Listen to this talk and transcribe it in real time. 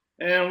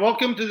And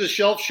welcome to the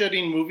Shelf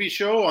Shedding Movie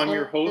Show. I'm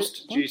your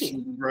host,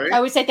 Jason Dubray.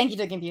 I would say thank you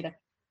to the computer.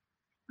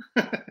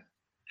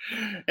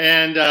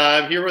 And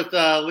I'm here with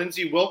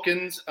Lindsay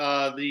Wilkins,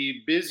 the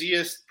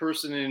busiest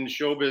person in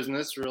show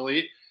business,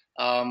 really.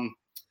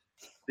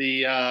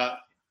 The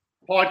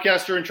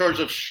podcaster in charge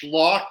of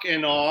Shlock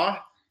and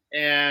Awe,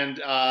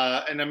 and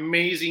an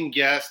amazing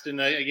guest.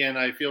 And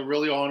I feel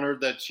really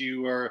honored that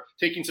you are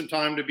taking some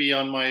time to be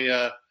on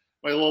my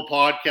little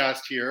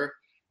podcast here.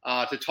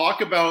 To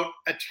talk about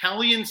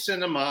Italian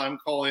cinema, I'm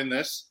calling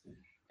this.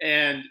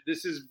 And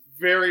this is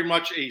very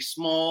much a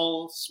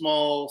small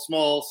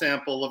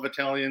sample of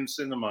Italian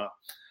cinema.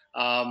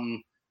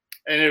 And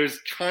it was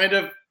kind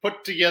of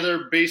put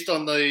together based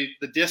on the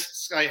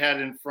discs I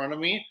had in front of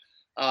me.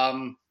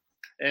 And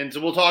so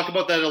we'll talk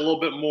about that a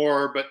little bit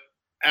more. But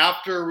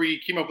after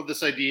we came up with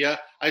this idea,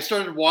 I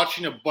started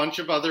watching a bunch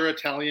of other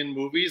Italian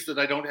movies that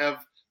I don't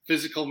have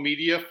physical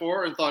media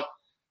for and thought,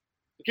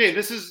 okay,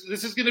 this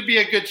is going to be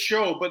a good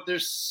show, but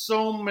there's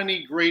so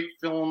many great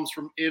films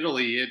from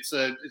Italy. It's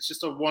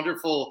just a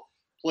wonderful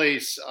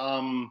place,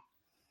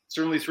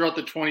 certainly throughout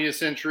the 20th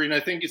century, and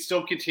I think it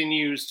still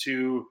continues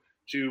to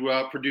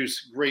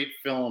produce great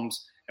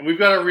films. And we've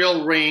got a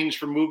real range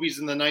from movies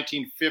in the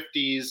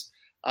 1950s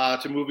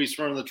to movies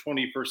from the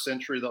 21st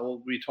century that we'll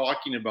be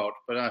talking about.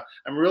 But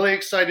I'm really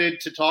excited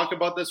to talk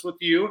about this with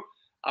you.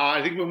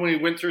 I think when we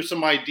went through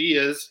some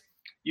ideas,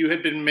 you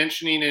had been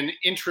mentioning an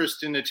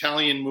interest in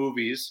Italian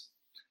movies.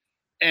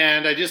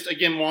 And I just,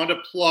 again, wanted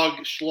to plug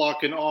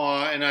Shlock and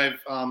Awe. And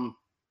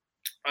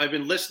I've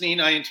been listening.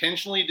 I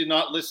intentionally did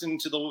not listen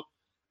to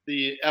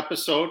the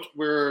episode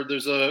where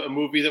there's a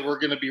movie that we're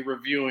going to be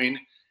reviewing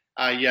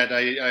yet.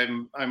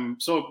 But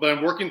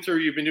I'm working through,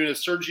 you've been doing a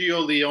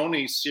Sergio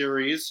Leone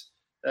series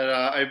that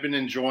I've been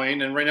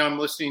enjoying. And right now I'm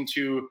listening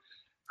to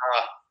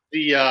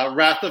the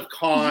Wrath of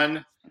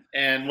Khan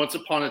and Once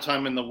Upon a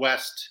Time in the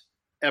West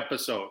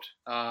episode,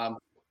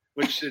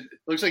 which it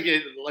looks like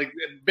a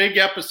big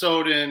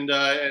episode, and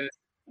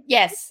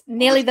yes,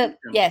 nearly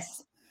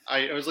yes.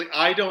 I was like,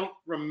 I don't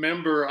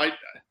remember.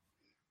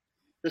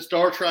 The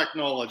Star Trek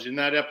knowledge in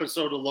that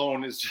episode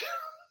alone is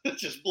it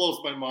just blows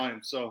my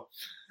mind. So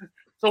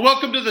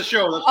welcome to the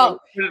show.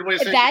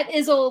 That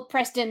is all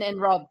Preston and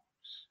Rob.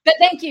 But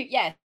thank you.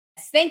 Yes,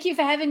 thank you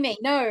for having me.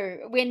 No,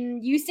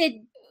 when you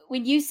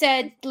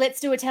said let's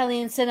do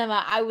Italian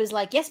cinema, I was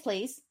like, yes,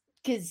 please.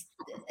 Because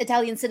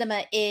Italian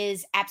cinema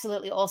is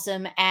absolutely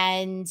awesome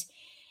and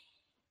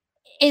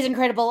is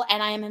incredible,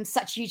 and I am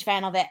such a huge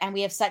fan of it. And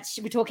we're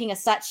talking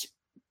such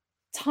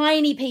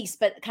tiny piece,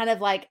 but kind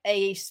of like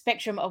a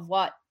spectrum of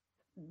what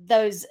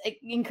those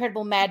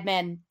incredible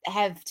madmen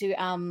have to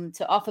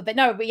offer.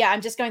 But yeah,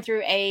 I'm just going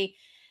through a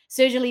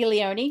Sergio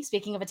Leone,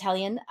 speaking of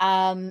Italian,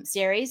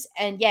 series,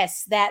 and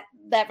yes, that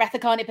Wrath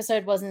of Khan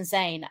episode was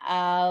insane.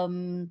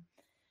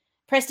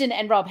 Preston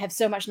and Rob have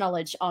so much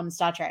knowledge on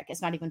Star Trek.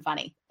 It's not even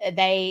funny.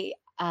 They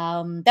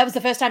that was the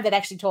first time they'd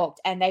actually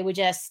talked, and they were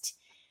just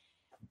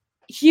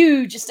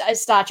huge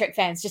Star Trek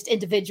fans, just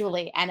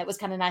individually, and it was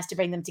kind of nice to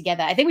bring them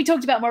together. I think we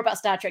talked more about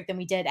Star Trek than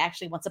we did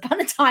actually Once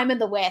Upon a Time in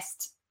the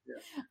West. Yeah.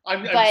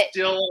 I'm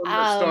still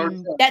on Star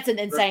Trek. That's an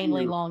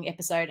insanely long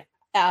episode,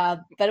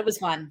 but it was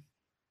fun.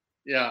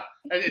 Yeah,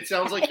 it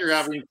sounds like you're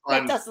having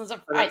fun. That doesn't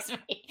surprise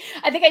me.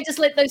 I think I just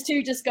let those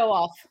two just go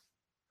off.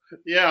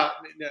 Yeah.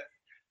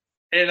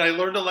 And I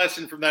learned a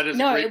lesson from that.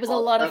 It was a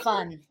lot of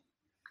fun.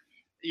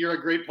 You're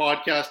a great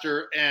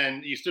podcaster,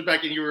 and you stood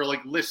back and you were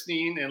like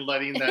listening and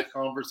letting that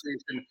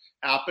conversation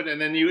happen. And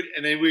then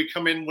we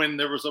come in when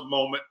there was a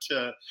moment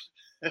to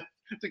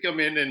come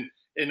in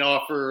and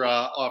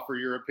offer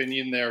your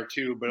opinion there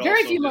too. But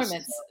very also few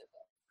moments.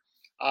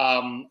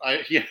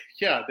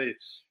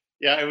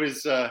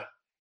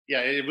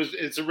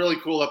 It's a really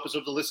cool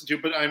episode to listen to.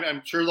 But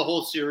I'm sure the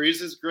whole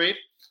series is great.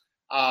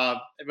 But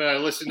I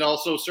listened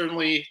also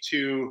certainly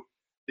to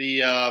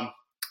the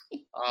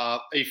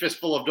A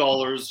Fistful of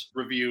Dollars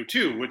review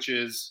too, which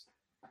is,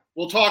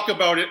 we'll talk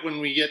about it when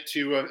we get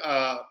to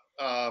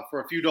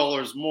for a few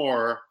dollars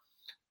more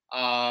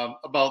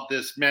about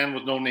this Man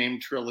with No Name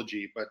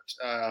trilogy. But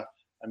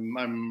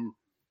I'm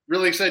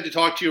really excited to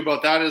talk to you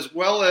about that, as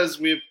well as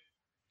we have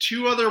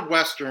two other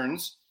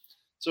Westerns.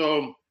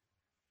 So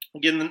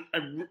again, a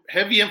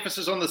heavy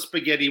emphasis on the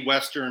spaghetti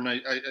Western,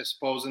 I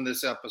suppose, in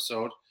this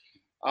episode.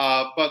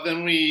 But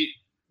then we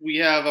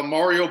have a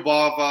Mario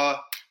Bava,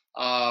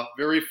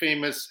 very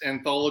famous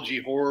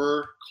anthology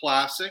horror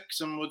classic,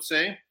 some would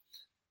say,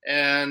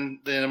 and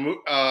then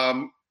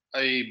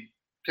a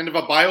kind of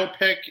a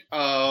biopic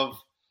of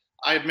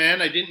a man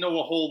I didn't know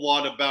a whole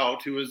lot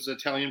about, who was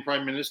Italian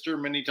prime minister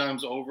many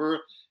times over,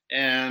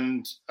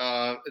 and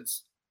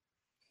it's,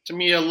 to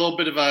me, a little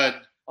bit of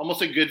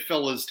almost a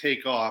Goodfellas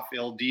takeoff,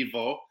 Il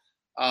Divo.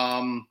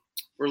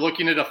 We're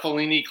looking at a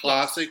Fellini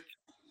classic,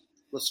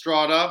 La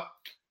Strada,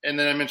 and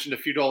then I mentioned a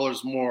few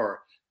dollars more.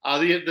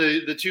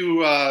 The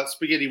two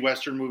spaghetti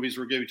Western movies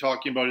we're going to be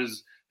talking about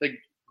is the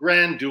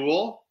Grand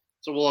Duel.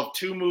 So we'll have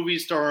two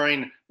movies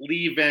starring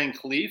Lee Van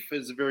Cleef,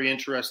 is a very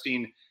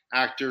interesting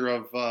actor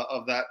of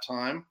that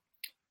time.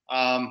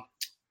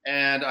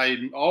 and I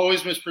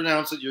always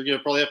mispronounce it. You're going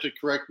to probably have to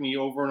correct me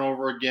over and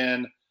over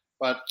again.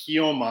 But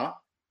Keoma,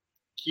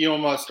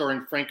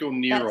 starring Franco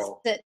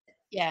Nero. That's it.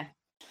 Yeah.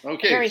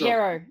 Okay.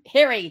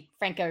 Hairy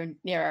Franco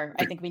Nero.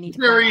 I think we need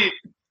to.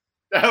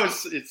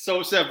 It's so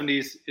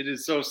 70s. It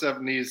is so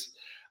 70s.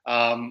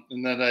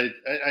 And then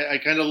I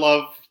kind of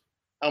love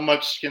how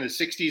much kind of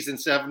 60s and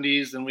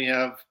 70s. And we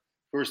have, of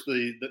course,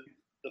 the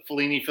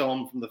Fellini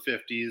film from the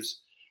 50s.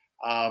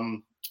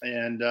 And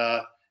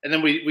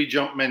then we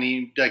jump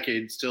many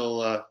decades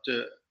till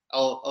to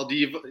El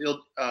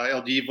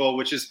Divo,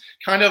 which is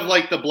kind of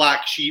like the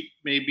black sheep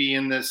maybe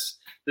in this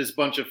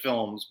bunch of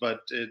films,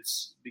 but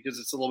it's because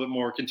it's a little bit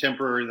more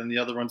contemporary than the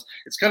other ones.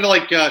 It's kind of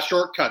like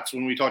Shortcuts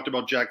when we talked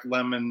about Jack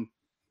Lemmon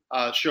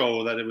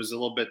show, that it was a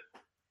little bit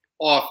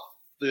off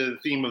the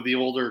theme of the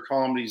older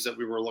comedies that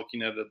we were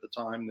looking at the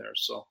time there.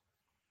 So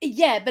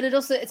yeah, but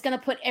it's going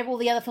to put all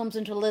the other films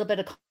into a little bit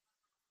of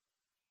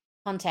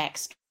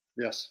context.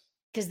 Yes,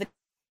 because the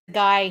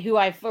guy who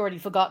I've already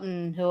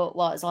forgotten who it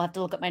was, I'll have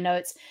to look at my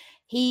notes.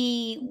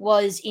 He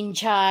was in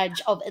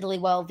charge of Italy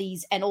while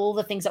and all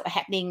the things that were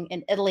happening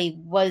in Italy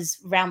was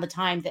around the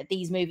time that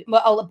these movies,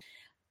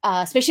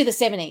 especially the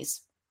 70s,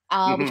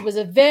 which was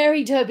a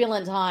very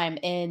turbulent time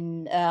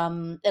in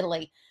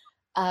Italy.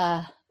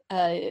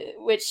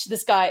 Which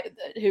this guy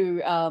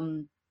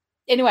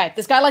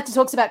this guy likes to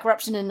talk about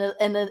corruption in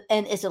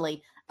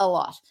Italy a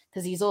lot,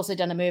 because he's also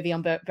done a movie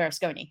on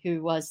Berlusconi,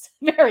 who was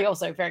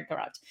also very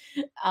corrupt.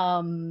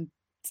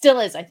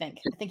 Still is, I think.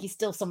 I think he's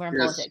still somewhere in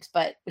politics,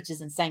 but which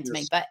is insane to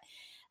me. But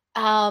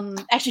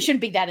actually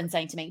shouldn't be that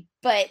insane to me.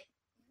 But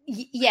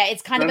yeah,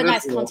 it's kind of a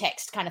nice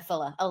context kind of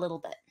filler, a little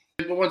bit.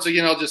 But once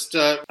again, I'll just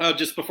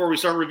before we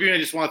start reviewing, I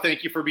just want to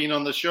thank you for being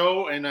on the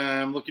show, and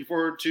I'm looking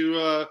forward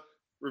to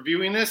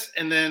reviewing this,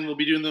 and then we'll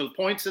be doing the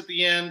points at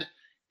the end.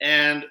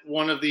 And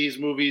one of these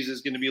movies is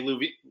going to be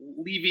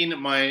leaving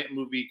my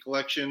movie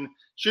collection.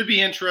 Should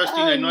be interesting.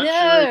 Oh, I'm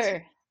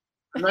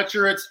not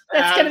sure it's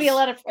that's going to be a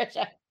lot of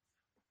pressure.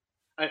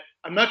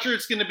 I'm not sure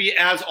it's going to be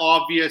as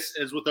obvious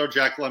as with our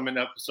Jack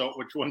Lemmon episode,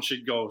 which one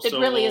should go. It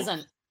really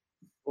isn't.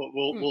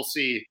 We'll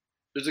see.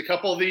 There's a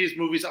couple of these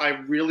movies I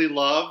really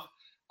love.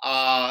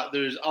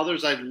 There's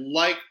others I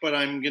like, but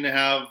I'm going to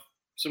have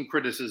some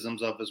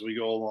criticisms of as we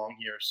go along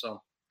here.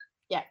 So,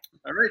 yeah.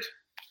 All right.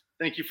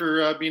 Thank you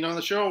for being on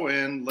the show,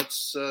 and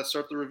let's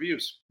start the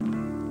reviews.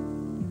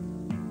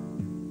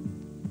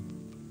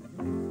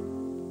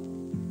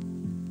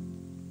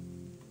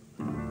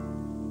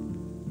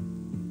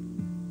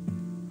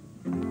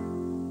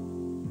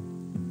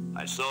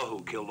 I saw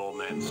who killed old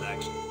man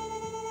Saxon.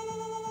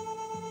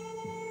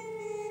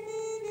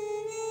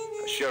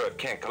 A sheriff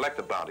can't collect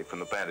the bounty from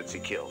the bandits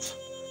he kills.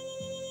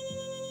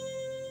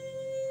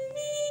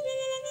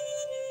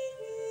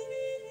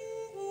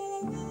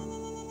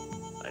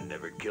 I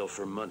never kill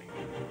for money.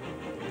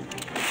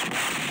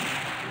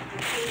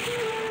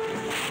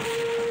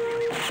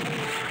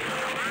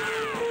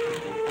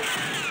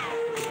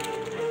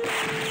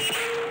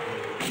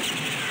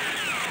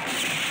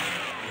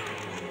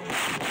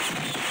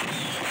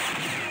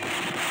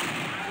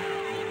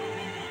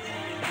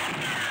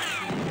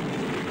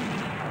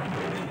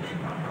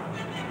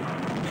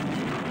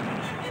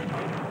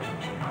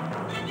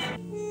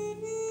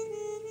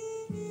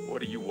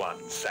 What do you want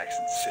in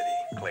Saxon City,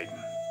 Clayton?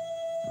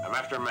 I'm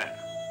after a man.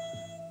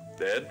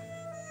 Dead?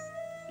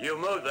 You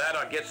move that,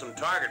 I'll get some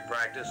target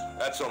practice.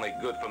 That's only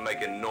good for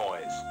making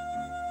noise.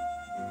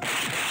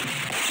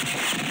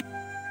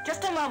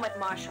 Just a moment,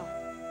 Marshal.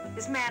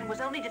 This man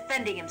was only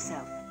defending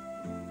himself.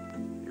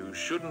 You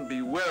shouldn't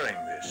be wearing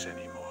this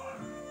anymore.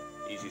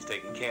 Easy's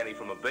taking candy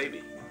from a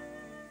baby.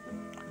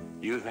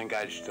 You think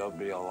I'd still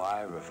be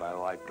alive if I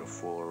liked to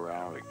fool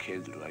around with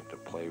kids who like to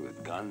play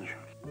with guns?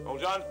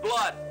 Goes on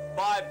blood.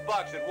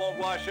 $5, it won't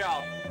wash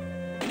out.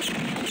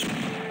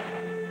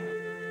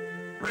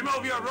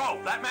 Remove your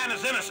rope. That man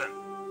is innocent.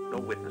 No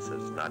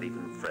witnesses, not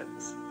even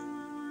friends.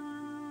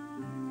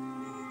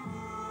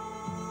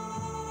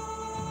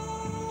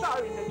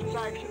 Sorry, Mr.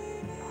 Saxon.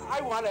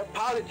 I want to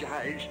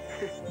apologize.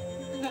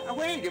 Now,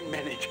 wait a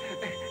minute.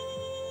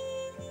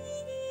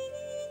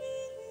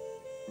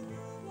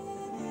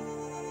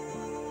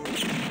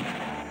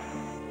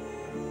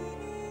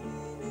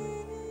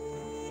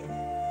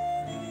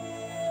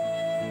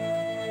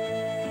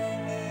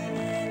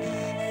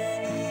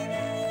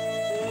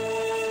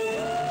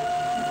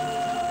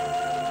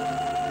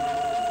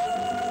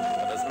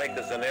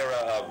 An era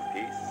of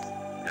peace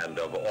and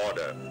of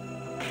order.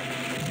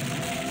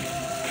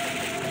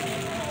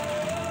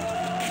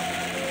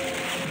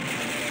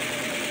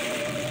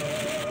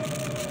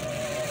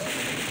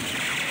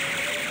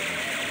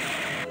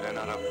 They're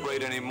not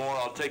afraid anymore.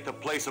 I'll take the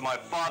place of my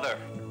father.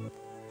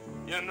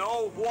 You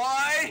know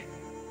why?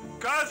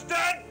 'Cause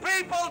dead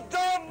people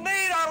don't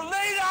need a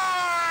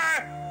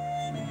leader!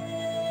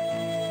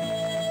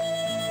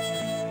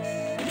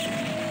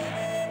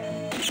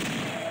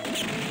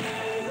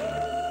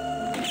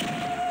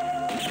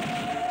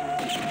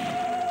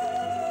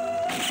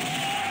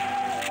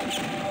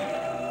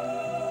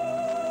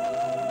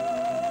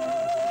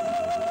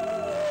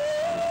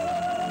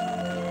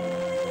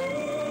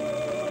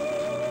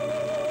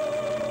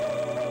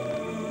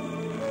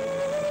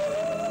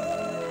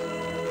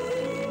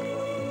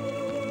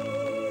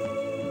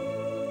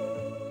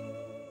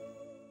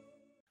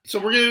 So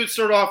we're going to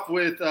start off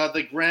with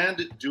The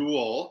Grand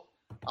Duel,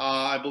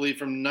 I believe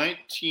from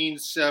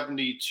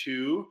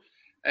 1972.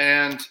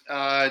 And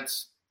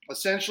it's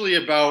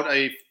essentially about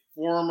a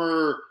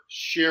former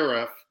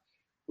sheriff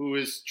who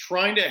is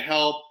trying to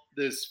help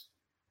this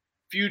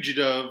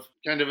fugitive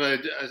kind of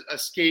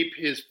escape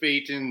his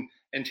fate and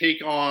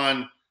take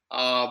on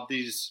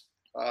this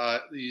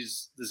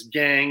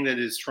gang that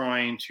is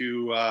trying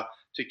to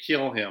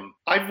kill him.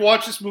 I've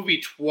watched this movie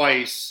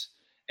twice,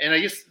 and I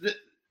guess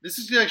this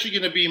is actually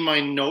going to be my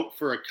note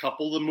for a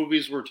couple of the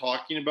movies we're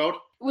talking about.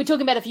 We're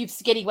talking about a few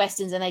spaghetti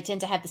westerns, and they tend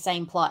to have the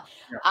same plot.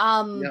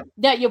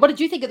 Yeah. What did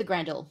you think of The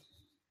Grand Duel?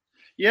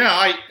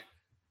 Yeah,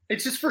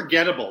 it's just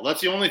forgettable. That's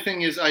the only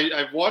thing is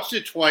I've watched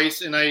it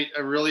twice, and I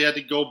really had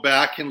to go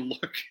back and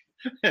look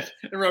and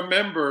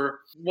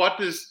remember what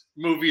this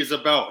movie is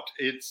about.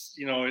 It's,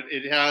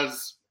 it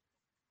has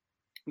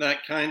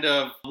that kind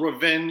of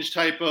revenge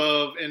type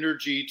of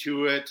energy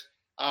to it.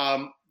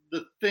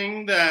 The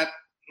thing that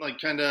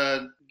kind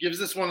of gives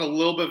this one a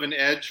little bit of an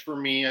edge for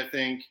me, I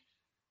think,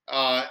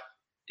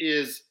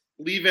 is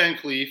Lee Van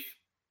Cleef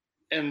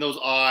and those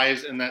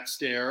eyes and that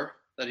stare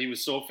that he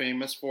was so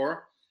famous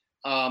for.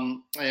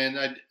 And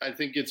I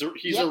think he's a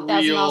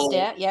real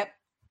stare. Yep.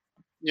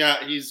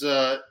 Yeah, he's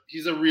a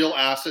real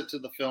asset to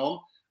the film.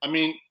 I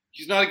mean,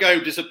 he's not a guy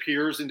who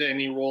disappears into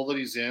any role that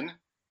he's in.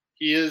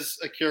 He is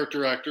a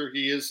character actor.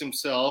 He is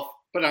himself.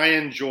 But I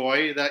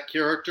enjoy that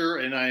character,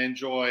 and I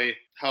enjoy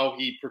how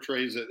he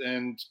portrays it.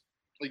 And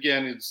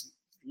again, it's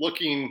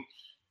looking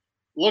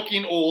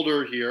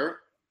older here.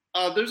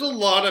 There's a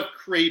lot of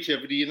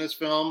creativity in this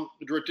film,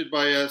 directed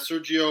by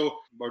Sergio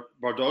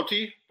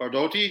Bardotti.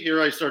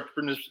 Here I start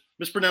to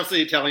mispronounce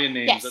the Italian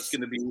names. Yes. That's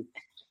going to be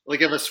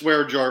like I have a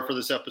swear jar for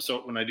this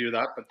episode when I do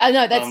that. But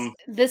no,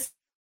 this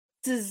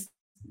is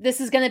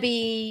going to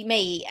be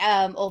me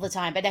all the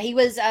time. But he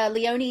was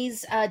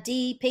Leone's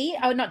DP.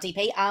 Oh, not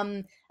DP.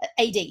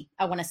 AD.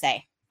 I want to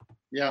say.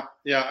 Yeah.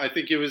 I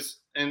think it was,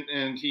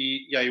 and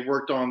he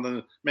worked on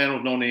the Man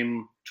with No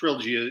Name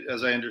trilogy,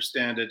 as I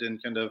understand it,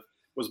 and kind of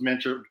was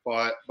mentored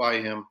by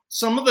him.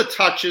 Some of the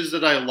touches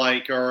that I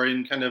like are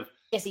in kind of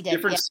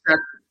different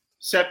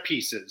set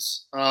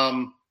pieces.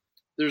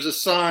 There's a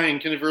sign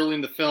kind of early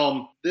in the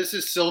film. This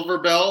is Silver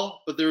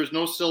Bell, but there is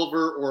no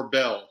silver or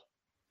bell.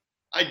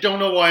 I don't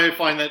know why I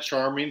find that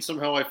charming.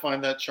 Somehow I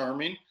find that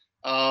charming.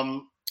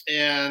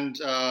 And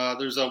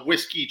there's a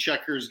whiskey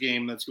checkers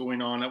game that's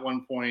going on at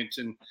one point.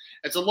 And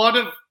it's a lot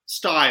of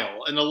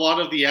style and a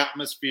lot of the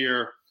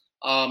atmosphere.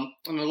 And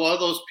a lot of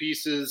those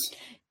pieces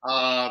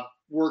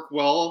work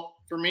well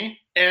for me.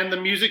 And the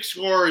music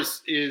score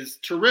is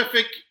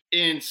terrific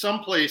in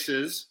some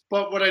places.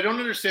 But what I don't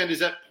understand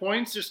is at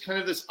points there's kind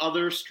of this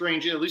other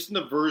strange, at least in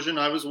the version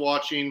I was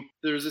watching,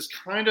 there's this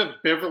kind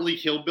of Beverly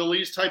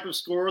Hillbillies type of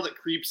score that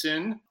creeps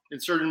in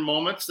certain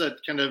moments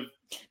that kind of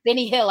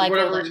Benny Hill,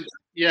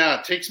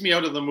 takes me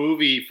out of the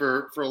movie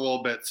for a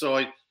little bit. So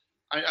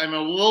I'm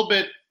a little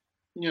bit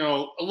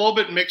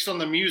mixed on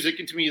the music.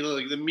 And to me,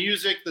 like the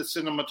music, the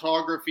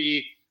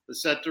cinematography, the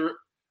set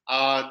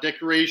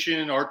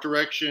decoration, art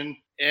direction,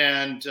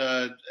 and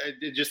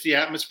just the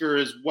atmosphere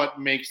is what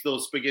makes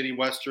those spaghetti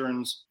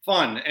westerns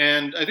fun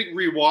and I think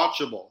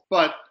rewatchable.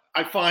 But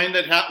I find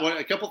that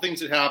a couple things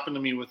that happen to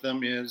me with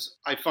them is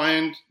I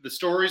find the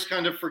story's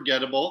kind of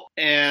forgettable,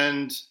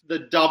 and the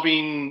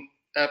dubbing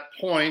at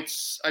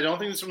points, I don't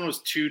think this one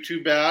was too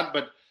bad,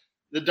 but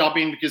the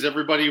dubbing, because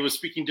everybody was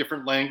speaking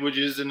different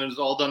languages and it was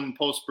all done in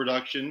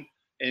post-production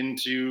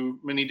into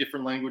many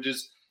different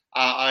languages.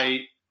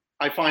 I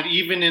find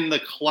even in the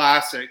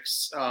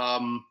classics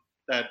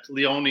that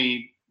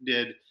Leone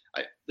did,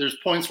 there's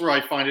points where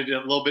I find it a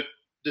little bit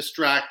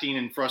distracting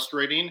and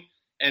frustrating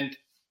and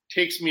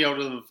takes me out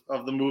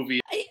of the movie.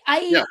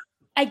 I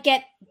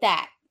get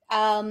that.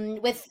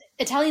 With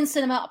Italian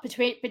cinema,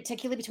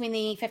 particularly between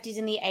the 50s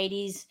and the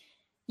 80s,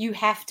 you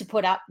have to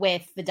put up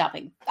with the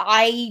dubbing.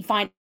 I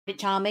find it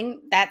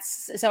charming.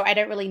 So I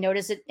don't really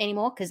notice it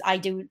anymore because I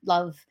do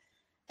love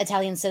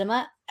Italian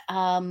cinema.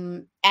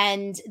 And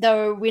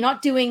though we're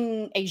not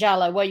doing a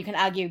giallo, well, you can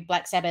argue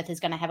Black Sabbath is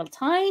going to have a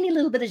tiny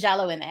little bit of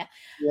giallo in there.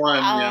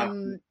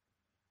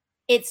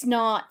 It's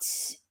not.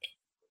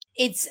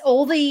 It's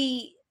all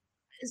the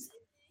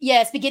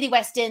spaghetti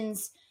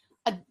westerns.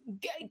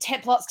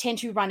 Plots tend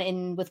to run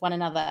in with one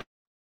another,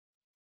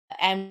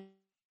 and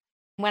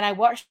when I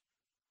watched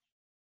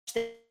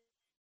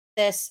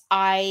this,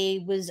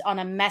 I was on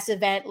a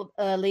massive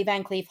Lee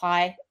Van Cleef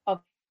high,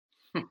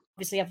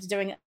 obviously after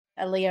doing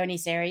a Leone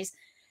series.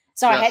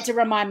 So I had to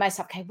remind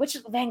myself, okay, which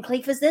Van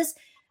Cleef is this?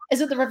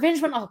 Is it the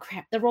revenge one? Oh,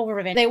 crap, they're all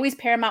revenge. They always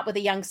pair him up with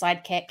a young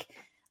sidekick.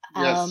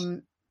 But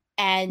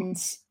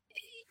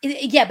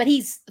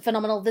he's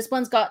phenomenal. This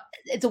one's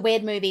it's a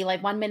weird movie.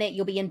 Like 1 minute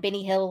you'll be in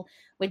Benny Hill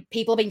where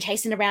people have been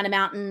chasing around a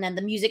mountain and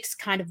the music's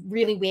kind of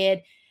really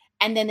weird.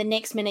 And then the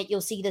next minute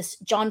you'll see this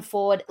John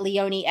Ford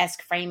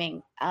Leone-esque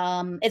framing.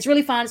 It's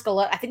really fun. It's got a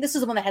lot. I think this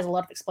is the one that has a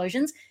lot of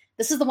explosions.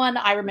 This is the one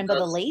I remember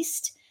the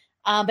least.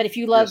 But if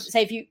you love,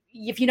 say,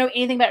 if you know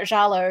anything about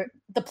giallo,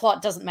 the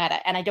plot doesn't matter.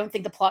 And I don't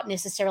think the plot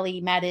necessarily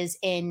matters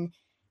in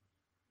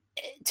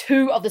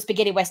two of the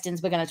spaghetti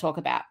westerns we're going to talk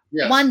about.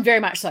 Yes. One very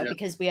much so,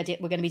 because we're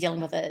going to be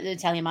dealing with an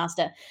Italian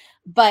master.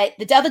 But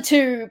the other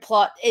two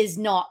plot is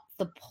not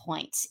the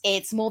point.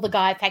 It's more the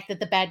fact that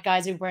the bad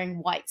guys are wearing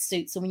white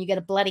suits. So when you get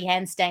a bloody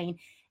hand stain,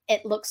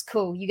 it looks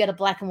cool. You get a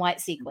black and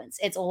white sequence.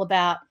 It's all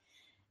about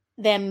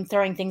them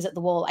throwing things at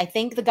the wall. I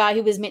think the guy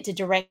who was meant to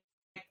direct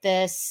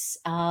this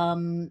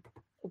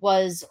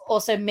was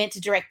also meant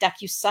to direct Duck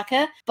You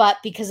Sucker, but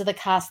because of the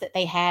cast that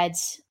they had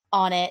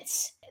on it,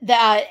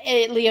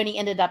 Leone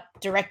ended up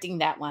directing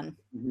that one.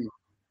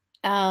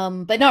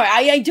 Mm-hmm. But no,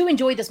 I do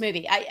enjoy this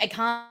movie. I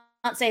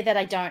can't say that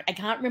I don't. I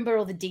can't remember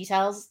all the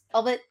details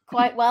of it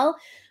quite well,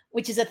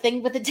 which is a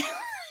thing with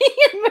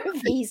Italian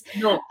movies.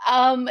 No.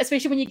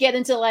 Especially when you get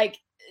into like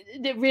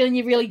you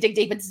really dig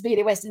deep into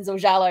spaghetti westerns or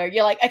giallo.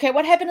 You're like, okay,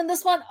 what happened in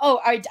this one? Oh,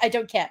 I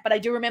don't care, but I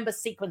do remember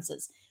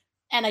sequences,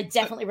 and I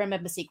definitely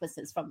remember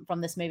sequences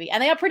from this movie,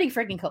 and they are pretty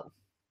freaking cool.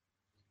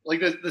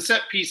 Like the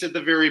set piece at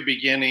the very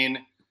beginning,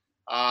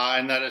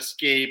 and that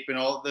escape and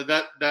all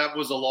that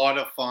was a lot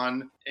of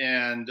fun,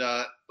 and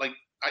like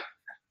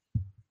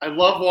I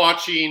love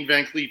watching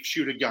Van Cleef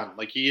shoot a gun.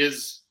 Like he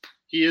is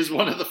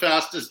one of the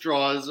fastest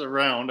draws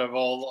around of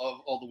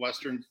all the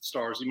Western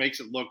stars. He makes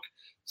it look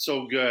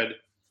so good.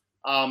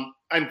 I'm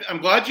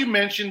glad you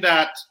mentioned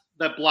that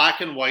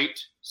black and white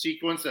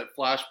sequence, that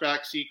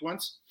flashback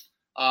sequence.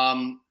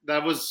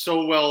 That was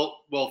so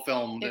well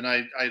filmed, and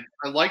I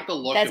like the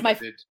look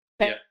of it.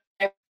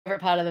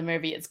 Favorite part of the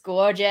movie. It's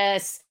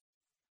gorgeous.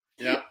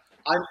 Yeah,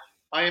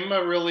 I am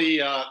a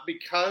really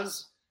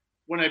because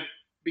when I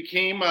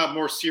became a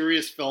more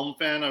serious film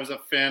fan, I was a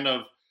fan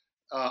of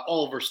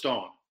Oliver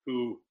Stone,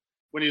 who,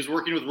 when he was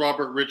working with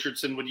Robert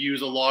Richardson, would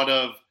use a lot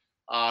of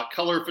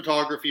color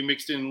photography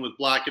mixed in with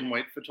black and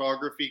white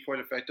photography quite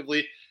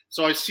effectively.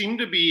 So I seem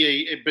to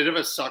be a bit of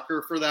a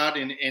sucker for that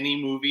in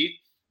any movie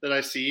that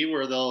I see,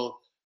 where they'll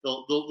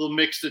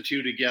mix the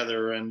two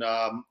together, and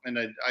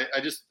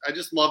I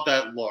just love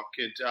that look.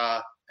 It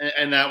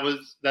and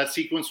that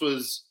sequence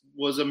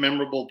was a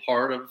memorable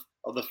part of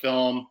the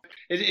film.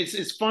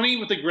 It's funny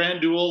with the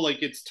Grand Duel.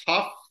 Like, it's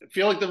tough. I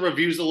feel like the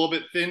review's a little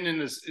bit thin in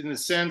the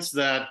sense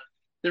that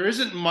there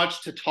isn't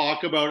much to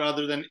talk about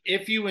other than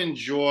if you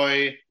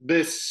enjoy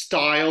this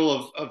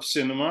style of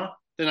cinema,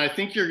 then I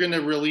think you're going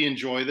to really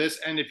enjoy this.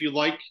 And if you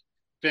like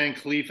Van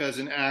Cleef as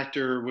an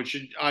actor, which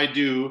I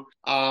do,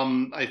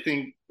 I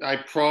think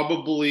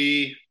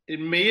it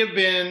may have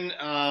been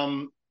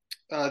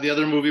the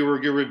other movie we're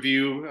going to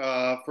review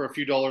for a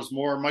few dollars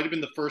more. It might have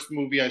been the first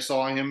movie I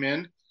saw him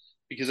in,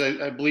 because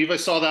I believe I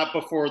saw that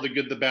before The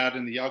Good, the Bad,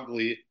 and the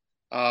Ugly,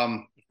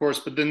 of course.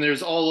 But then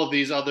there's all of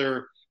these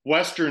other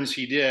Westerns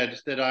he did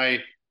that I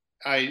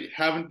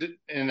haven't,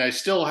 and I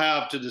still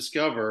have to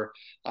discover,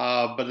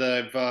 but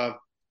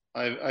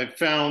I've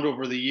found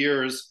over the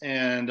years,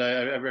 and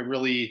I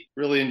really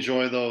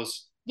enjoy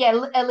those. Yeah,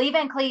 Lee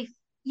Van Cleef.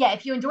 Yeah,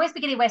 if you enjoy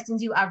spaghetti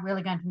westerns, you are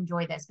really going to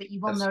enjoy this. But you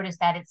will notice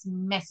that it's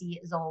messy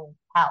as all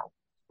hell,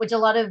 which a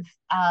lot of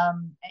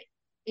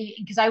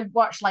because I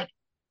watched like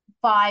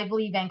 5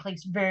 Lee Van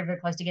Cleefs very, very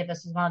close together.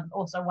 This was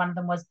one of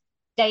them was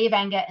Day of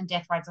Anger and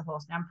Death Rides a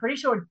Horse. Now, I'm pretty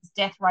sure it's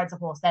Death Rides a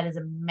Horse. That is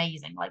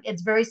amazing. Like,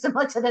 it's very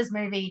similar to this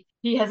movie.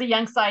 He has a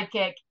young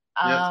sidekick.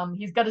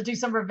 He's got to do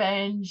some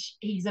revenge.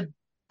 He's a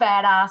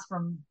badass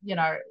from,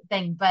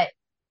 thing. But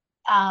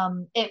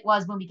it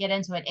was, when we get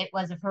into it, it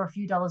was for a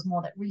few dollars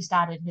more that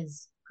restarted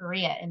his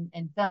career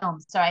in film.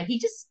 So he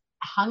just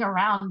hung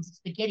around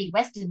spaghetti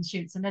western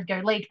shoots, and they'd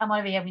go, Lee, come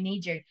over here, we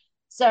need you.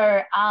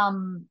 So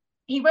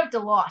he worked a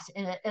lot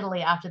in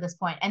Italy after this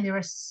point, and there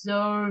are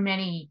so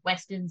many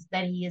westerns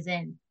that he is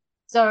in.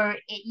 So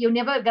you're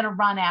never going to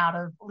run out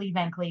of Lee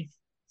Van Cleef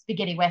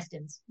spaghetti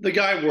westerns. The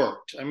guy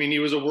worked. I mean, he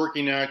was a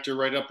working actor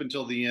right up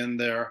until the end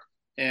there.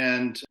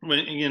 And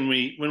when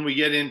we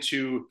get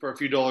into, for a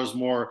few dollars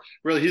more,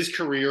 really his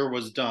career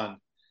was done.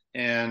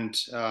 And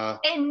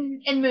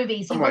in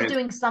movies, he was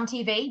doing some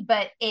TV,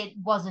 but it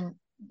wasn't.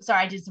 Sorry,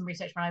 I did some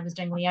research when I was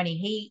doing Leone.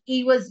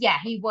 He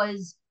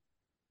was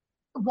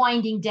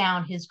winding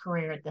down his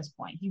career at this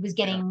point. He was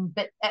getting,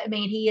 but I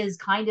mean, he is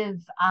kind of.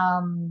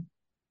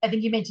 I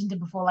think you mentioned him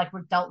before, like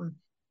Rick Dalton.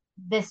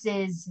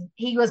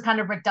 He was kind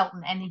of Rick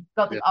Dalton, and he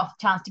got the off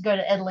chance to go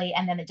to Italy,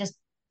 and then it just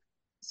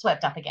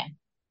swept up again.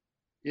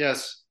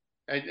 Yes,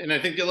 and I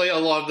think a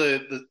lot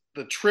of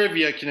the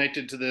trivia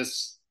connected to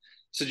this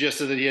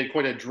suggested that he had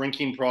quite a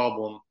drinking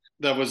problem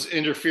that was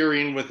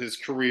interfering with his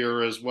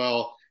career as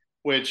well.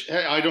 Which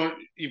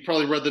you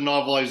probably read the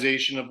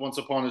novelization of Once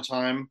Upon a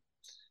Time.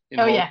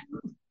 Yeah.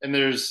 And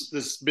there's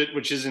this bit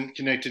which isn't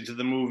connected to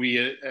the movie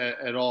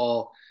at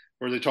all,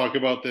 where they talk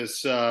about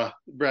this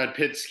Brad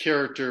Pitt's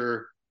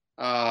character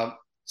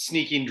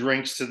sneaking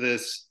drinks to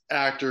this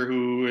actor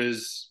who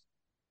is,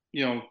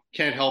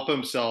 can't help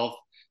himself.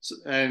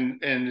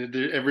 And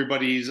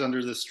everybody's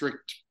under the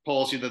strict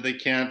policy that they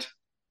can't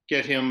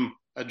get him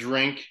a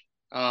drink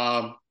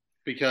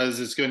because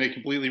it's going to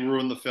completely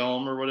ruin the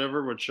film or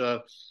whatever. Which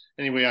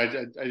anyway,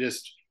 I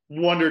just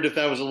wondered if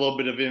that was a little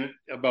bit of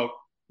about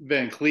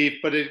Van Cleef,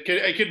 but it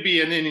could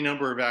be in any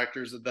number of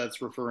actors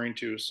that's referring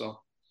to.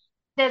 So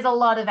there's a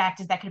lot of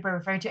actors that could be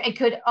referred to. It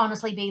could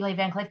honestly be Lee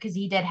Van Cleef because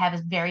he did have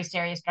a very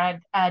serious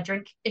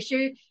drink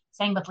issue.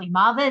 Same with Lee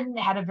Marvin,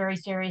 had a very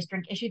serious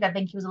drink issue that I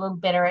think he was a little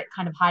better at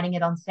kind of hiding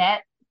it on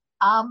set.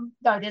 No,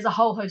 there's a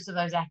whole host of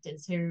those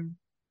actors who,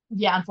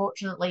 yeah,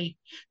 unfortunately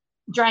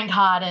drank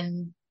hard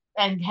and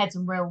had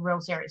some real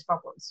serious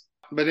problems.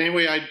 But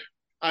anyway,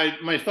 I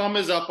my thumb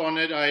is up on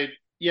it. I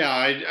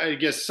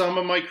guess some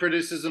of my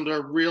criticisms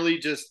are really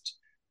just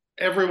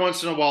every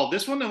once in a while.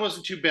 This one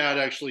wasn't too bad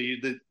actually.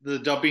 The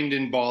dubbing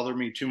didn't bother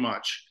me too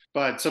much.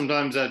 But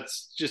sometimes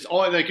that's just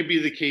that could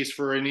be the case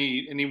for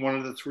any one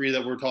of the three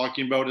that we're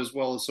talking about, as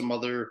well as some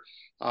other.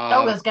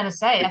 I was going to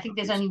say, I think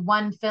there's only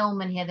one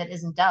film in here that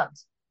isn't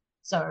dubbed,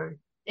 so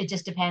it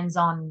just depends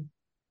on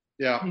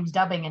who's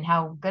dubbing and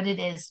how good it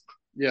is.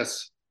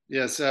 Yes,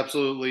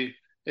 absolutely.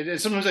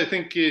 And sometimes I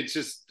think it's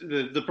just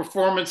the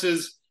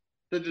performances,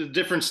 the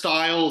different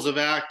styles of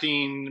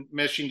acting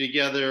meshing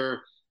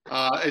together.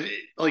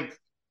 Like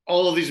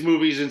all of these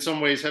movies, in some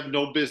ways, have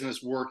no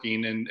business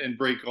working and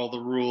break all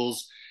the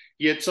rules.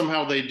 Yet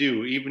somehow they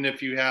do, even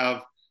if you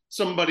have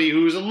somebody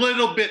who's a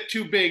little bit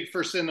too big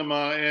for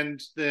cinema,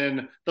 and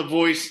then the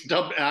voice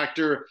dub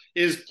actor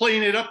is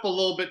playing it up a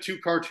little bit too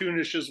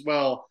cartoonish as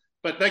well.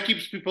 But that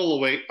keeps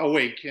people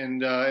awake,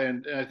 and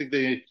I think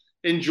they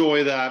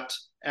enjoy that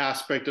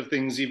aspect of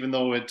things, even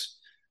though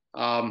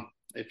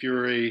if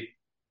you're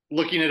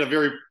looking at a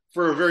very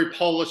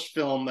polished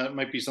film, that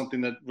might be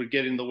something that would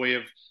get in the way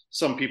of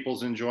some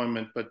people's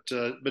enjoyment, but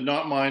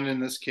not mine in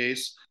this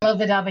case. Love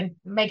the dubbing,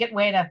 make it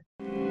weirder.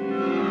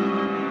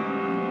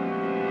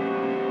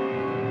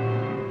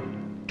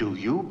 Do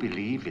you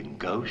believe in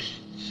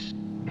ghosts?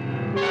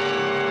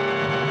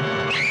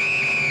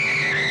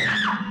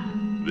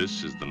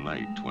 This is the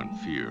night when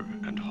fear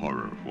and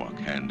horror walk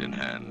hand in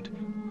hand.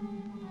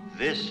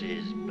 This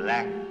is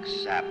Black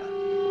Sabbath.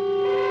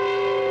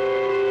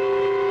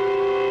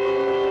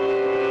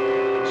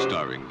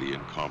 Starring the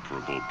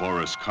incomparable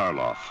Boris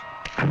Karloff,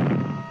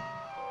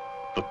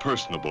 the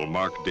personable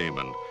Mark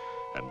Damon,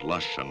 and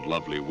lush and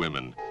lovely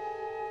women,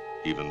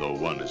 even though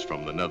one is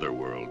from the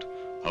netherworld,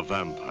 a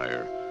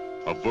vampire,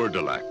 a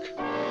Burdalak.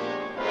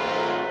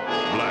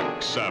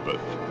 Black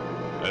Sabbath,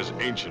 as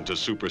ancient as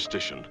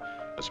superstition,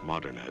 as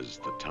modern as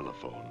the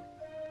telephone.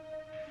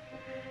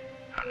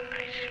 How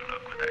nice you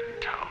look with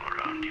that towel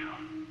around you.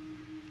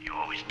 You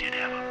always did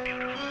have a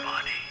beautiful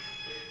body.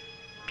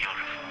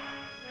 Beautiful.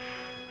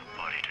 A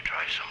body to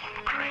drive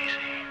someone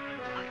crazy.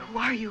 Who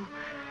are you?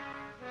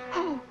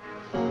 Who?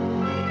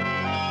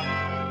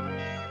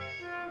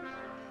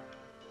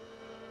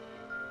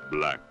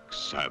 Black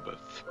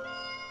Sabbath.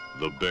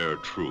 The bare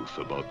truth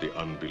about the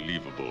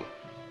unbelievable,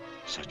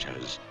 such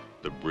as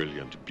the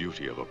brilliant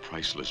beauty of a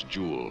priceless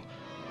jewel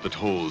that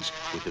holds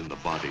within the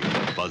body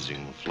of a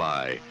buzzing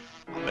fly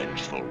a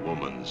vengeful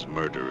woman's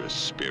murderous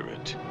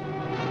spirit.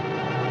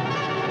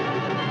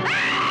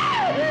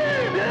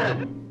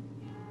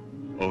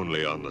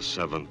 Only on the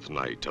seventh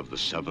night of the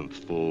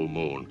seventh full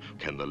moon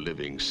can the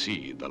living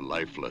see the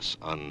lifeless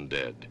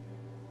undead.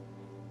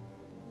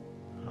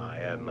 I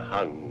am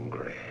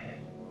hungry.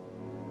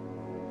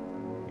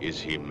 Is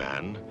he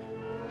man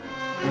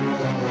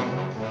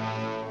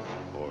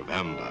or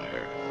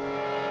vampire?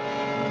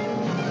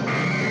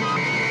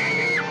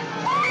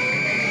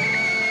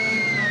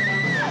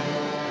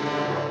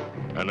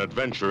 An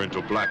adventure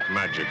into black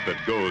magic that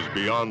goes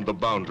beyond the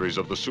boundaries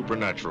of the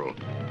supernatural.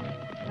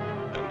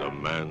 And a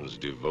man's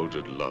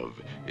devoted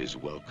love is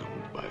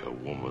welcomed by a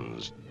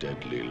woman's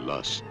deadly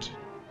lust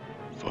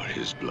for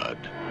his blood.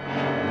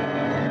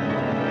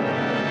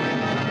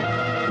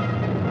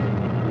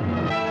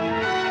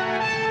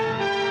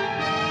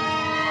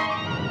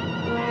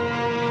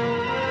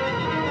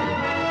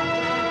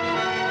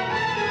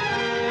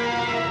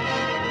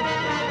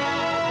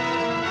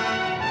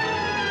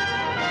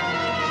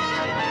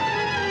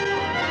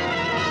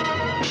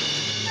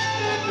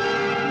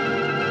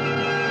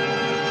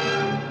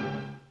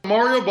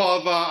 Mario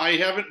Bava, I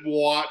haven't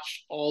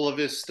watched all of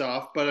his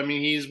stuff, but I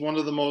mean, he's one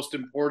of the most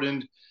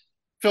important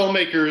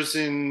filmmakers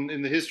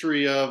in the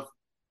history of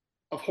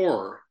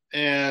horror.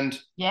 And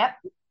Yep.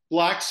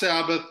 Black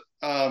Sabbath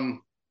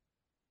on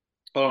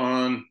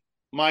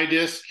my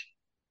disc,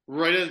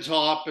 right at the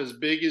top, as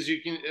big as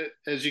you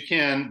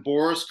can,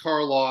 Boris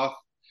Karloff,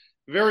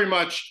 very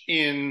much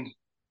in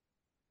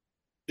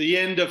the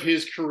end of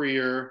his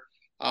career,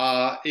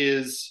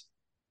 is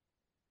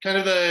kind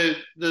of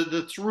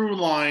the through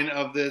line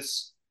of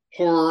this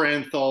horror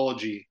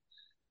anthology.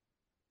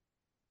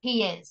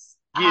 He is.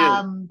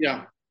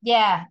 Yeah.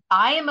 Yeah,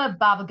 I am a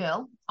Bava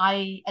girl.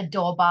 I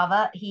adore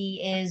Bava.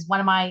 He is one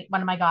of my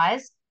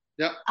guys.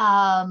 Yep.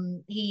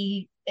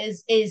 He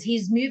is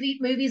his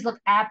movies look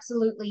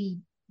absolutely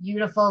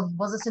beautiful. He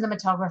was a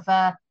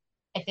cinematographer.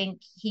 I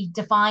think he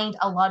defined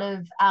a lot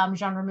of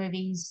genre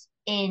movies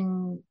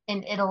in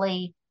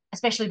Italy,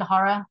 especially the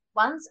horror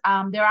ones.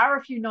 There are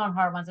a few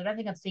non-horror ones. I don't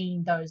think I've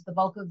seen those. The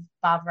bulk of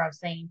Bava I've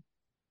seen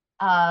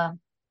are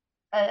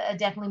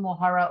definitely more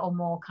horror or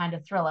more kind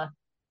of thriller.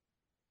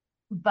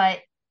 But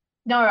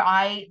no,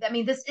 I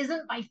mean, this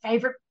isn't my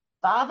favorite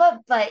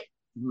Bava, but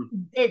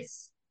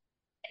It's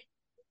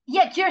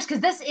curious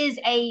because this is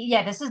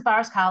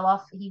Boris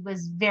Karloff. He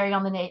was very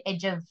on the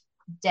edge of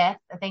death.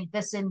 I think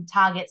this in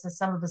Targets is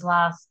some of his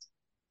last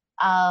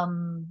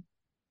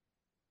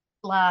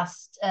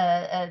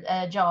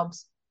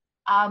jobs.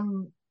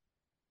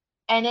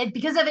 And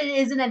because of it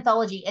is an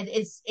anthology,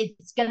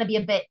 it's going to be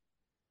a bit,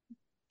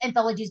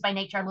 anthologies by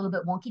nature are a little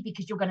bit wonky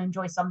because you're going to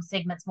enjoy some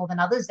segments more than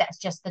others. That's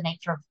just the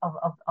nature of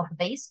the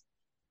beast.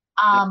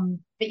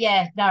 But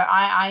yeah, no,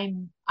 I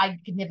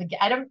could never get.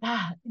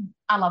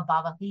 I love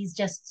Bava. He's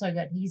just so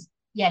good.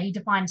 He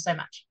defines so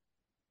much.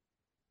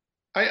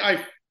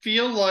 I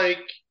feel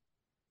like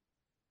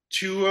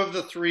two of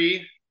the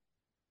three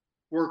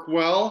work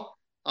well.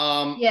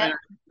 And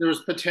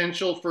there's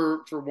potential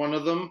for one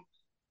of them.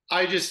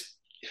 I just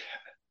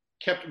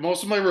kept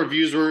most of my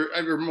reviews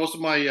most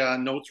of my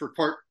notes were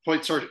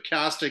quite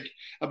sarcastic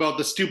about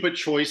the stupid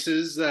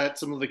choices that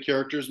some of the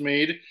characters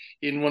made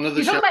in one of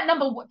the. You're talking about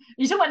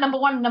number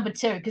one and number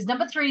two, because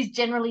number three is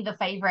generally the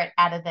favorite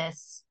out of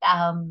this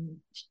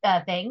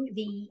thing.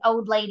 The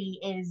old lady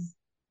is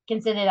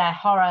considered a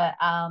horror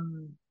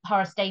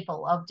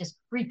staple of just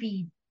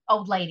creepy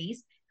old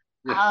ladies.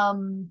 Yeah.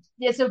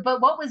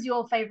 But what was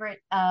your favorite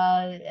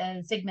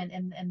segment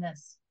in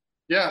this?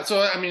 Yeah,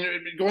 so I mean,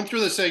 going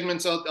through the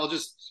segments, I'll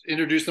just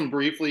introduce them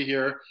briefly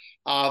here.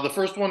 The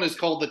first one is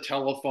called The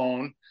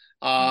Telephone,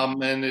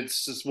 and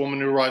it's this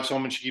woman who arrives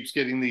home and she keeps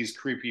getting these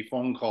creepy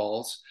phone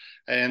calls,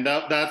 and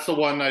that's the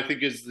one I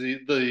think is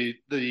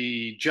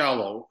the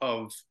Giallo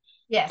of.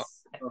 Yes,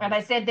 and I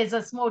said there's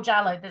a small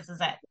Giallo. This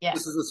is it. Yeah,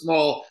 this is a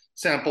small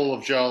sample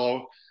of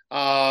Giallo.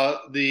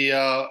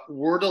 The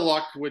Word of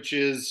Luck, which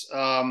is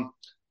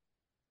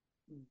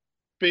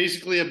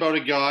basically about a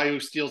guy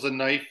who steals a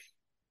knife.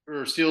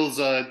 Or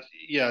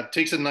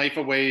takes a knife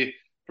away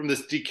from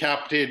this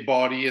decapitated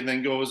body and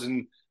then goes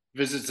and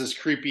visits this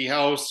creepy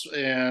house.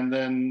 And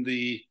then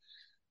the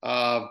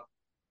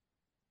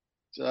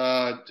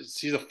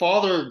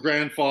father or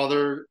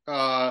grandfather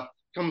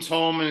comes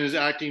home and is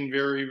acting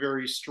very,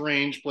 very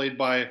strange, played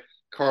by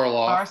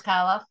Karloff. Boris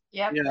Karloff,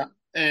 yep. Yeah.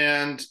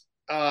 And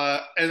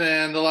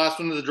then the last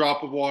one is The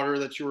Drop of Water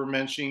that you were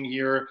mentioning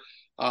here,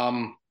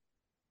 about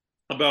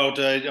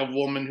a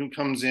woman who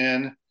comes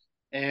in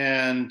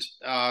and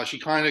she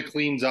kind of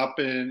cleans up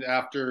and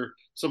after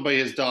somebody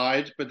has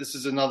died, but this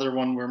is another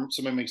one where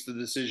somebody makes the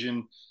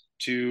decision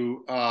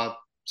to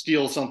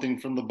steal something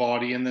from the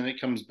body and then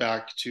it comes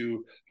back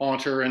to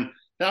haunt her, and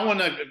that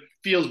one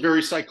feels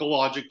very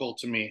psychological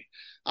to me.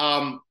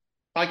 I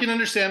can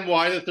understand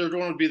why the third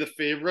one would be the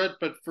favorite,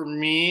 but for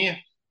me,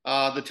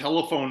 The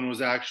Telephone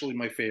was actually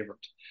my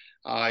favorite.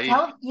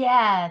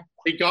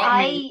 It got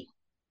me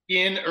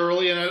in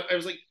early, and I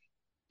was like,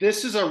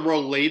 this is a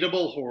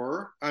relatable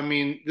horror. I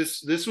mean,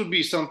 this would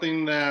be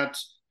something that,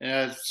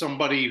 as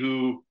somebody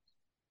who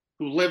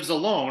lives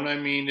alone, I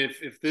mean,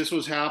 if this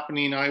was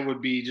happening, I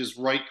would be just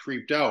right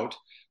creeped out.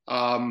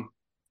 And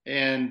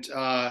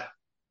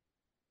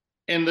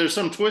there's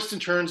some twists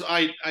and turns.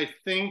 I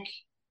think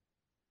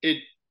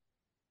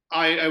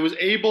I was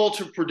able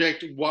to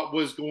predict what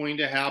was going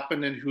to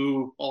happen and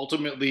who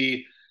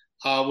ultimately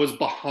was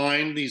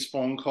behind these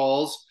phone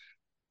calls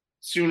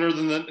sooner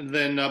than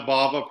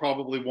Bava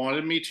probably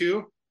wanted me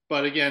to.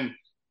 But again,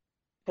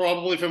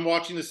 probably if I'm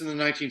watching this in the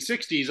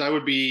 1960s, I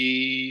would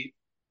be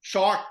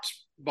shocked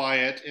by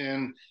it,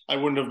 and I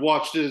wouldn't have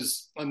watched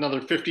as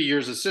another 50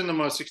 years of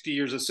cinema, 60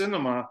 years of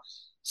cinema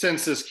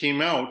since this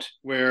came out,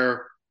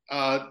 where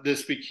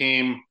this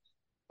became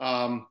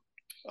a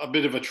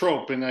bit of a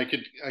trope, and I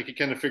could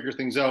kind of figure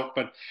things out.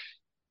 But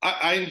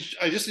I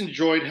just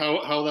enjoyed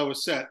how that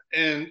was set,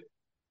 and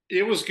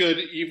it was good,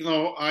 even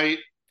though I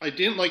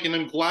didn't like it. And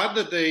I'm glad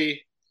that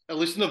they, at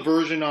least in the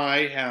version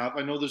I have,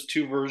 I know there's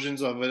two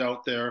versions of it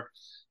out there.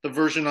 The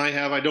version I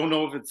have, I don't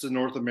know if it's the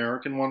North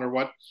American one or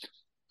what.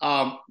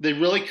 They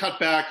really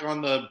cut back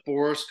on the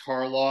Boris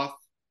Karloff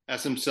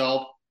as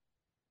himself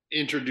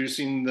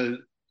introducing the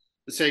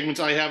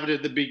segments. I have it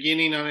at the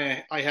beginning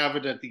and I have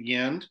it at the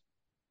end.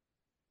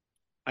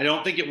 I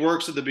don't think it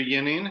works at the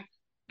beginning,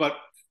 but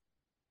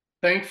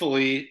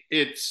thankfully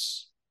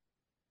it's,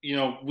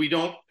 we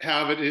don't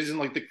have it. It isn't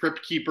like the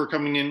Crypt Keeper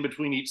coming in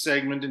between each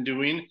segment and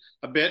doing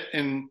a bit,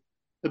 and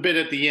the bit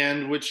at the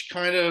end, which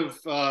kind of,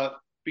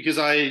 because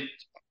I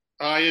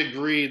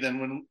agree.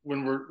 Then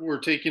when we're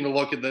taking a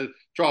look at the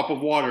Drop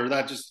of Water,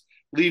 that just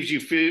leaves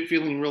you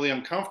feeling really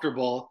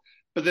uncomfortable.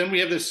 But then we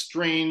have this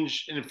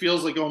strange, and it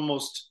feels like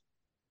almost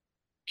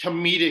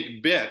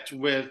comedic bit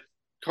with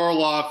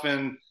Karloff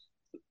and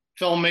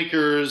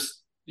filmmakers,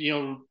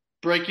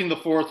 breaking the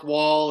fourth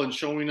wall and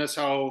showing us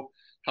how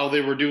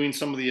they were doing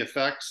some of the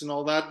effects and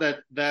all that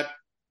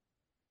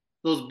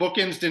those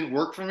bookends didn't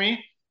work for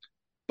me.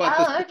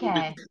 But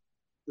the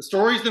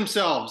stories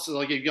themselves,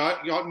 like, it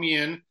got me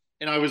in,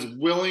 and I was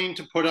willing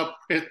to put up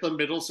with the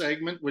middle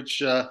segment,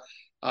 which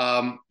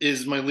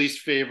is my least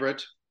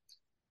favorite.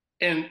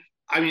 And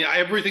I mean,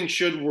 everything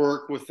should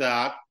work with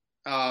that.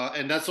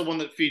 And that's the one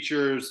that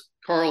features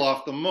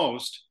Karloff the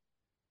most.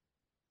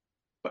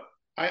 But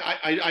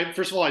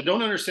First of all, I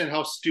don't understand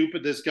how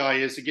stupid this guy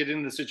is to get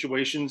in the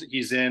situations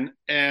he's in,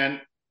 and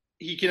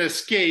he can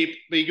escape,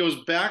 but he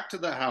goes back to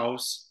the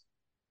house.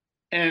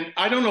 And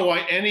I don't know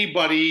why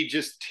anybody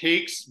just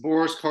takes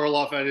Boris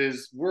Karloff at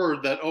his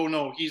word that, oh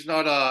no, he's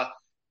not a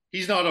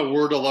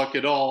word of luck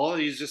at all.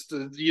 He's just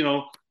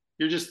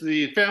you're just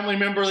the family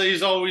member that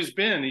he's always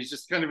been. He's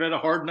just kind of had a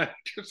hard night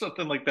or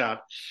something like that.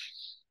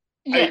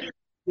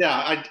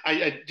 Yeah.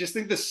 I just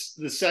think the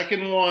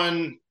second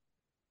one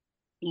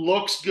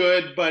looks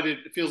good, but it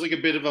feels like a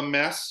bit of a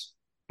mess.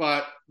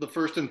 But the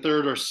first and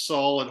third are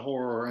solid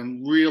horror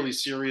and really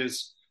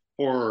serious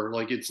horror.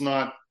 Like it's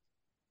not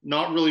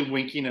really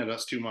winking at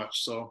us too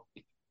much. So,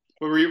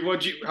 how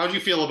do you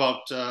feel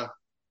about the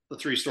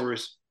three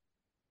stories?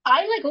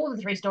 I like all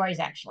the three stories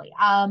actually.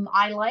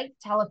 I like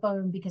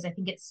Telephone because I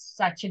think it's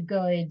such a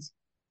good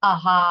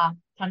aha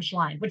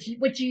punchline, which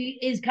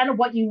is kind of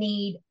what you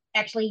need.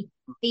 Actually,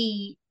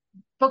 the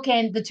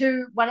bookend, the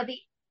two, one at the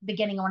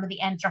beginning and one at the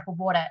end, Drop of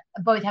Water,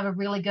 both have a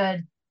really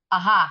good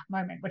aha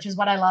moment, which is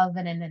what I love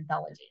in an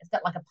anthology. It's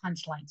got like a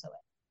punchline to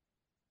it.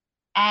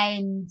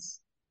 And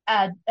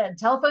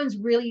Telephone's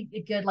really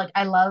good. Like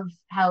I love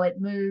how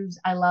it moves.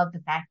 I love the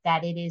fact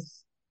that it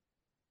is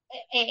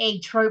a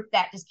trope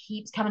that just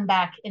keeps coming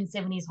back in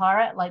 70s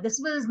horror. Like this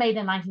was made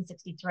in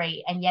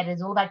 1963, and yet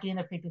it's all about getting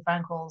the creepy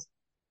phone calls.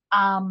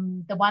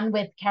 The one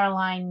with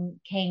Caroline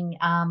King,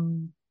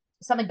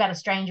 something about a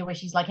stranger, where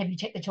she's like, "Have you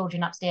checked the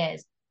children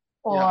upstairs?"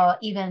 Or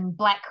even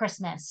Black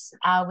Christmas,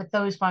 with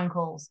those phone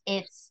calls.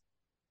 It's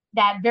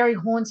that very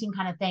haunting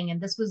kind of thing.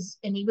 And they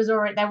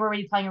were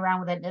already playing around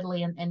with it in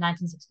Italy in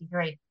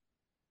 1963.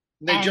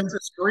 They jumped to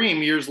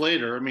Scream years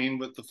later. I mean,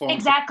 with the phone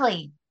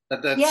exactly.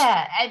 That's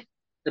yeah.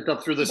 Picked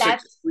up through the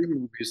six Scream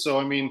movies. So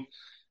I mean,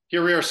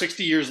 here we are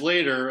 60 years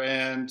later,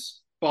 and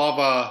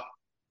Bava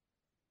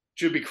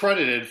should be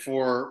credited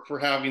for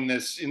having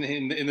this in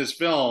this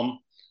film.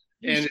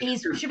 And he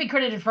should be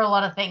credited for a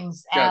lot of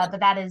things, yes. But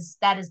that is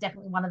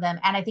definitely one of them.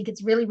 And I think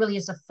it's really, really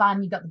just a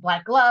fun. You got the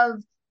black glove,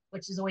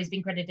 which has always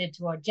been credited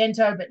to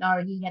Argento, but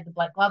no, he had the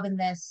black glove in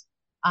this.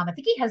 I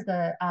think he has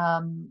the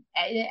and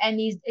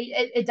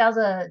it does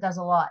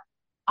a lot.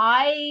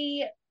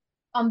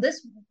 On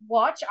this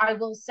watch, I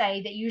will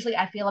say that usually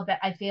I feel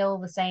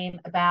the same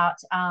about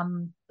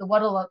the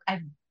Waterlook.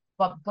 I'm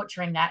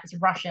butchering that. It's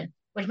Russian,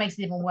 which makes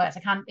it even worse.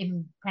 I can't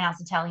even pronounce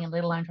Italian,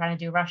 let alone trying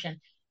to do Russian.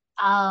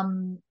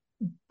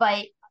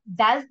 But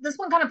this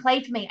one kind of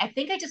played for me. I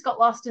think I just got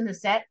lost in the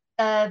set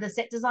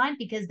design,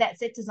 because that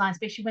set design,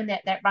 especially when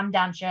that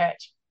rundown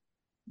church,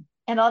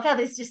 and I love how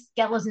there's just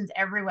skeletons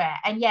everywhere.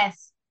 And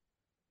yes,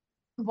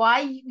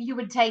 why you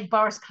would take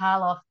Boris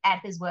Karloff at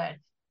his word,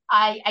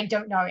 I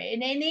don't know.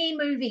 In any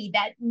movie,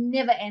 that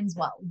never ends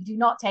well. You do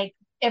not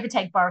ever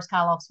take Boris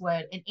Karloff's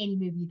word in any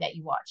movie that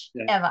you watch,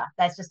 ever.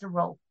 That's just a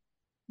rule.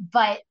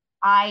 But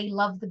I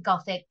love the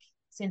gothic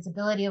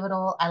sensibility of it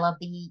all. I love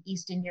the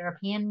Eastern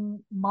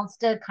European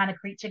monster kind of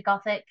creature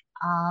gothic.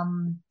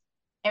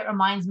 It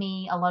reminds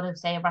me a lot of,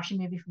 say, a Russian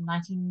movie from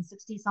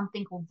 1960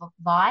 something called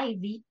VI,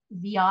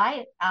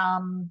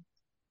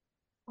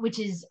 which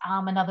is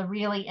another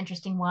really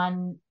interesting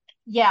one.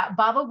 Yeah,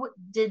 Baba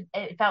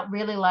it felt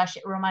really lush.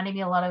 It reminded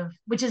me a lot of,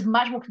 which is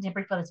much more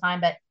contemporary for the time,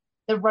 but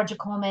the Roger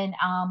Corman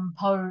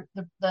Poe,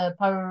 the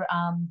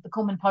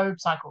Corman Poe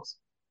cycles.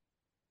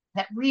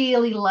 That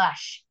really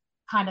lush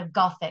kind of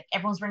gothic.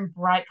 Everyone's wearing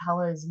bright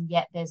colors, and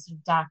yet there's sort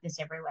of darkness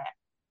everywhere.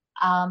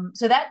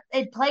 So that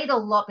it played a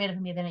lot better for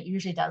me than it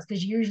usually does,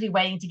 because you're usually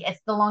waiting to get,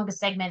 it's the longest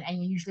segment, and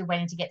you're usually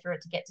waiting to get through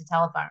it to get to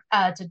Telephone,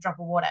 to Drop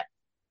of Water,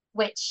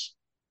 which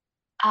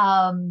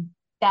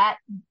that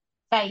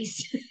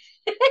face,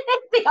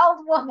 the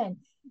old woman,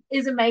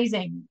 is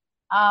amazing.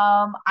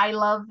 I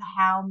love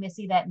how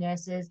messy that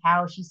nurse is,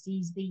 how she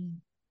sees the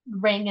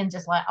ring and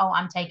just like, oh,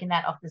 I'm taking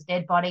that off this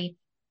dead body,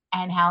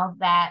 and how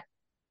that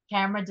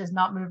camera does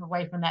not move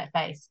away from that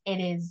face. It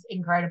is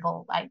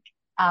incredible. Like,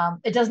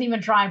 it doesn't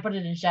even try and put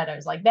it in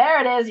shadows. Like, there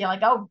it is. You're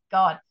like, oh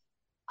God.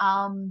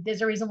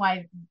 There's a reason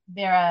why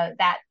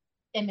that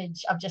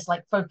image of just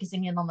like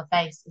focusing in on the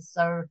face is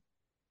so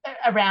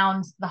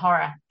around the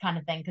horror kind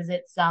of thing, because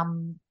it's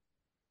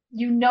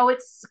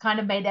it's kind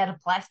of made out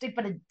of plastic,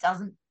 but it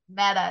doesn't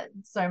matter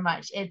so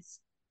much. I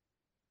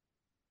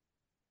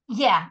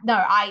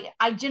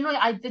generally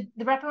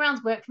the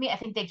wraparounds work for me. I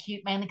think they're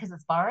cute mainly because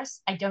it's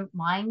Boris. I don't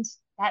mind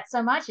that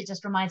so much. It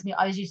just reminds me,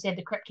 as you said,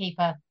 the Crypt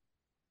Keeper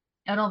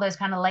and all those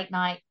kind of late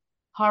night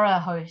horror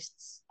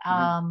hosts.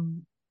 Mm-hmm.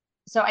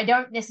 So I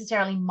don't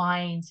necessarily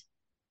mind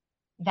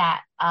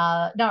that.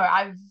 As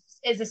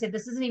I said,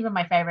 this isn't even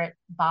my favorite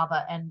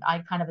Baba, and I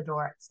kind of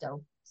adore it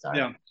still. So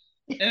yeah,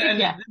 and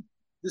yeah.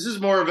 This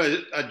is more of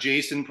a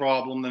Jason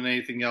problem than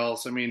anything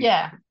else. I mean,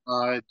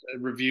 I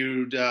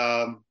reviewed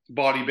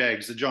Body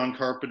Bags, the John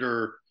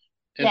Carpenter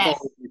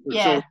anthology for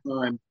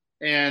Showtime,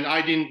 and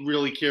I didn't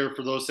really care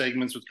for those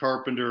segments with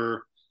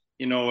Carpenter.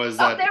 As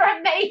that they're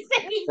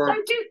amazing. He's so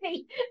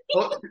goofy.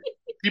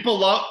 people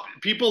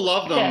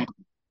love them.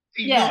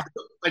 Yeah.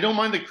 I don't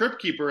mind the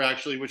Crypt Keeper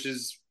actually, which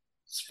is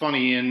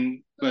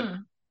funny,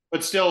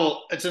 but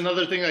still, it's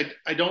another thing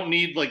I don't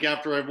need, like,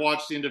 after I've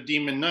watched the end of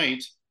Demon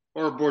Knight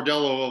or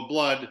Bordello of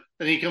Blood,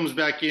 then he comes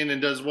back in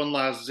and does one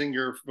last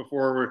zinger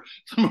before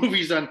the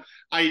movie's done.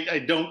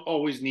 I don't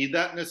always need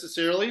that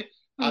necessarily.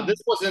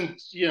 This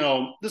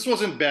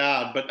wasn't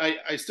bad, but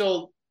I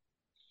still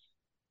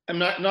I'm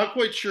not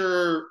quite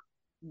sure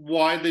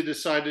why they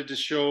decided to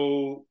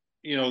show,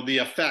 the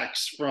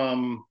effects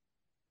from,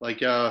 like,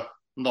 the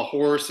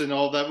horse and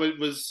all that.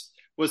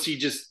 Was he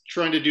just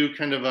trying to do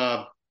kind of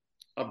a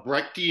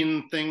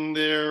Brechtian thing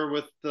there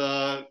with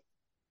the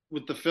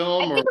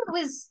film?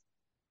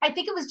 I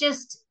think it was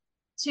just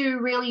to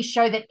really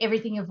show that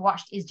everything you've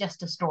watched is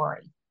just a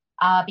story.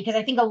 Because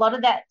I think a lot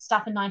of that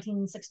stuff in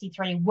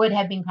 1963 would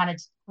have been kind of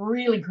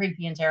really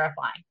creepy and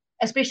terrifying,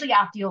 especially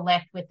after you're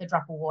left with the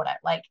drop of water.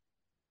 Like,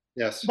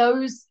 Yes.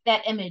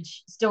 that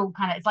image still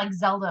kind of, it's like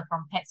Zelda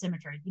from Pet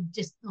Sematary. You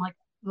just like,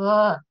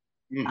 ugh.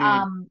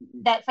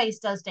 That face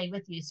does stay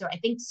with you. So I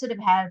think it's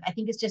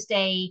just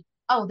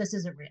this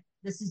isn't real.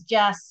 This is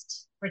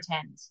just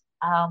pretend.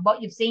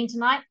 What you've seen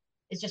tonight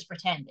is just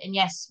pretend. And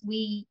yes,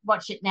 we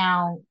watch it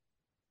now.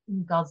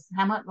 God,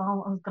 how much?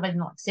 Well, like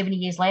 70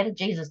 years later.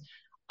 Jesus.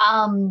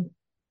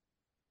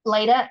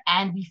 Later,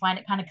 and we find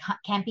it kind of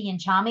campy and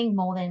charming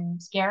more than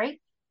scary.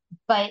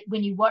 But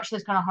when you watch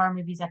those kind of horror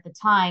movies at the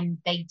time,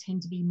 they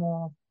tend to be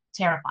more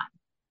terrifying.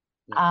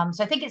 Yeah.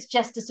 So I think it's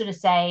just to sort of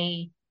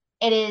say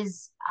it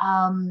is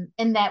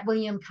in that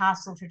William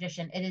Castle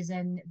tradition. It is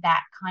in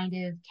that kind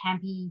of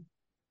campy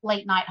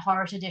late night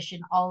horror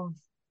tradition of,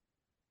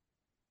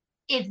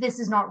 if this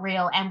is not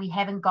real and we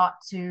haven't got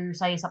to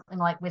say something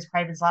like Wes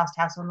Craven's Last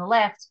House on the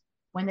Left,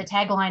 when the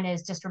tagline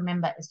is just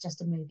remember, it's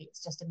just a movie.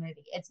 It's just a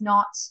movie. It's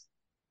not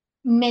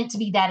meant to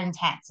be that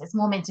intense. It's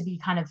more meant to be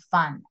kind of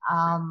fun.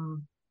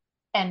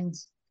 And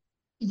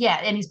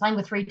he's playing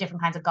with 3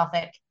 different kinds of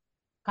Gothic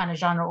kind of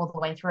genre all the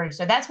way through.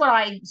 So that's what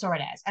I saw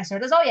it as. I saw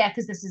it as,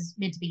 because this is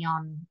meant to be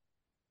on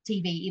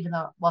TV, even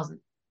though it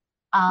wasn't.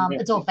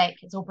 It's all fake.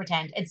 It's all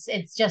pretend.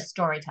 It's just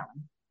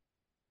storytelling.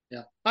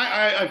 Yeah.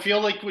 I feel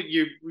like what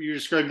you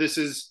described, this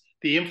is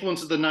the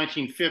influence of the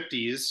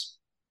 1950s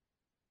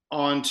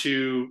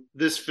onto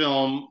this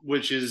film,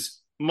 which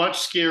is much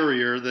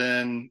scarier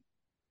than,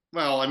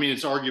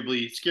 it's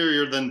arguably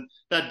scarier than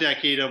that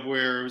decade of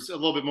where it was a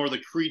little bit more the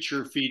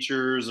creature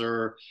features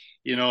or,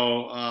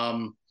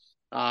 the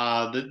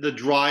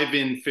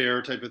drive-in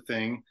fare type of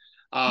thing.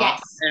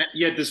 Yes.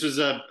 Yet this was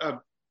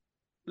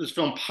this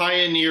film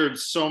pioneered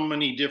so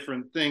many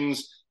different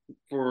things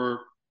for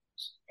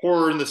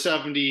horror in the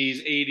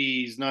 70s,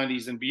 80s,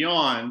 90s, and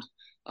beyond.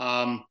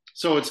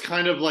 So it's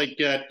kind of like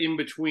that in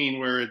between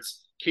where it's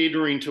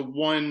catering to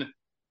one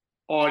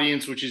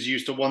audience, which is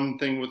used to one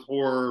thing with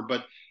horror,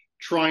 but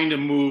trying to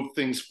move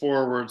things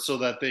forward so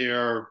that they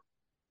are,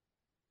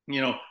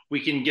 we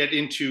can get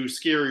into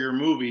scarier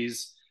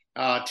movies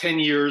 10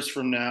 years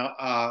from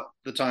now,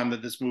 the time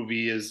that this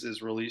movie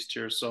is released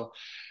here. So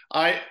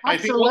I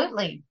think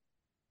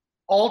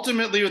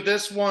ultimately with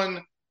this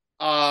one,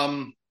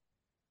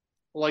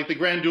 like the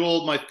Grand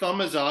Duel, my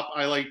thumb is up.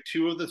 I like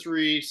 2 of the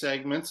 3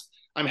 segments.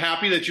 I'm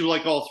happy that you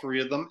like all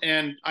 3 of them.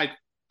 And I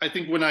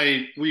think when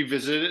I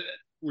revisit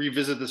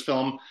this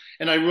film,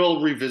 and I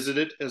will revisit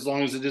it as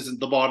long as it isn't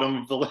the bottom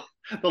of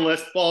the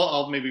list,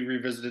 I'll maybe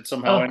revisit it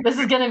somehow. This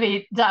is going to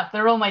be tough.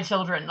 They're all my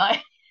children.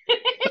 Like,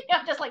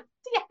 I'm just like,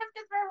 do you have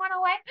to throw one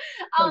away?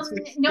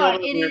 No,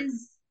 it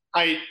is.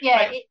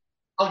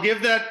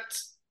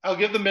 I'll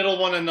give the middle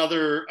one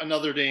another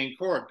day in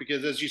court,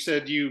 because as you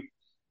said, you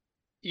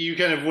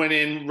kind of went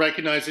in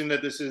recognizing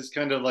that this is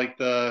kind of like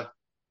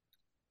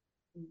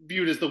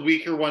viewed as the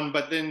weaker one,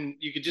 but then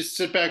you could just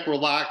sit back,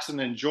 relax, and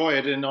enjoy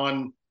it. And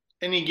on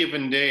any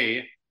given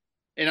day,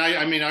 and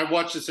I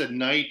watched this at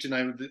night, and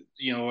I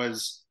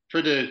as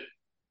tried to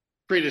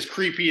create as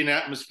creepy an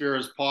atmosphere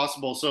as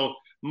possible. So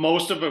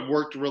most of it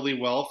worked really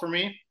well for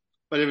me,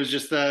 but it was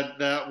just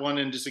that one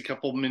and just a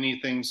couple mini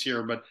things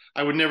here. But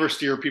I would never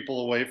steer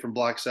people away from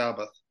Black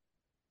Sabbath.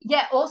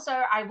 Yeah. Also,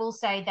 I will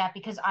say that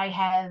because I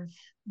have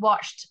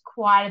watched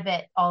quite a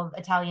bit of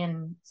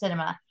Italian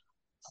cinema,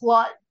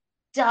 plot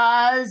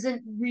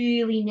doesn't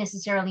really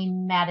necessarily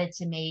matter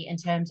to me in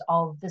terms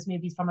of this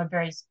movie's from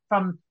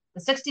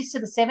the 60s to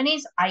the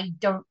 70s. I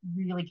don't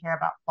really care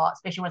about plot,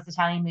 especially when it's an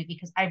Italian movie,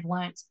 because I've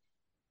learnt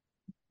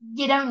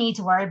you don't need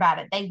to worry about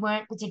it. They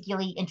weren't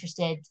particularly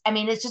interested. I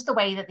mean, it's just the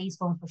way that these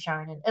films were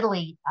shown in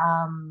Italy.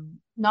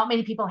 Not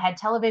many people had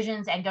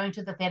televisions, and going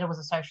to the theater was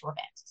a social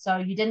event. So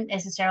you didn't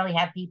necessarily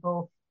have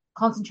people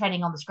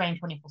concentrating on the screen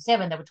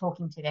 24/7. They were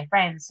talking to their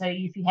friends. So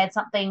if you had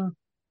something,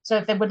 so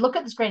if they would look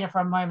at the screen for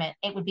a moment,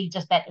 it would be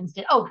just that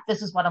instant, oh,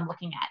 this is what I'm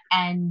looking at.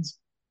 And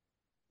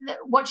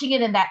watching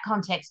it in that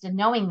context and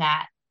knowing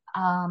that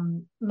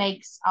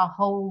makes a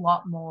whole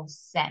lot more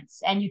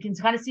sense. And you can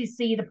kind of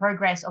see the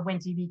progress of when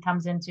TV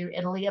comes into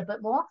Italy a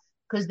bit more,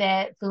 because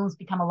their films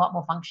become a lot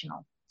more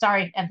functional.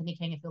 Sorry, Anthony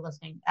King, if you're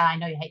listening. I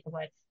know you hate the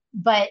word.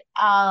 But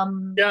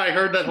yeah, I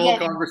heard that whole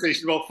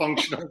conversation about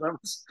functional.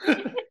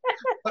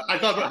 I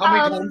thought, how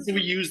many times do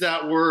we use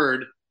that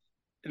word?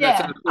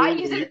 Yeah, I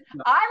use it.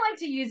 I like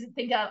to use it.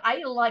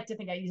 I like to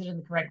think I use it in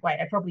the correct way.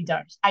 I probably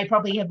don't. I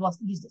probably have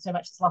used it so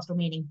much it's lost all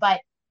meaning. But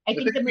I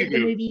think the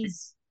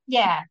movies,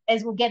 yeah,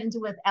 as we'll get into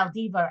with El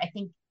Divo, I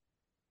think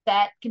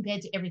that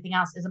compared to everything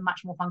else is a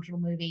much more functional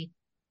movie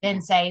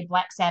than say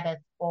Black Sabbath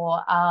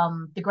or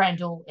The Grand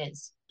Duel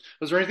is.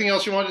 Was there anything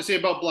else you wanted to say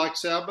about Black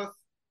Sabbath?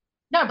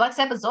 No, Black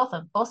Sabbath's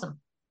awesome.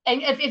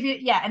 And if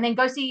you and then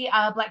go see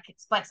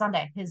Black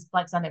Sunday, his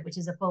Black Sunday, which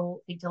is a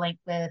full feature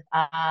length with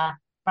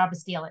Barbara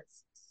Steele.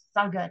 It's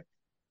so good.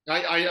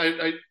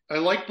 I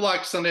like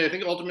Black Sunday. I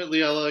think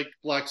ultimately I like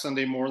Black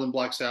Sunday more than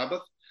Black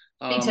Sabbath.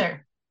 Me too.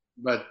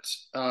 But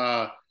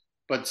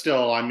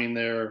still, I mean,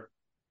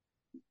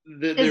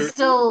 there's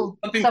still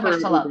something so for much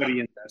to love.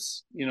 everybody in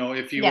this. You know,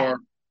 if you are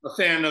a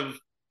fan of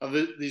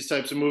these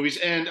types of movies,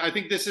 and I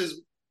think this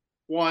is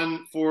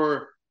one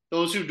for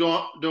those who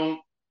don't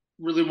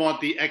really want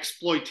the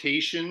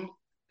exploitation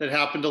that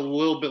happened a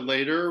little bit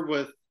later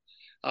with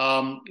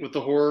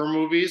the horror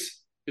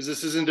movies, because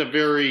this isn't a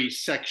very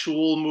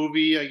sexual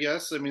movie, I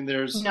guess. I mean,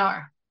 there's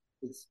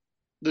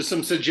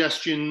some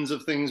suggestions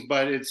of things,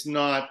 but it's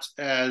not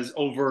as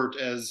overt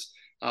as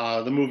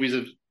the movies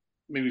of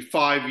maybe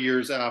 5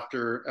 years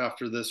after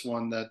this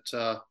one that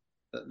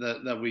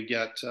we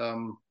get.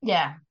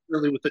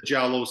 Really with the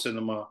Giallo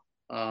cinema.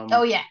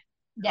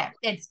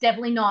 It's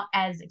definitely not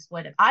as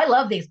exploitive. I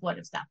love the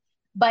exploitive stuff,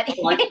 but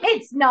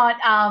it's not.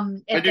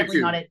 It's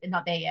definitely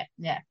not there yet.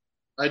 Yeah,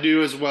 I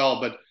do as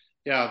well, but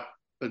yeah.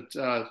 But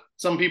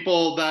some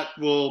people that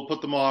will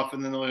put them off,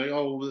 and then they're like,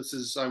 "Oh,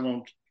 I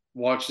won't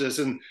watch this,"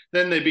 and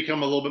then they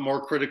become a little bit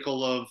more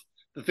critical of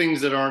the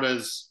things that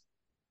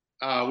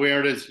we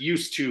aren't as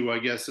used to, I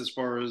guess, as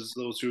far as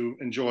those who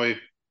enjoy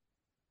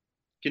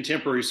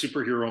contemporary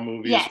superhero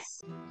movies.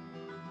 Yes.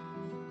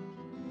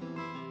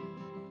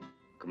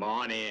 Come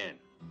on in.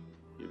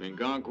 You've been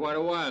gone quite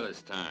a while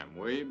this time.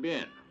 Where you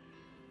been?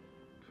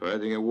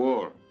 Fighting a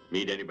war.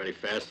 Meet anybody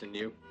faster than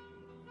you?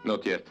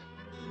 Not yet.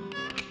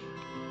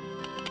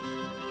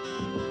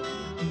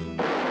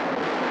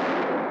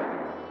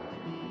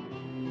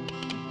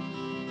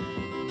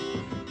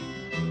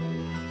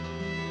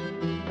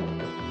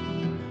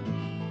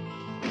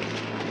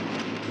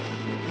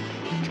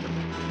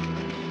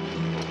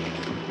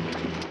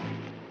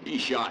 He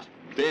shot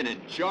Ben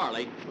and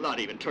Charlie, not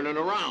even turning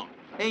around.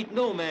 Ain't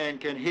no man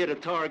can hit a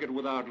target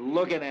without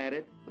looking at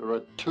it. There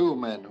are two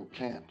men who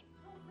can't.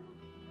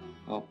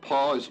 Now,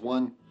 Paul is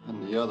one,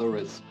 and the other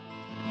is...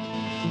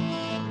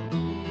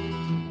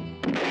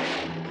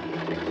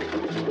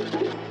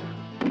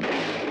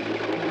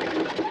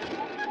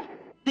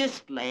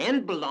 This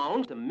land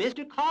belongs to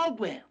Mr.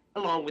 Caldwell,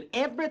 along with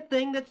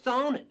everything that's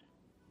on it.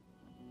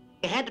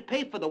 You had to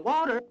pay for the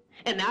water,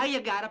 and now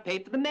you gotta pay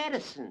for the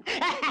medicine.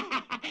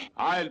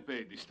 I'll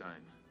pay this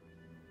time.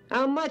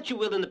 How much you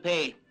willing to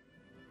pay?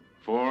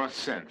 4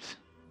 cents.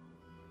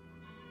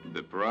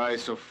 The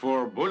price of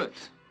 4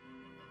 bullets.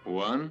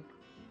 1,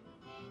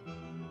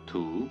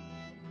 2,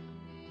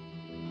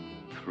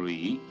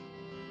 3,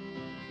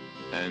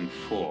 and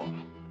 4.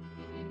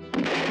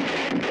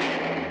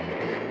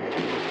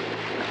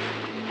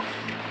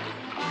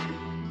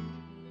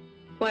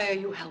 Why are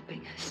you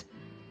helping us?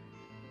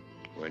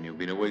 When you've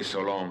been away so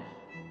long,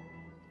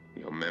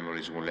 your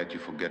memories won't let you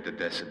forget the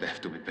debts that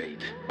have to be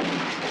paid.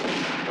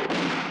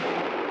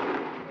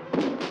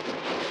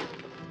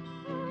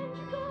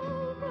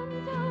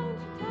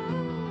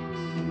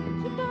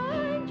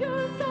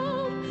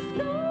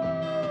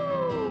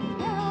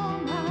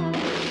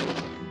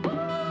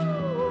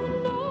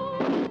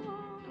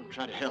 Don't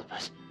try to help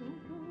us.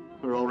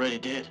 We're already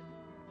dead.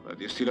 But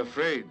you're still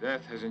afraid.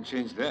 That hasn't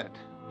changed that.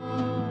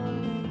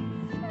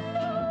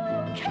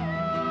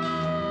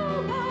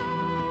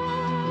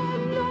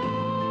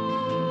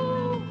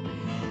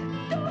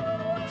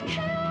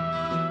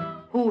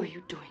 Who are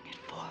you doing it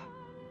for?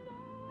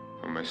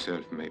 For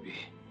myself, maybe.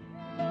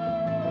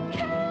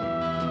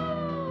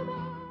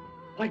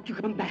 Why'd you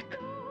come back?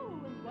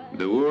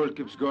 The world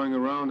keeps going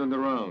around and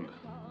around.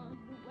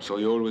 So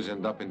you always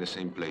end up in the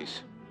same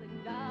place.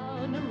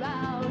 Down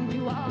around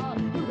you are,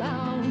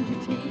 around you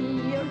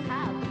tears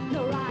have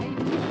no right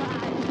to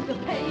hide. The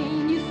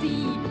pain you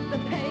see, the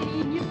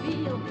pain you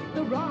feel,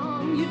 the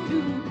wrong you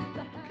do.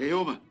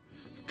 Keoma,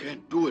 you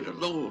can't do it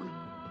alone.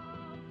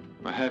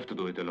 I have to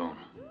do it alone.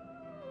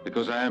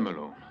 Because I am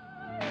alone.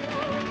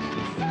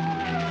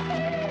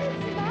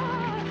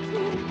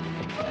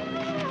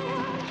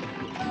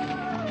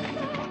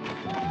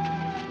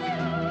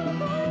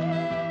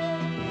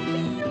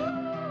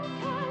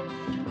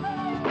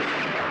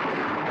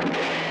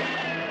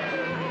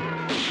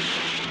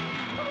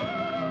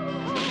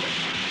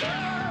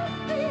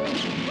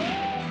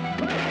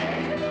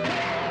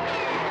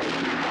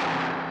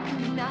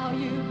 Now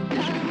you've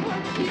done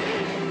what you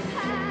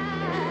had.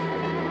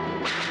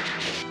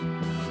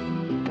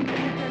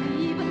 And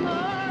even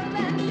more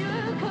than you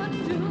could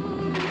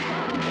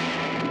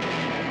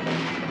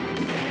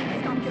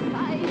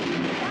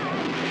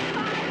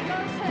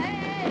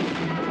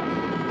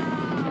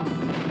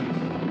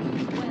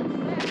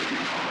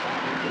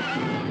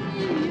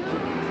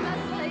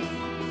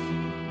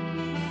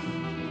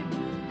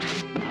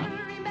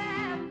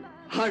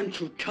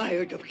Aren't you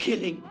tired of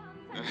killing?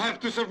 I have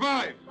to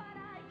survive.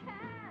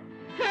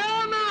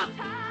 Kilmer!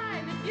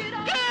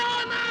 Kilmer!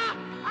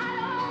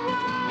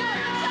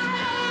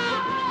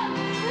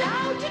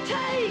 Now to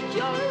take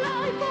your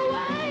life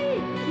away.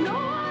 No,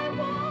 I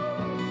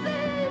won't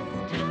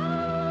this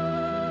time.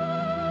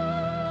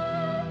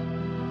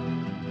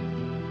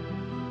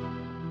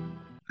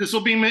 This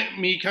will be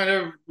me kind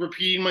of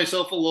repeating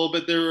myself a little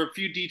bit. There are a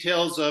few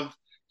details of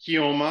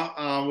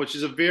Keoma, which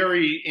is a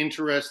very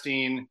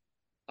interesting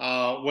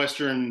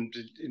Western,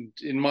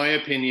 in my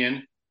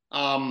opinion.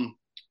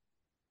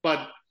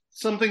 But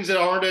some things that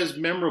aren't as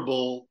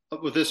memorable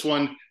with this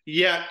one,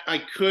 yet I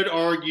could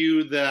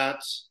argue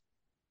that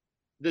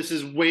this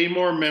is way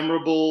more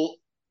memorable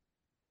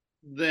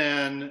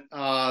than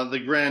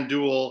the Grand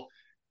Duel,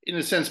 in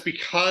a sense,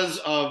 because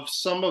of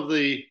some of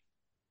the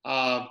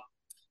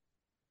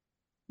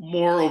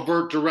more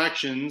overt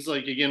directions.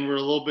 Like, again, we're a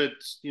little bit,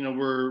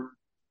 we're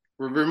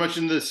very much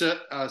in the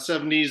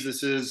 70s.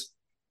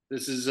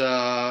 This is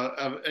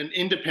an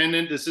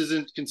independent. This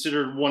isn't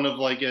considered one of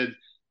like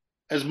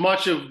as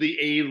much of the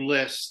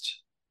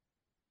A-list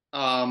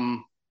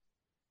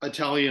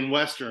Italian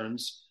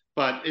Westerns,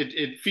 but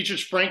it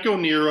features Franco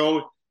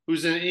Nero,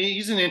 he's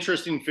an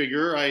interesting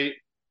figure. I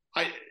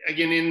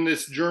again, in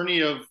this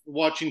journey of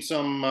watching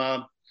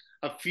a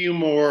few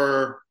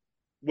more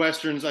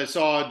Westerns, I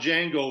saw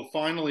Django.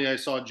 Finally, I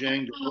saw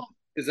Django.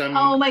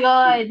 Oh my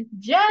God,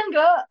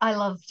 Django! I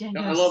love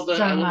Django I love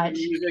so much.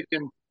 The music,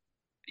 and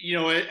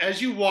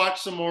as you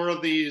watch some more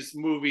of these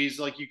movies,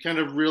 like, you kind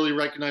of really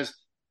recognize,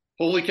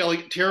 holy Kelly,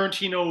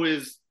 Tarantino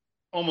is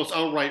almost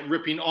outright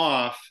ripping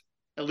off.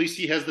 At least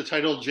he has the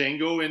title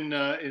Django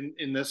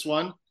in this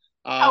one.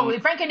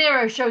 Franco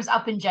Nero shows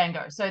up in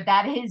Django, so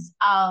that is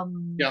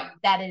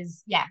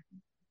yeah.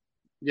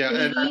 He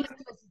knows what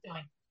he's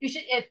doing. You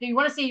should, if you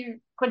want to see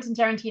Quentin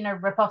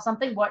Tarantino rip off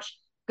something, watch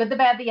Good, the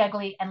Bad, the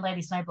Ugly, and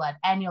Lady Snowblood,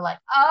 and you're like,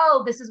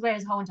 oh, this is where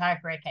his whole entire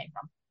career came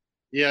from.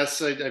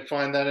 Yes, I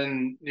find that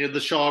in the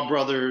Shaw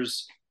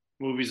Brothers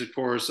movies, of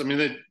course. I mean,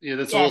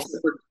 that's a whole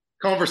separate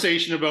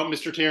conversation about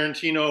Mr.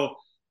 Tarantino.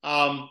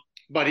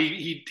 But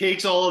he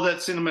takes all of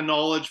that cinema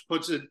knowledge,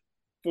 puts it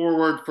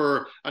forward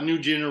for a new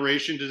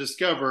generation to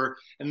discover,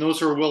 and those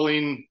who are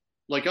willing,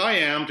 like I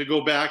am, to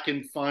go back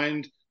and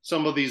find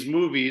some of these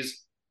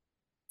movies,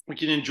 we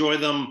can enjoy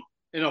them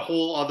in a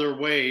whole other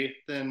way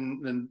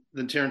than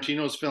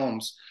Tarantino's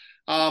films.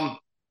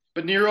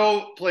 But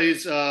Nero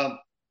plays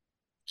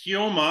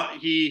Keoma.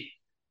 He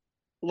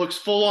looks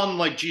full on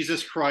like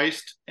Jesus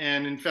Christ,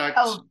 and in fact,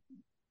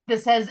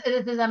 this is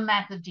a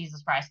massive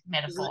Jesus Christ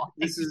metaphor,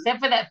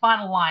 except for that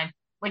final line,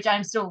 which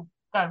I'm still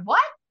going,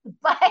 what?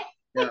 Like,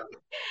 this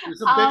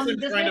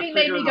movie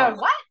made me go,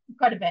 what?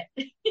 Quite a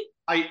bit.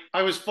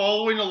 I was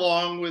following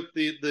along with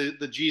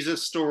the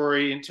Jesus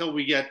story until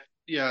we get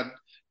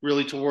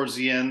really towards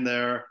the end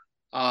there.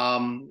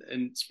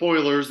 And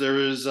spoilers, there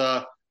is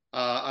a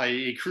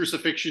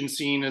crucifixion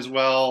scene as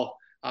well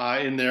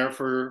in there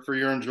for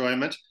your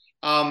enjoyment.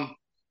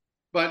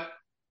 But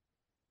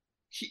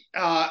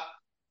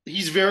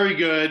he's very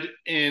good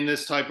in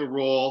this type of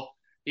role.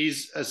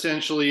 He's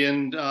essentially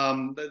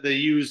they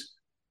use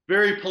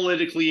very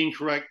politically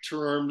incorrect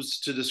terms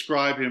to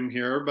describe him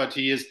here, but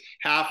he is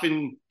half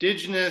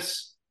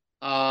indigenous,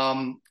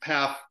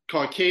 half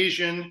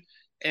Caucasian,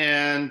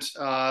 and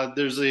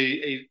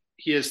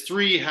he has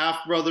three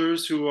half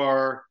brothers who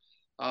are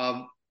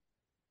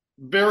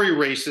very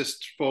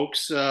racist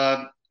folks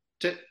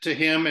to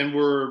him, and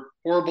were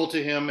horrible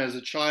to him as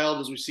a child,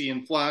 as we see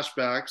in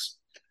flashbacks.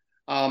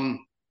 And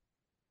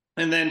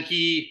then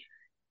he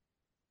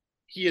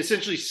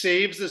essentially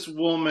saves this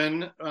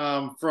woman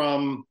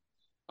from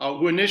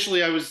who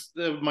initially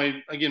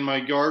my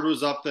guard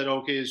was up that,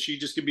 okay, is she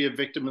just gonna be a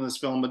victim in this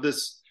film? But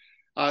this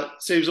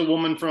saves a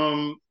woman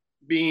from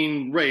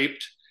being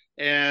raped,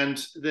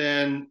 and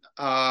then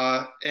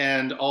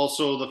and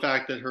also the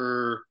fact that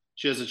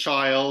she has a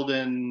child,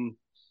 and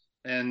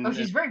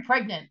she's very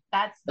pregnant.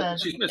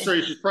 She's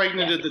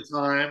pregnant at the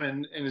time,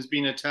 and is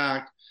being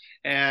attacked,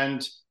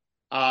 and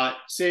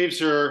saves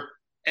her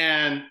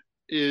and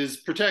is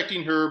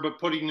protecting her, but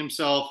putting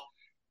himself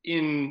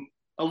in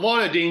a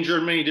lot of danger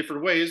in many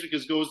different ways,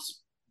 because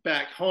goes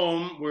back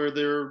home where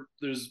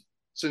there's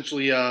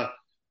essentially a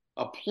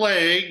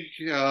plague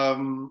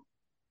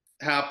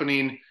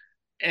happening,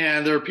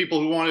 and there are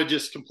people who want to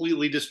just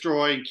completely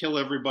destroy and kill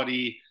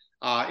everybody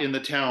in the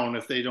town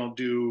if they don't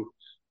do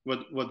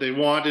what they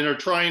want, and are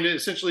trying to,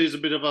 essentially, is a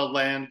bit of a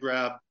land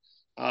grab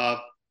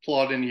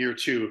plot in here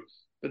too.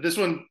 But this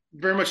one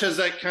very much has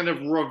that kind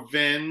of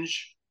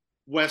revenge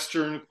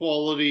Western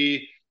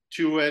quality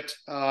to it.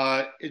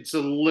 It's a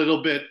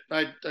little bit,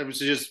 I would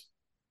suggest,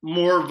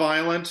 more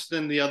violent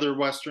than the other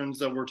Westerns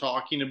that we're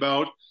talking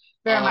about.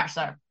 Very much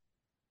so.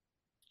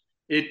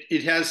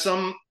 It has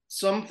some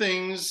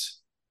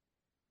things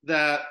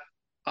that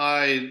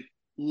I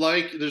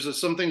like.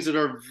 There's some things that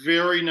are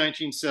very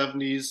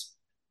 1970s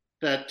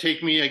that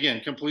take me,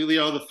 again, completely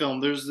out of the film.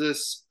 There's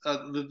this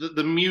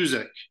the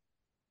music,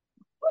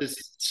 this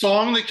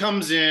song that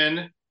comes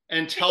in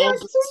and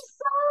tells us,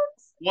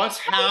 what's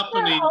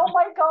happening? Oh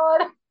my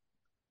god!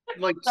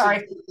 Like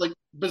Sorry. like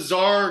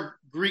bizarre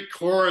Greek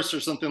chorus or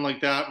something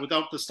like that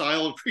without the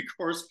style of Greek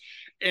chorus.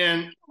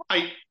 And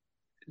I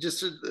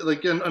just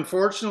like, and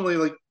unfortunately,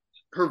 like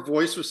her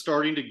voice was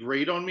starting to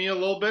grate on me a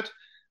little bit.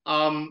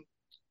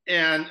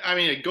 And I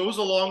mean, it goes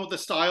along with the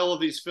style of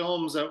these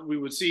films that we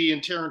would see in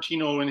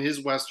Tarantino and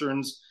his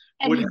westerns.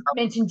 And you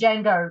mentioned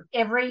Django.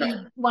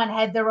 Everyone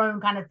had their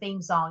own kind of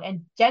theme song,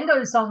 and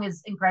Django's song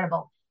is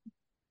incredible.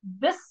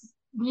 This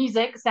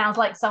music sounds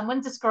like someone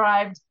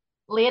described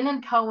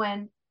Leonard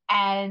Cohen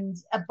and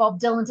Bob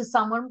Dylan to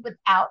someone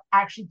without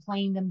actually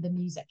playing them the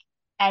music.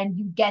 And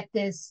you get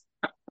this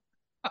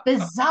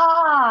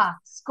bizarre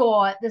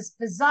score, this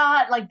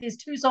bizarre, like there's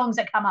two songs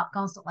that come up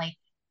constantly.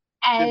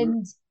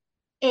 And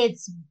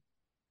it's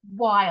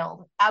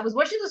wild. I was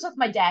watching this with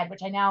my dad,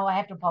 which I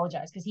have to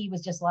apologize because he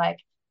was just like,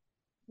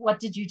 what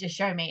did you just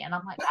show me? And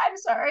I'm like, I'm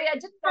sorry, I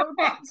didn't know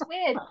it was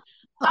weird.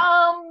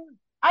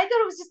 I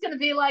thought it was just gonna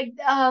be like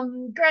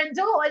Grand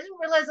Duel. I didn't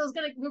realize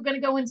we were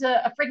gonna go into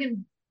a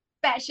friggin'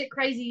 batshit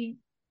crazy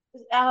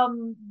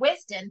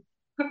western.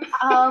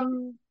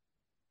 Oh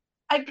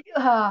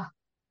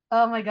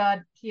my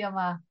god,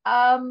 Kiyama.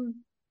 I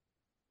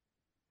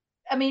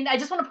mean, I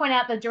just want to point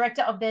out the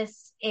director of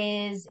this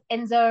is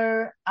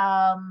Enzo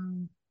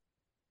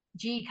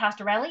G.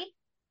 Castorelli.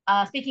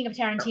 Speaking of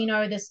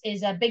Tarantino, this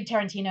is a big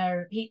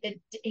Tarantino.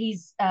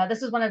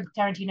 This is one of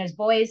Tarantino's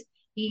boys.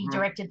 He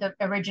directed the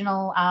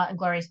original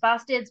Inglourious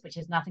Bastards, which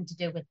has nothing to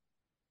do with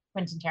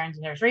Quentin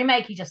Tarantino's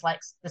remake. He just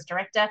likes this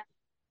director.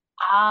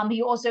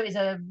 He also is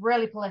a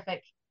really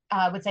prolific,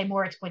 I would say,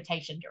 more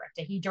exploitation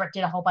director. He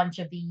directed a whole bunch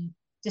of the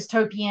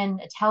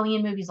dystopian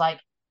Italian movies, like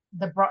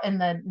in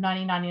the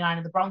 1999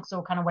 of the Bronx,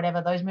 or kind of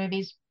whatever those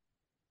movies,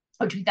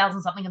 or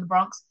 2000 something in the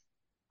Bronx.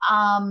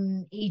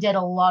 He did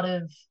a lot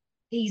of.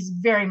 He's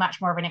very much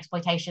more of an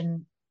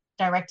exploitation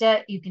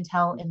director. You can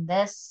tell in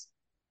this.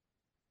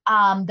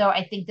 Though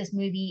I think this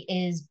movie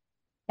is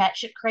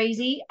batshit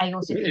crazy. I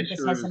also think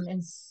this has some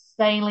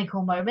insanely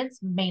cool moments,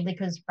 mainly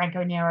because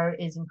Franco Nero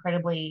is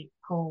incredibly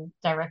cool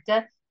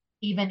director.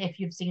 Even if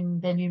you've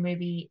seen the new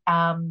movie,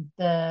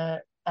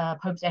 the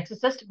Pope's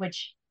Exorcist,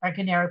 which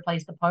Franco Nero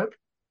plays the Pope,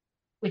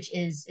 which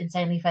is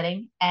insanely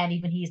fitting, and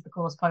even he's the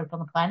coolest Pope on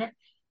the planet.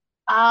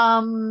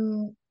 I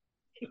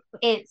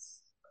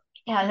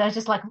was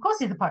just like, of course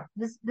he's the Pope.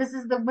 This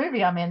is the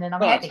movie I'm in, and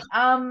I'm happy.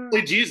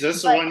 Play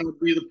Jesus, so why not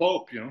be the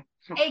Pope? You know.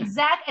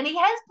 Exactly, and he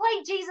has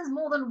played Jesus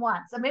more than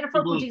once. A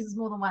metaphorical Jesus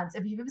more than once.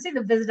 If you've ever seen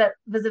the Visitor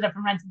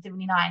from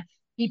 1979,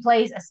 he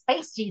plays a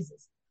space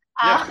Jesus.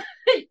 Yeah,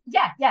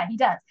 he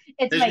does.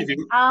 It's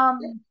amazing.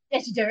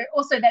 Yes, you do.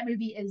 Also, that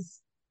movie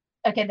is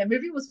okay. That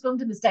movie was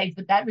filmed in the States,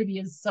 but that movie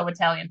is so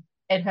Italian.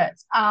 It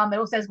hurts. It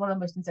also has one of the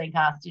most insane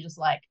casts. You're just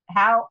like,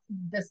 how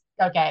this?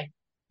 Okay.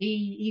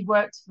 He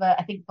worked for,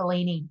 I think,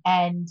 Fellini,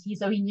 and he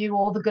knew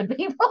all the good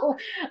people.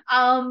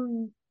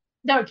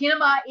 No,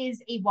 Kinema is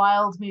a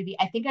wild movie.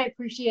 I think I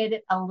appreciate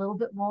it a little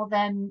bit more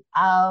than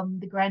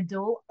the Grand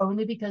Duel,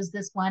 only because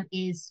this one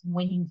is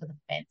swinging for the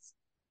fence.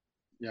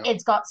 Yeah.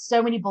 It's got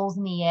so many balls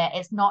in the air.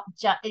 It's not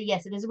just,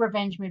 yes, it is a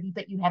revenge movie,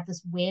 but you have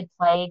this weird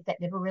plague that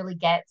never really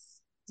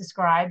gets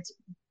described,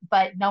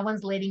 but no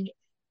one's letting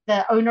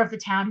the owner of the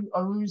town who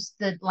owns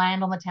the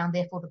land on the town,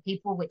 therefore the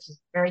people, which is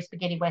very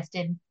spaghetti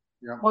western,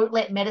 won't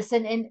let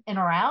medicine in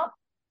or out.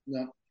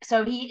 Yeah.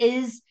 So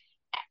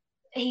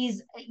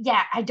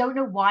I don't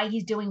know why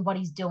he's doing what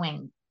he's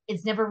doing.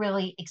 It's never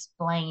really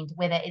explained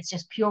whether it's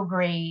just pure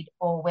greed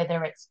or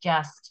whether it's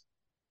just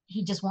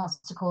he wants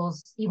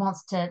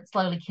to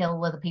slowly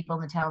kill other people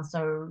in the town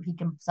so he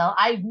can sell.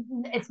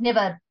 It's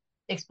never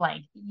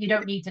explained. You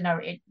don't need to know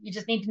it. You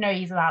just need to know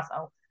he's an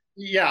asshole.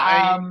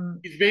 Yeah,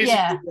 he's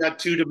basically that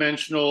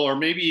two-dimensional, or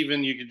maybe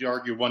even you could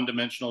argue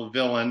one-dimensional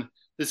villain.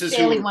 This is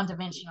fairly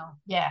one-dimensional.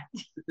 Yeah.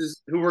 This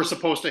is who we're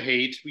supposed to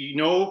hate. You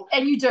know,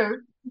 and you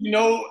do. You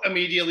know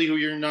immediately who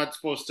you're not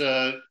supposed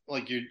to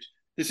like.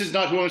 This is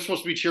not who I'm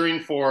supposed to be cheering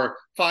for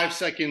 5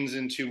 seconds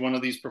into one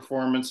of these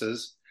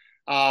performances.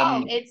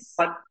 It's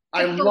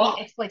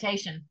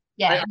exploitation.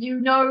 Yeah,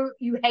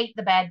 you hate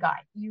the bad guy.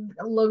 You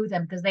loathe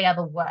them because they are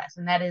the worst,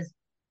 and that is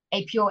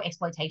a pure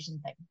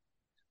exploitation thing.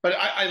 But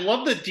I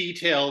love the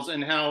details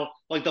and how,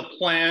 like, the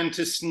plan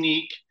to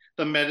sneak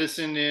the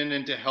medicine in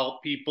and to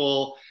help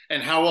people,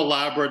 and how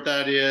elaborate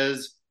that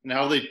is, and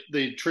how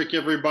they trick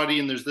everybody,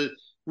 and there's the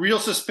real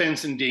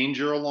suspense and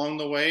danger along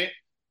the way.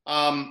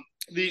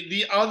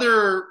 The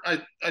other,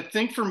 I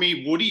think for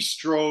me, Woody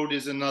Strode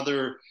is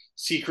another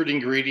secret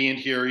ingredient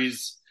here.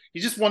 He's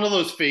just one of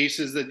those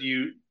faces that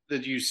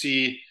you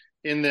see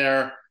in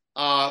there.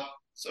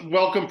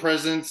 Welcome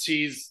presence.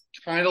 He's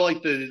kind of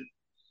like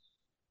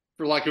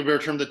for lack of a better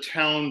term, the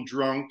town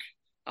drunk.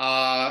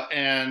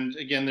 And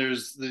again,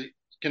 there's the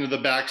kind of the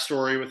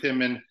backstory with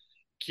him and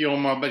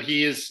Kioma, but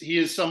he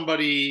is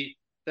somebody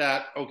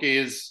that,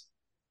 is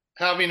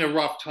having a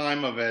rough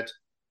time of it.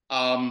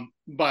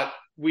 But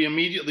we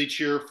immediately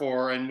cheer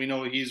for, and we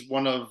know he's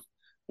one of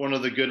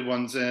the good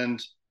ones. And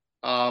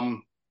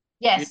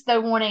yes, the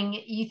warning,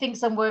 you think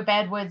some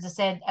bad words are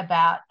said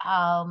about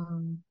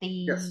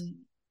the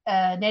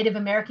Native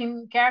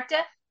American character.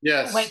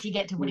 Yes. Wait till you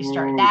get to Woody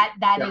Strode. That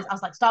yeah. is, I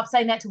was like, stop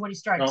saying that to Woody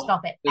Strode. No,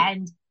 Stop it.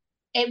 And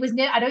it was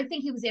I don't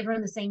think he was ever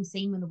in the same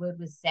scene when the word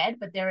was said,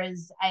 but there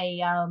is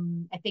a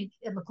I think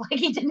it looked like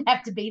he didn't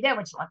have to be there,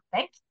 which like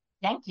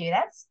thank you.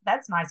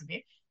 That's nice of you.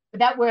 But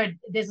that word,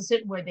 there's a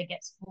certain word that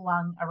gets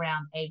flung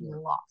around a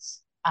lot.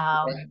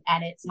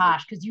 And it's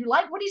harsh because you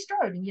like Woody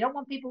Strode and you don't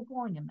want people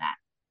calling him that.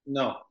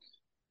 No.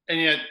 And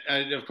yet,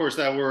 of course,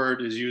 that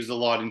word is used a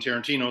lot in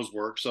Tarantino's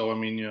work. So, I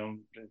mean,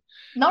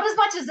 not as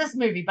much as this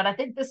movie, but I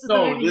think this is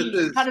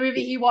the kind of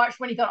movie he watched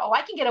when he thought, "Oh,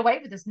 I can get away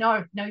with this."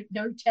 No,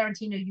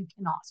 Tarantino, you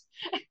cannot.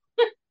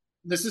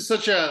 This is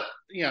such a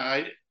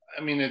I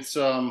mean, it's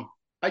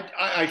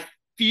I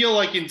feel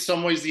like in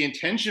some ways the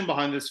intention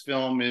behind this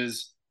film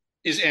is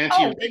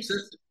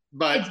anti-racist,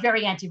 but it's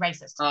very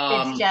anti-racist.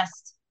 It's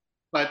just,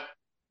 but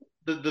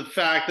the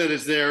fact that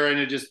it's there and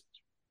it just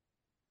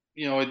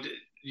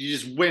you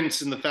just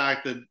wince in the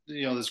fact that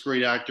this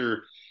great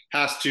actor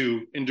has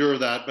to endure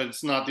that, but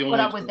it's not the only.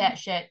 Put up with that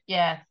shit,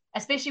 yeah.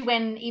 Especially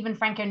when even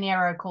Franco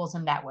Nero calls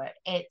him that word.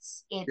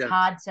 It's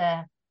hard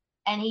to,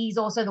 and he's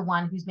also the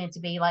one who's meant to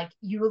be like,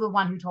 you were the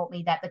one who taught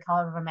me that the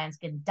color of a man's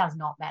skin does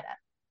not matter,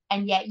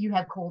 and yet you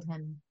have called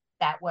him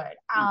that word.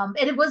 And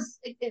it was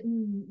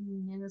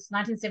in this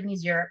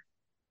 1970s Europe.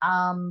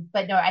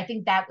 But no, I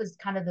think that was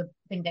kind of the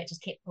thing that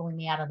just kept pulling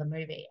me out of the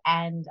movie.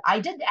 And I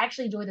did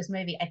actually enjoy this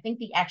movie. I think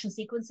the action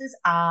sequences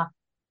are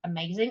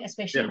amazing,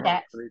 especially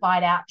that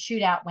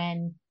shootout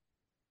when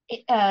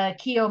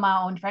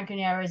Kiyoma and Franco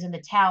Nero is in the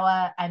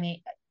tower. I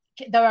mean,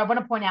 though I want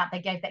to point out they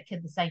gave that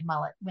kid the same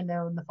mullet when they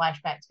were in the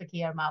flashbacks for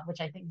Kiyoma,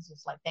 which I think is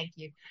just like, thank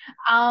you.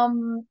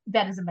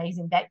 That is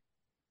amazing.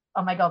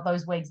 Oh my God,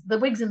 those wigs. The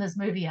wigs in this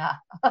movie are.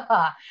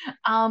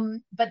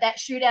 But that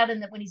shootout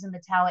when he's in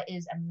the tower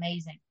is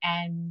amazing.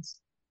 And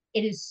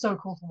it is so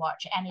cool to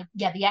watch. And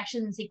the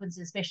action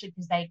sequences, especially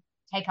because they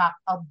take up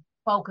a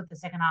bulk of the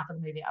second half of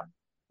the movie, are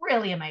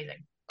really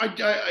amazing.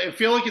 I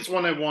feel like it's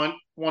one I want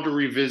to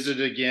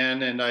revisit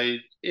again. And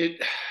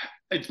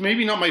it's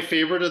maybe not my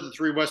favorite of the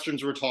three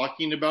Westerns we're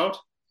talking about.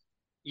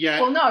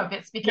 Yeah. Well, no,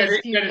 it's because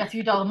a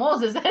few dollars more.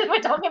 We're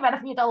talking about a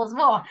few dollars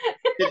more.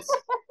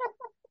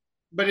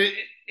 But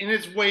in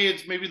its way,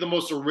 it's maybe the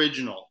most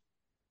original.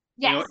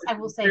 Yes, I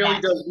will say that. It really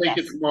that. does make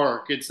its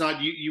mark. It's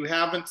not, you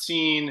haven't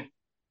seen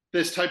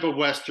this type of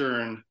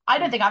Western. I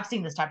don't think I've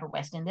seen this type of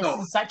Western. This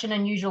is such an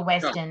unusual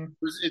Western.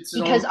 No, it's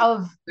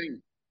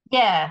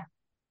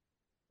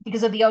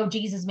because of the old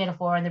Jesus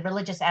metaphor and the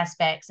religious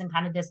aspects and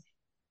kind of this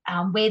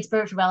weird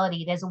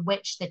spirituality. There's a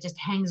witch that just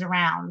hangs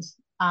around,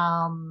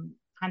 kind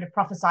of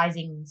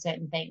prophesizing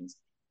certain things.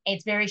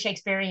 It's very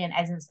Shakespearean,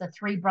 as it's the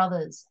three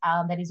brothers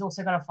that he's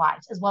also got to fight,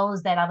 as well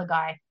as that other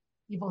guy.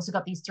 You've also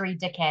got these three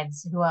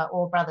dickheads who are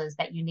all brothers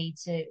that he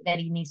needs to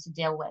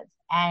deal with,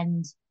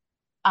 and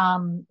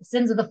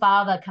sins of the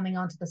father coming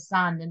onto the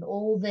son, and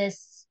all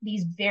these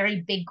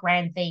very big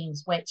grand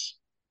themes, which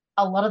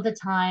a lot of the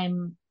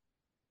time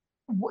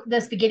the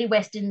spaghetti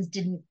westerns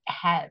didn't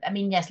have. I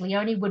mean, yes,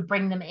 Leone would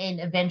bring them in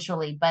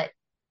eventually, but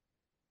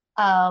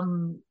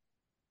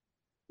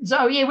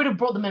so yeah, would have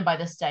brought them in by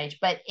this stage,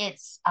 but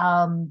it's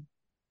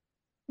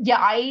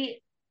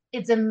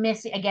it's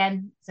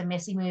a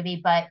messy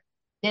movie, but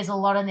there's a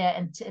lot in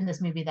there in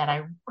this movie that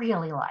I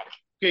really like.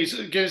 Okay,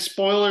 so again,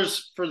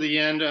 spoilers for the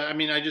end. I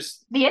mean,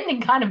 the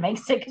ending kind of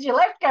makes it because you're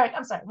left going,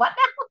 I'm sorry, what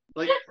now?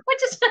 Like, what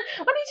did you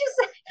just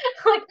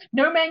say? Like,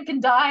 no man can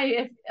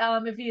die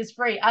if he is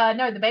free.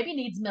 No, the baby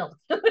needs milk.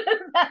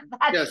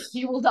 Yes,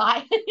 he will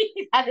die.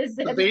 That is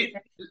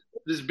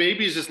this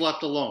baby is just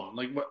left alone.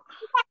 Like what?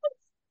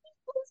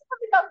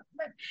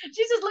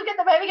 She's just looking at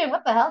the baby going,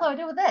 what the hell do I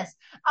do with this?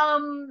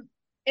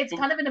 It's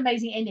kind of an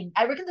amazing ending.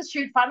 I reckon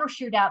the final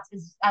shootouts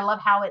I love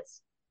how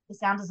it's the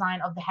sound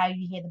design of how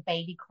you hear the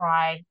baby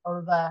cry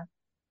over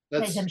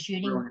him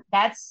shooting. Brilliant.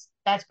 That's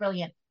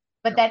brilliant.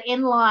 But that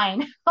in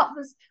line of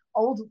this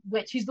old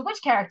witch, who's the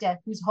witch character,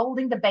 who's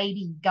holding the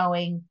baby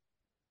going,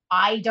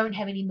 I don't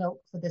have any milk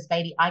for this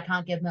baby. I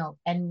can't give milk.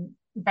 And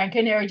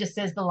Franco Nero just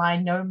says the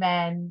line, no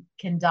man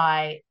can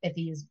die if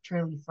he is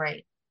truly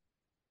free.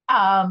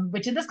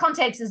 Which in this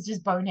context is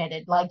just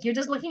boneheaded. Like, you're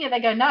just looking at it,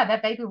 they go, no,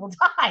 that baby will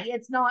die.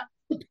 It's not.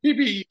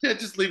 Baby, you can't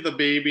just leave the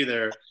baby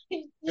there.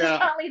 You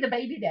can't leave the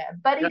baby there,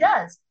 but he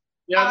does.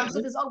 Yeah. So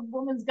this old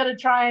woman's got to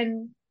try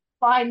and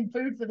find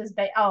food for this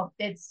baby. Oh,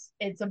 it's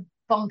a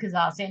bonkers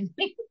ass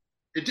ending.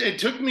 It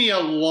took me a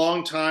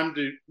long time,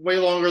 way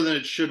longer than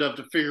it should have,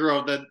 to figure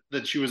out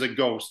that she was a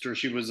ghost or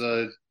she was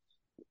a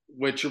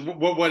witch or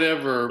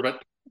whatever.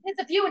 But there's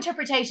a few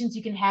interpretations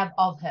you can have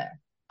of her.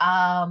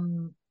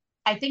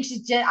 I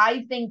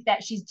think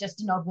that she's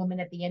just an old woman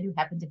at the end who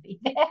happened to be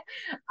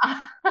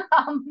there.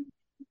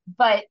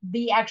 But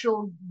the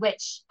actual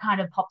witch kind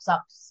of pops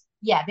up.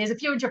 Yeah, there's a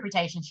few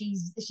interpretations.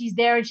 She's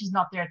there and she's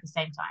not there at the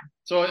same time.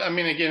 So, I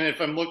mean, again,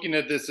 if I'm looking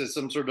at this as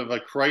some sort of a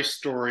Christ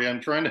story, I'm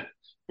trying to,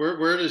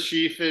 where does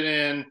she fit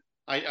in?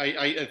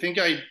 I think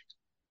I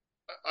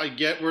I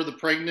get where the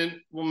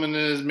pregnant woman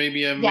is,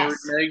 maybe a Mary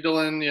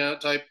Magdalene,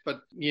 type,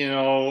 but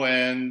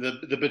and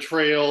the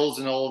betrayals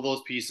and all of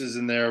those pieces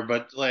in there.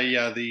 But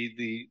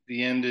the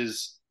end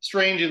is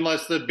strange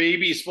unless the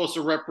baby is supposed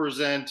to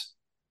represent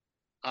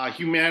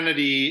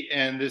humanity,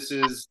 and this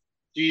is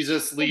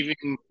Jesus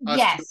leaving us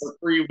to our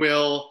free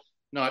will,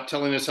 not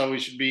telling us how we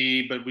should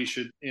be, but we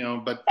should,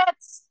 but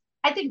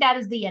I think that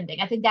is the ending.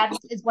 I think that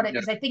is what it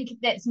is. I think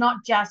that's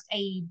not just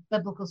a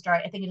biblical story.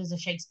 I think it is a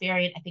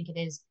Shakespearean. I think it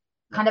is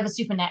kind of a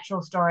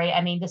supernatural story.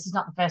 I mean, this is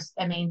not the first.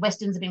 I mean,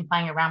 Westerns have been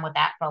playing around with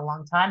that for a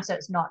long time, so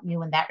it's not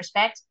new in that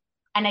respect.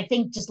 And I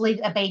think just leave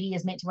a baby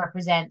is meant to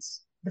represent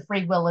the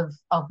free will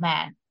of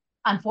man.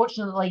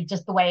 Unfortunately,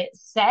 just the way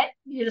it's set,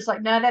 you're just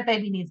like, no, that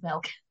baby needs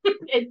milk.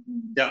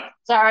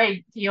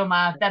 Sorry to your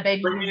ma, that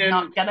baby is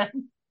not gonna.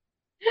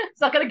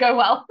 It's not gonna go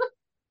well.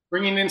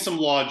 Bringing in some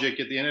logic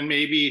at the end, and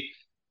maybe.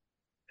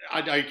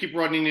 I keep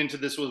running into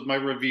this with my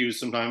reviews.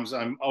 Sometimes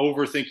I'm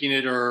overthinking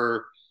it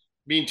or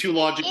being too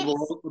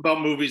logical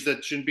about movies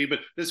that shouldn't be. But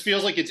this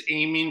feels like it's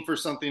aiming for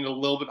something a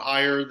little bit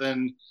higher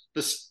than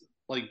this,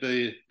 like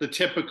the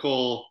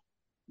typical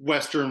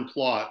Western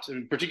plot,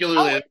 and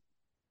particularly at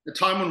the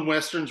time when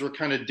Westerns were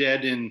kind of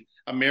dead in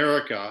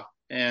America,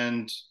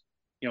 and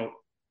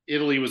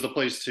Italy was the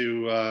place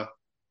to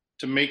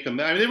make them.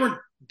 I mean, they weren't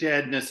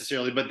dead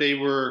necessarily, but we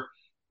were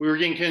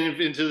getting kind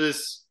of into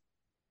this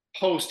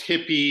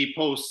post-hippie,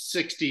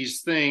 post-60s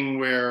thing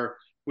where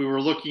we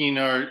were looking,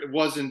 it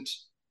wasn't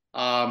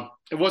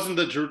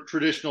the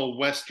traditional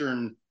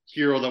Western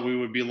hero that we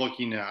would be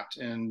looking at,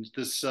 and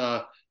this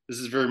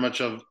is very much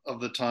of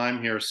the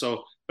time here.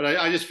 So, but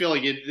I just feel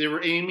like they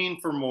were aiming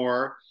for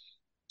more.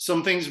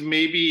 Some things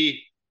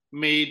maybe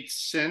made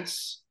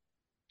sense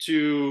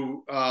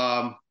to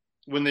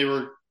when they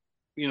were,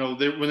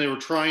 when they were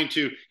trying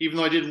to. Even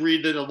though I did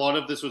read that a lot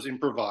of this was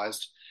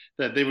improvised,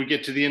 that they would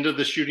get to the end of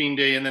the shooting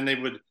day and then they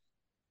would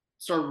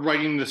start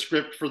writing the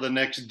script for the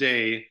next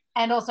day.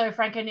 And also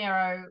Franco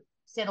Nero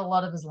said a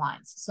lot of his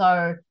lines.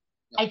 So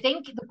I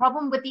think the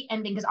problem with the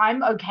ending, because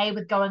I'm okay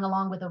with going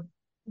along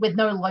with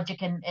no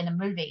logic in a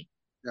movie.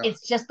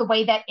 It's just the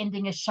way that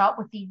ending is shot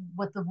with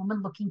the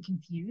woman looking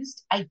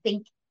confused, I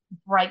think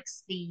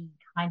breaks the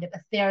kind of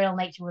ethereal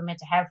nature we're meant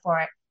to have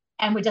for it.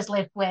 And we're just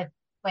left with,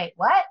 wait,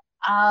 what?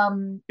 I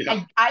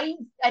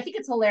think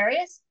it's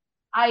hilarious.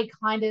 But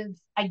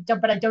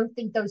I don't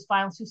think those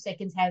final 2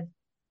 seconds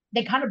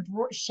they kind of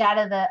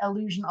shatter the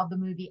illusion of the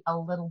movie a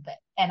little bit.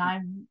 And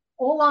I'm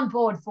all on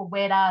board for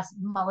weird-ass,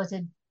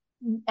 mulleted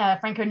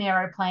Franco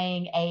Nero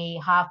playing a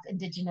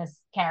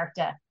half-indigenous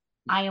character.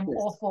 I am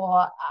all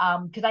for,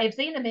 because I have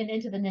seen him in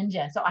Into the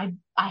Ninja, so I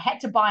had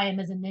to buy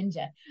him as a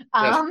ninja,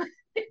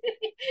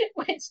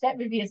 which that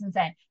movie is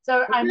insane.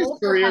 So I'm all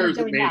for kind of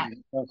doing that.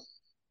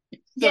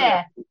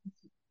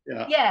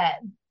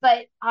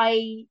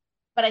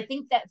 But I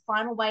think that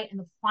final way and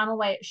the final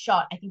way it's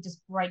shot, I think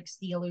just breaks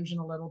the illusion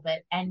a little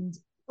bit, and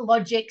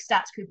logic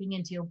starts creeping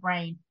into your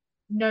brain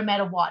no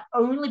matter what,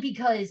 only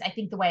because I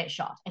think the way it's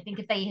shot. I think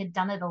if they had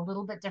done it a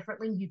little bit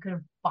differently, you could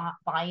have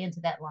buy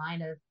into that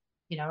line of,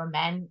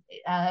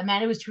 a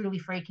man who is truly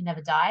free can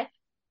never die,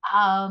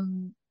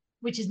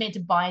 which is meant to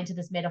buy into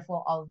this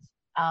metaphor of,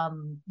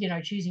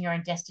 choosing your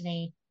own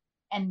destiny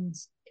and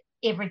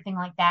everything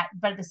like that.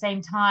 But at the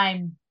same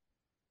time,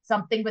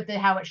 something with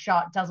how it's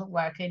shot doesn't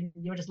work, and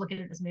you're just looking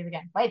at this movie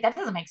going, wait, that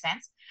doesn't make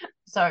sense.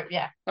 So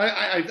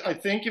I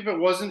think if it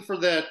wasn't for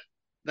that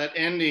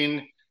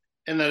ending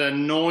and that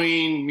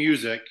annoying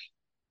music,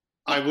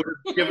 I would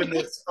have given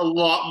this a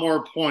lot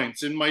more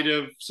points. It might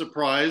have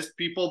surprised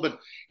people, but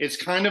it's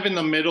kind of in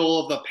the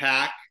middle of the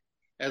pack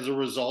as a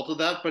result of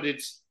that. But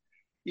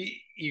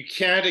you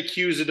can't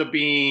accuse it of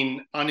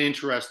being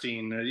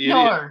uninteresting.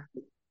 No,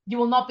 you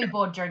will not be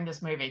bored during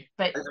this movie,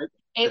 but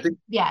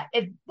there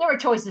are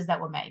choices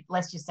that were made.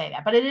 Let's just say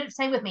that. But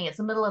same with me. It's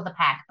the middle of the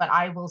pack, but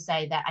I will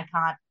say that I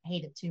can't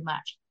hate it too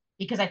much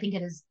because I think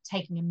it is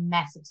taking a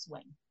massive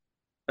swing.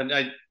 And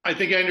I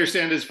think I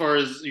understand as far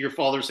as your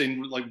father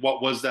saying, like,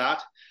 what was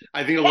that?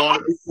 I think a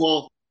lot of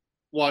people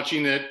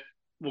watching it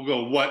will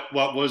go, what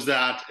was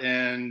that?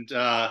 And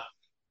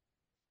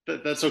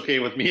that's okay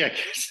with me, I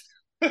guess.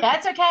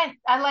 That's okay.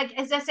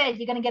 As I said,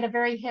 you're going to get a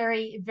very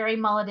hairy, very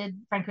mulleted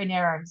Franco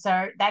Nero.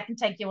 So that can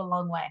take you a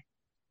long way.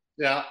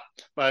 Yeah,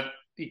 but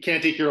you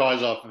can't take your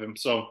eyes off of him.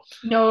 So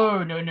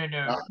no.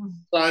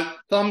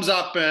 Thumbs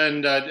up,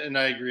 and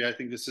I agree. I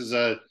think this is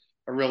a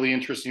really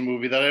interesting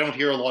movie that I don't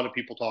hear a lot of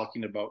people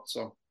talking about.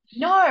 So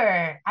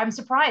no, I'm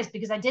surprised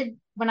because I did,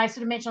 when I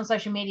sort of mentioned on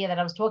social media that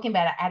I was talking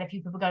about it, I had a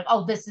few people going,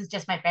 "Oh, this is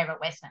just my favorite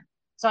Western."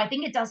 So I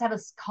think it does have a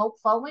cult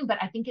following, but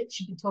I think it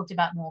should be talked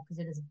about more because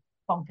it is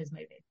a bonkers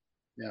movie.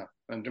 Yeah,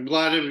 and I'm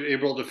glad I'm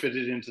able to fit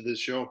it into this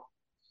show.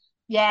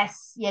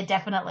 Yes, yeah,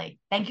 definitely.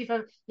 Thank you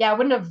for. Yeah, it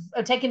wouldn't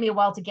have taken me a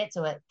while to get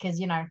to it because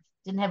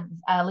didn't have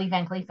Lee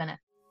Van Cleef in it.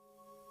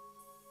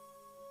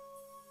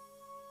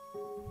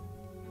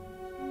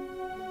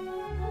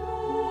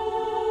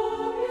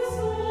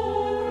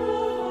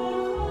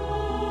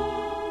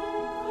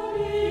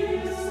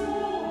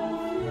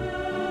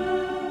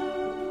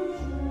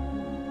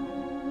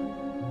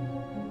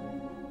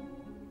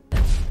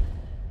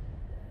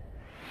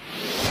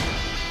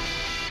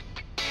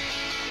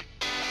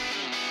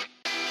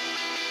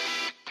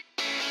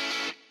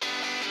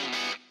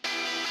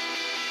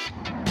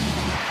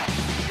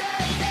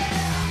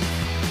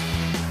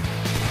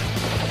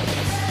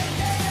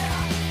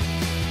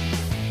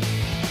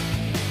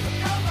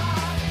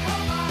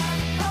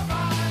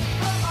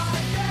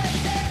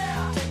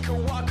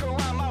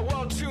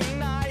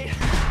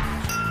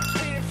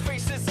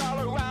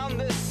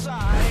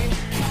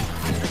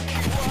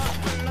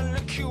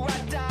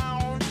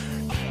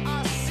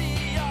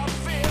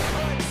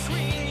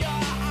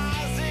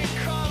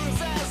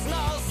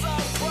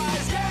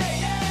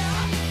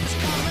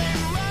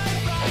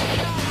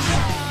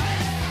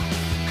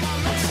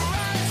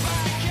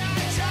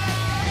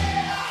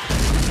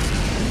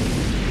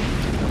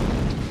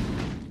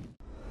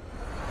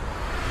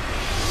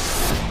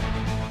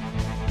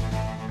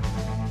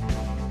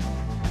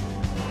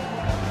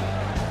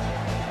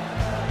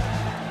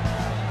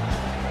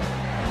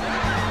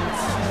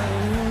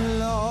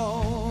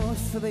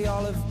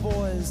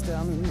 lost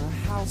down in the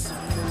house of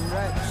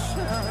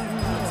correction.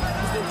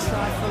 They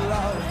tried for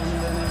love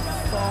and then in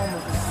form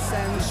of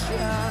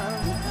ascension.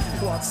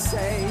 What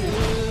say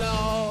you,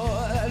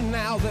 Lord,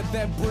 now that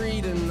they're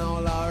breeding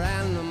all our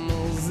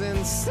animals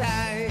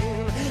insane,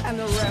 and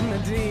the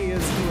remedy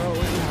is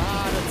growing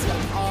harder to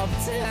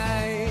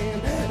obtain.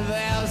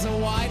 There's a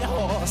white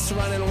horse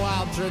running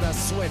wild through the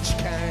switch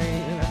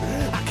cane.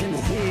 I can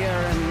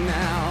hear him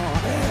now,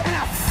 and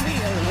I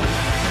feel it.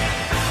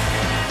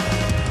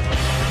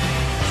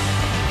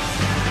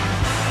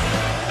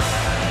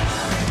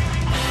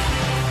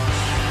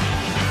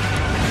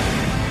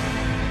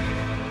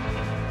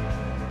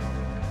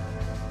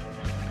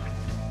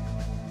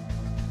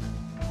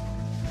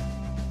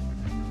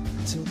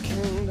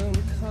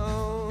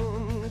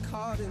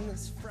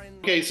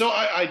 Okay, so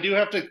I do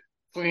have to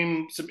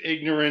claim some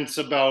ignorance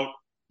about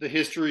the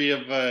history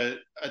of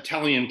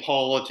Italian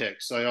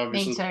politics. I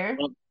obviously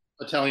love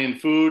Italian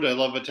food. I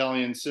love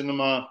Italian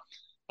cinema.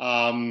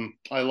 I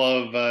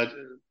love the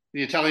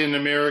Italian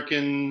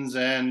Americans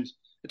and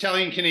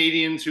Italian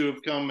Canadians who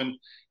have come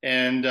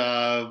and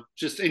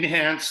just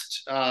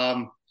enhanced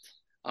North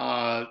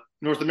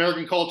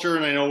American culture.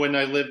 And I know when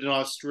I lived in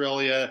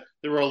Australia,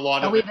 there were a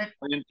lot of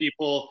Italian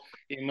people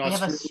in Australia. We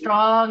have a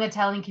strong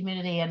Italian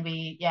community, and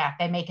they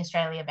make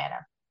Australia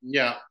better.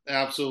 Yeah,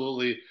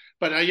 absolutely.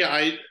 But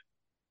I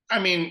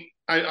mean,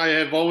 I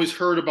have always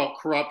heard about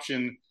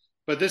corruption,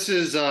 but this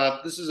is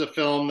a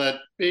film that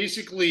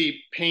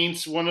basically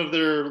paints one of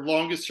their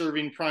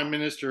longest-serving prime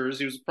ministers.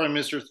 He was prime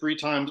minister 3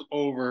 times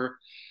over.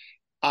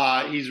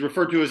 He's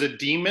referred to as a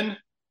demon,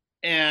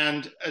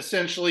 and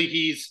essentially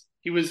he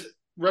was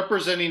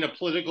representing a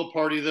political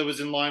party that was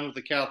in line with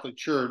the Catholic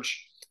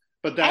Church,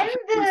 but that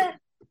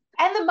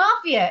and the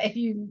mafia. If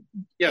you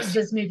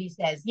this movie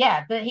says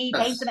but he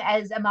paints it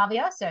as a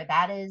mafioso.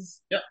 That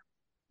is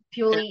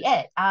purely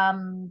it.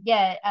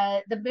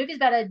 The movie's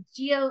about a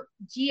Gio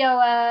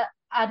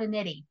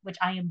Ardinetti, which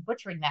I am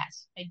butchering that.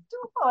 I do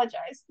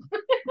apologize.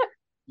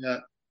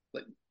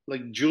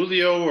 like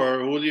Giulio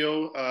or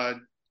Julio.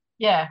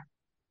 Giulio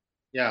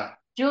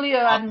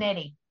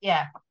Ardinetti.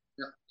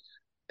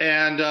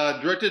 And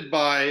directed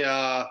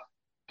by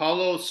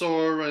Paolo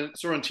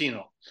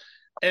Sorrentino.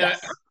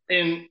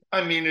 And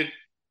I mean,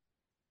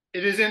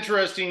 it is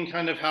interesting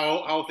kind of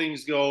how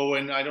things go.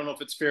 And I don't know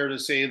if it's fair to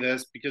say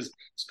this, because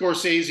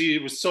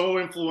Scorsese was so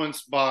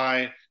influenced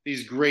by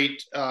these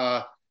great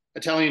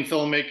Italian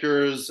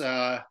filmmakers,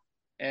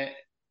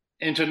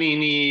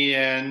 Antonini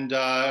and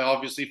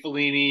obviously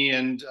Fellini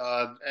and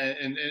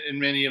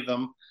many of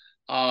them,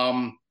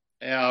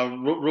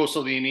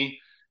 Rossellini.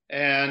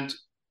 And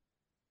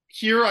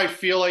here I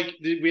feel like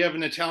we have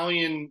an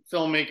Italian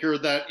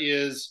filmmaker that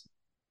is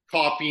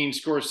copying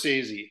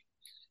Scorsese.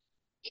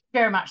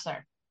 Very much so.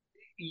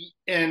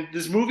 And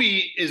this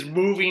movie is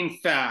moving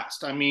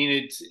fast. I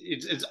mean,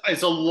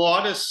 it's a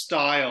lot of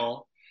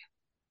style.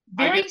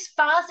 Very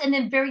fast and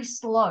then very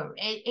slow.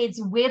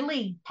 It's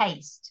weirdly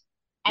paced.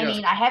 I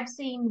mean, I have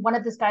seen one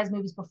of this guy's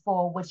movies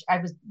before, which I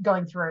was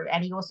going through,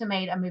 and he also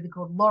made a movie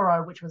called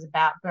Loro, which was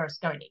about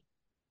Berlusconi,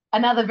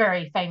 another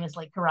very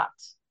famously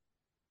corrupt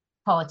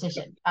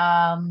politician.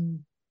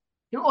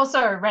 Who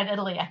also ran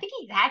Italy. I think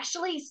he's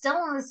actually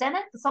still in the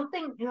Senate.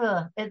 Something.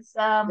 It's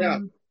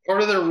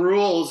Part of the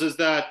rules is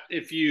that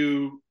if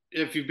you've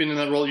been in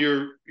that role,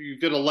 you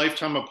get a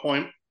lifetime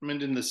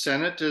appointment in the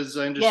Senate, as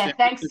I understand.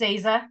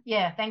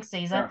 Yeah, thanks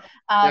Caesar.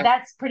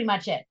 That's pretty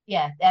much it.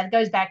 Yeah, that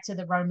goes back to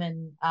the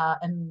Roman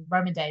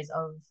days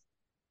of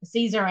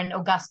Caesar and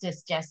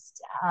Augustus just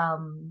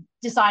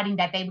deciding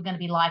that they were going to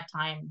be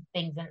lifetime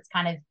things, and it's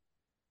kind of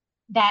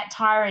that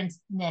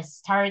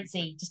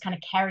tyrancy just kind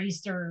of carries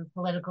through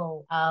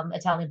political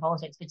Italian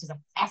politics, which is a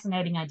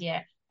fascinating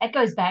idea. It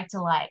goes back to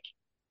like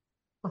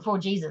before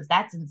Jesus.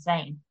 That's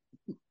insane.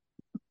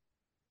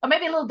 Or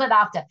maybe a little bit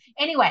after.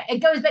 Anyway, it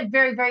goes back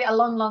very, very a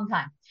long, long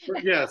time.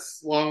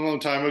 Yes, long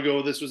time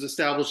ago. This was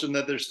established, and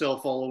that they're still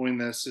following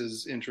this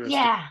is interesting.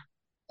 Yeah.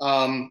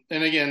 And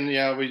again,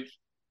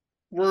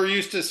 we're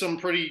used to some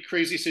pretty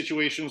crazy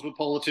situations with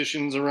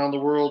politicians around the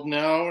world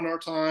now in our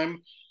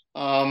time.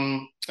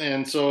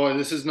 And so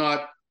this is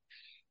not.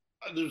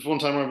 There's one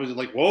time where I was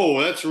like,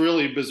 "Whoa, that's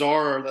really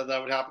bizarre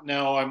that would happen."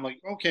 Now I'm like,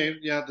 "Okay,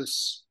 yeah,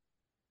 this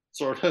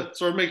sort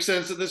of makes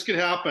sense that this could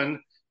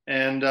happen."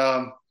 And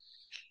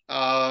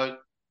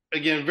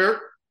again,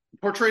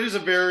 portrayed as a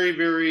very,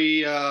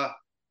 very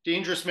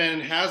dangerous man,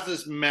 and has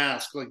this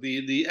mask. Like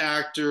the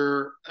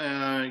actor,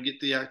 get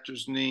the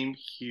actor's name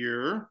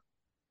here.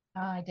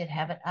 Oh, I did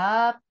have it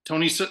up.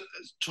 Tony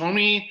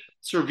Servillo.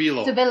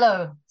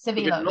 Servillo,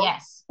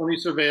 yes. Tony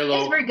Servillo.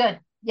 He's very good.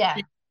 Yeah.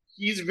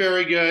 He's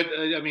very good.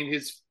 I mean,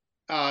 his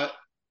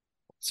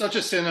such a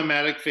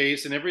cinematic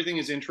face, and everything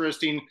is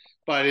interesting,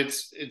 but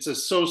it's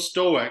so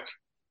stoic,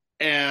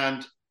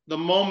 and the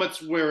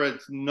moments where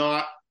it's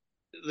not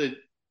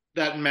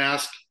that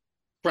mask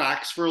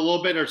cracks for a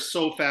little bit are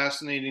so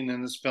fascinating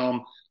in this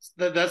film.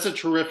 That's a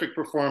terrific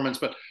performance.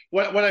 But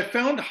what I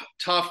found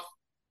tough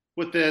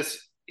with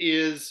this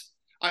is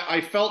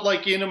I felt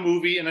like in a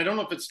movie, and I don't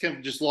know if it's kind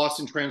of just lost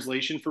in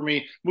translation for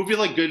me, movie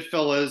like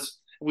Goodfellas,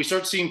 we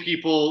start seeing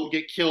people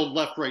get killed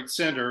left, right,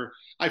 center.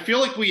 I feel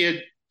like we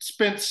had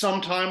spent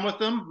some time with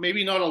them,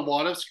 maybe not a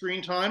lot of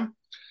screen time.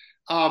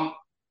 Um,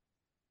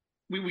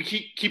 we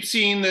keep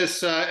seeing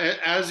this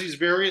as these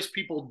various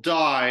people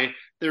die,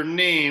 their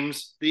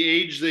names, the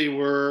age they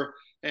were,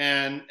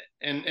 and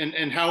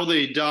how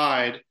they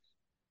died.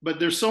 But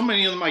there's so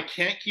many of them I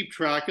can't keep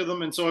track of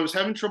them, and so I was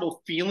having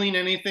trouble feeling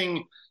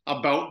anything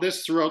about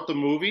this throughout the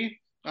movie.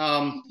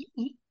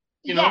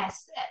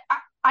 Yes,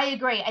 I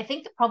agree. I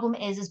think the problem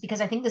is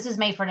because I think this is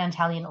made for an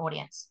Italian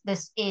audience.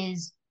 This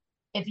is,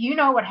 if you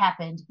know what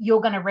happened,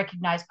 you're going to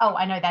recognize, oh,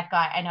 I know that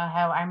guy. I know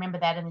how, I remember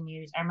that in the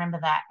news. I remember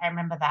that. I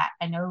remember that.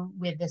 I know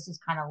where this is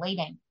kind of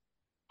leading.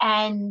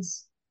 And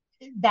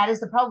that is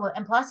the problem.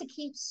 And plus it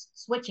keeps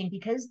switching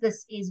because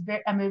this is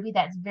a movie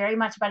that's very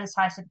much about its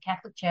ties to the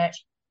Catholic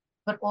Church,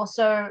 but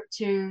also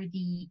to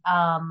the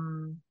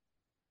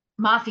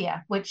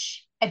mafia,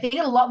 which I think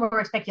a lot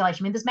more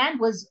speculation. I mean, this man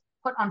was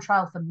put on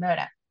trial for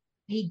murder.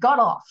 He got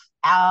off.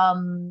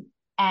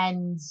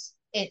 And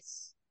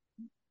it's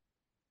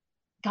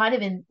kind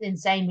of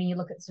insane when you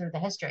look at sort of the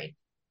history.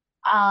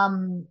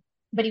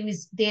 But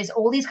there's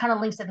all these kind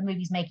of links that the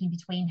movie's making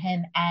between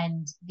him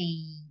and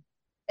the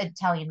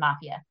Italian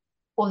mafia,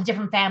 or the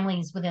different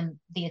families within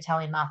the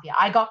Italian mafia.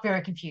 I got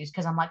very confused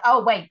because I'm like,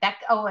 oh wait,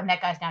 and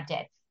that guy's now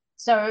dead.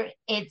 So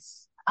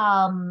it's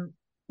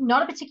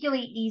not a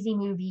particularly easy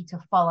movie to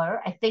follow.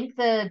 I think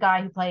the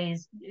guy who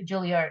plays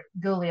Giulio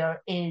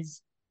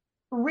is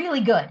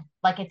really good.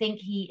 Like, I think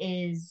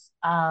he is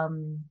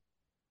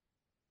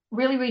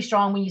really, really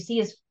strong. When you see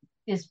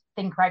his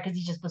thing crack, because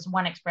he's just this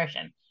one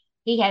expression.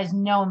 He has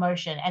no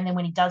emotion. And then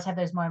when he does have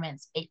those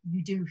moments,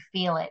 you do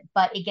feel it.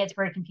 But it gets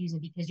very confusing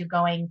because you're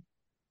going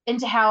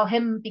into how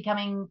him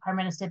becoming prime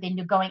minister, then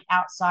you're going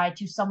outside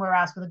to somewhere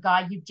else with a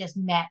guy you've just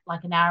met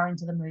like an hour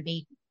into the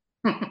movie.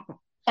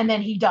 And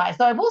then he dies.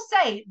 So I will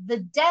say the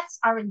deaths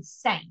are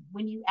insane.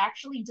 When you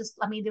actually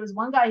there was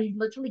one guy who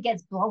literally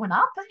gets blown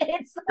up.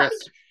 It's like,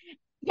 yes.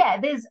 Yeah,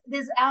 there's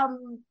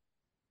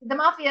the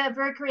mafia are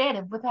very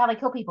creative with how they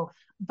kill people.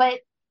 But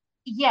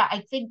yeah,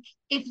 I think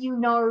if you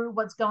know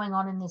what's going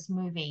on in this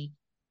movie,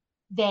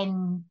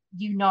 then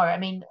you know. I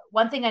mean,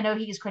 one thing I know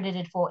he is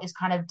credited for is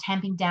kind of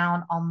tamping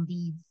down on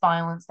the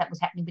violence that was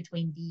happening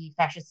between the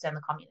fascists and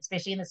the communists,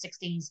 especially in the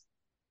 60s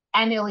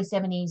and early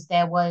 70s.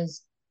 There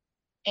was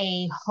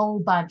a whole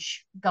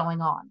bunch going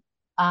on.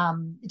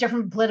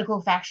 Different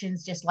political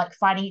factions just like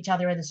fighting each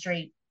other in the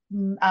street,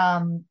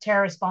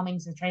 terrorist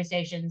bombings in train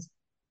stations.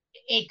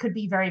 It could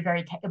be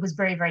it was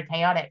very, very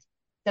chaotic.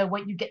 So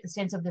what you get the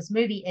sense of this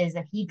movie is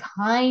that he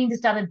kind of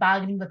started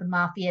bargaining with the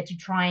mafia to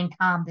try and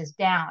calm this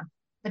down.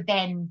 But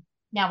then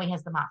now he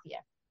has the mafia.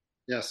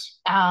 Yes.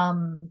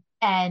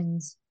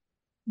 And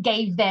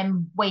gave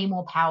them way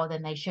more power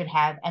than they should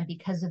have. And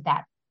because of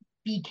that,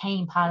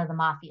 became part of the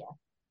mafia.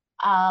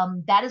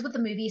 That is what the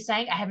movie is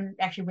saying. I haven't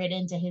actually read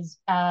into his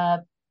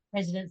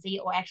presidency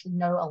or actually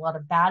know a lot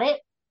about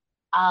it.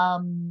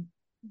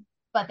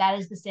 But that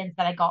is the sense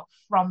that I got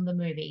from the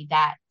movie,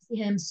 that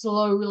him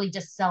slowly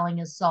just selling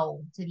his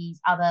soul to these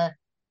other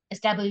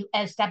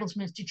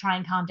establishments to try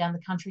and calm down the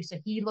country. So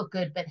he looked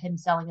good, but him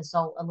selling his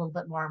soul a little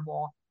bit more and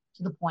more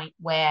to the point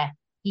where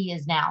he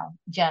is now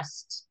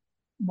just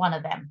one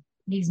of them.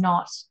 He's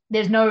not,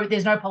 there's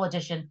no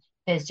politician.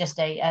 There's just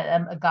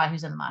a guy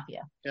who's in the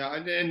mafia. Yeah.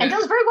 And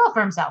does very well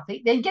for himself. He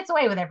gets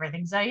away with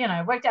everything. So,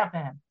 it worked out for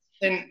him.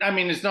 And I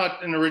mean, it's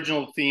not an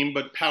original theme,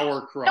 but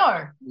power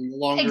corrupts.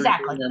 No,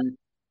 exactly.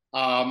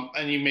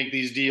 And you make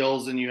these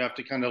deals and you have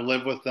to kind of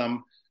live with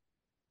them.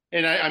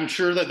 And I'm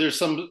sure that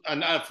there's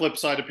a flip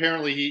side.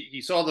 Apparently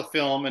he saw the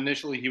film.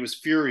 Initially he was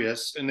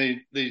furious, and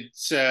they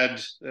said,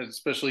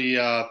 especially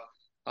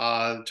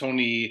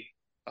Tony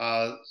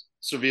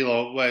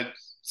Servillo,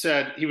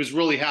 said he was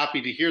really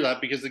happy to hear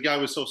that because the guy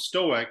was so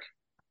stoic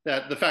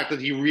that the fact that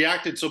he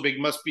reacted so big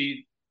must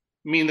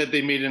mean that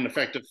they made an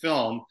effective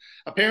film.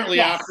 Apparently,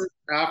 yes.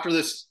 after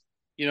this,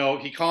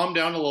 he calmed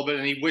down a little bit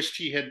and he wished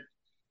he had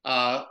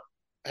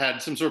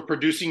had some sort of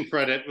producing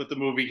credit with the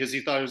movie because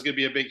he thought it was going to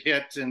be a big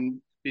hit and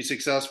be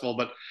successful.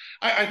 But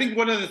I think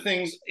one of the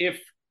things,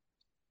 if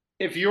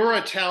you're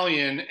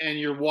Italian and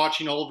you're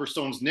watching Oliver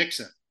Stone's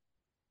Nixon,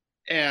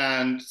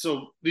 and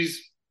so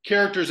these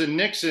characters in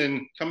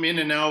Nixon come in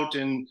and out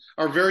and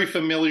are very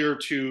familiar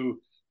to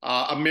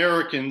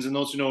Americans and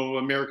those who know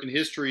American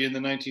history in the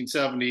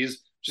 1970s,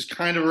 just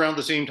kind of around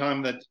the same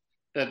time that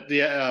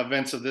the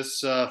events of this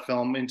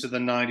film into the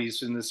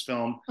 90s in this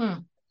film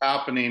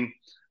happening.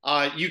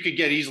 You could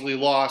get easily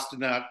lost in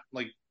that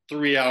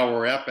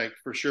 3-hour epic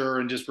for sure,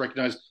 and just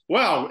recognize,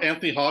 wow,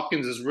 Anthony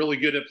Hopkins is really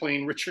good at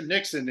playing Richard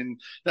Nixon,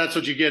 and that's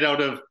what you get out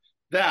of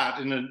that.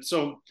 And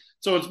so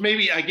it's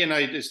maybe, again,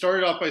 I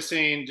started off by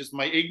saying just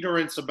my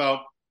ignorance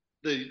about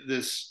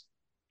this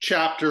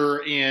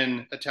chapter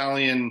in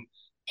Italian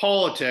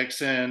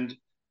politics and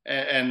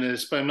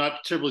this, but I'm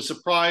not terribly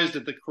surprised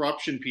at the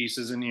corruption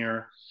pieces in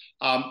here.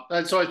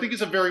 And so I think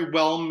it's a very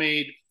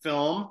well-made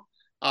film.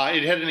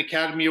 It had an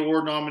Academy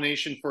Award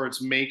nomination for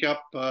its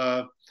makeup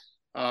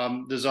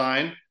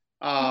design,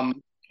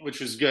 which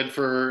was good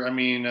for, I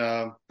mean,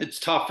 it's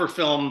tough for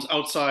films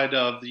outside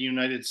of the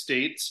United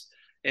States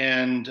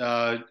and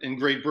in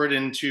Great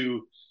Britain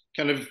to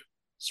kind of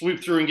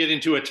sweep through and get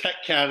into a tech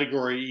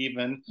category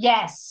even.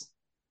 Yes.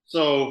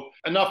 So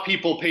enough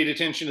people paid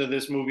attention to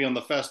this movie on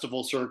the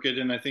festival circuit,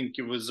 and I think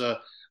it was a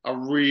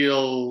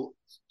real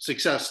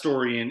success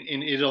story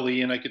in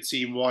Italy, and I could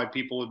see why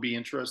people would be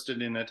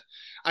interested in it.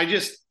 I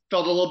just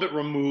felt a little bit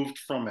removed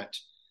from it.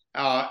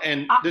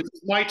 And this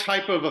is my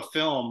type of a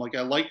film. Like,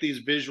 I like these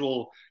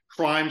visual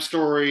crime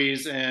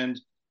stories and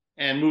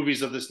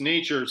movies of this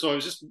nature. So I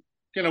was just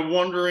kind of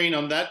wondering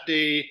on that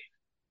day,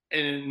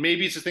 and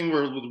maybe it's a thing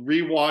where with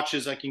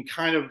rewatches, I can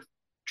kind of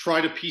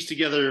try to piece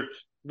together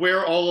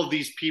where all of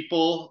these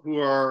people who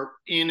are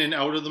in and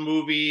out of the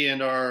movie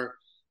and are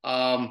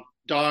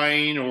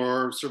dying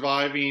or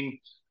surviving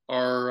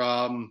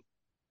are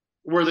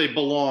where they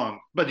belong.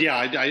 But yeah,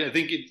 I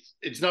think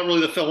it's not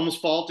really the film's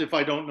fault if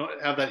I don't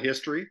have that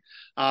history.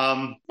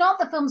 Not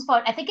the film's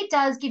fault. I think it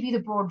does give you the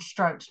broad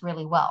strokes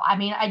really well. I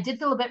mean, I did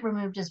feel a bit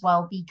removed as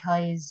well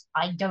because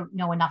I don't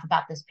know enough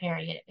about this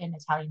period in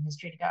Italian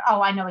history to go,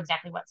 oh, I know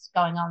exactly what's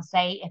going on.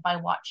 Say if I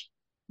watch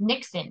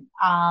Nixon,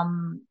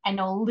 I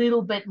know a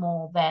little bit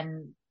more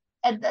than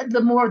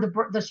the more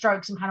of the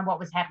strokes and kind of what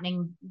was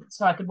happening,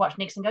 so I could watch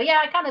Nixon and go,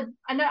 yeah,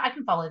 I know I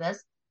can follow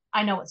this.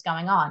 I know what's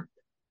going on.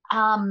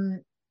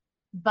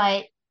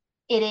 But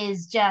it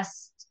is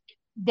just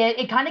that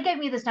it kind of gave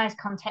me this nice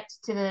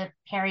context to the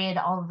period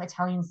of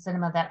Italian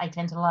cinema that I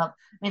tend to love.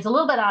 I mean, it's a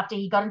little bit after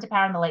he got into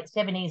power in the late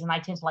 70s, and I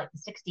tend to like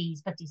the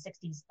 60s, 50s,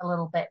 60s a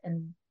little bit,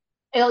 and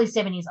early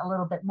 70s a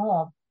little bit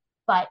more.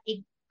 But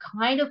it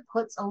kind of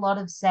puts a lot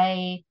of,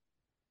 say,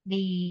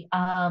 the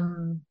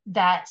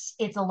that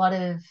it's a lot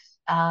of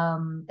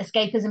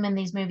escapism in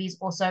these movies.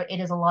 Also, it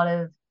is a lot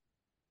of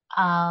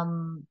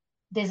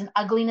there's an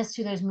ugliness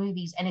to those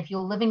movies, and if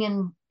you're living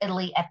in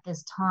Italy at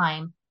this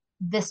time,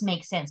 this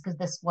makes sense because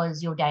this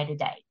was your day to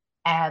day.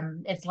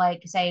 It's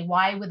like, say,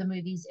 why were the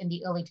movies in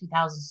the early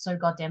 2000s so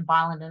goddamn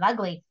violent and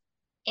ugly?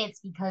 It's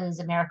because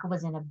America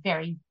was in a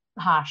very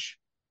harsh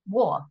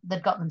war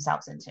that got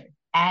themselves into,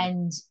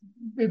 and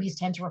movies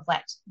tend to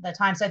reflect the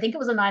time. So I think it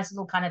was a nice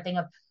little kind of thing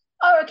of,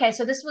 oh, okay,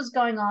 so this was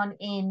going on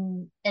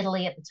in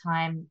Italy at the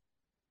time.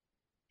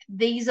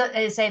 These are, as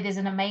I say, there's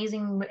an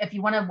amazing, if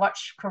you want to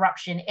watch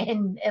corruption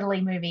in Italy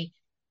movie,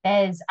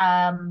 there's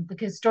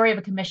the story of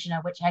a commissioner,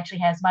 which actually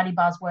has Marty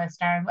Bosworth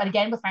starring, but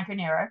again with Franco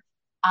Nero,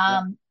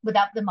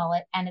 without the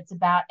mullet, and it's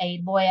about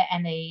a lawyer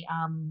and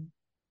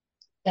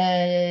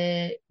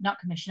not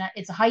commissioner,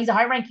 he's a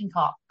high-ranking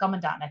cop,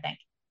 commandant, I think,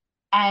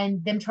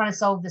 and them trying to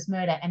solve this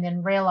murder, and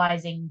then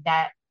realizing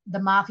that the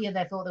mafia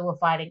they thought they were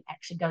fighting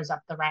actually goes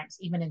up the ranks,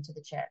 even into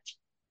the church.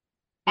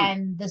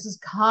 And this is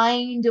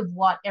kind of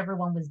what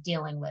everyone was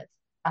dealing with.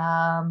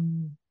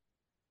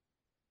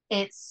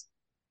 It's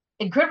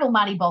incredible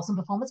Marty Bolson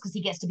performance because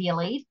he gets to be a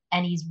lead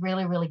and he's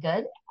really, really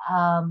good.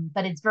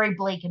 But it's very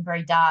bleak and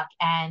very dark,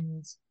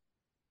 and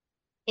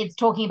it's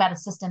talking about a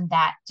system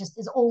that just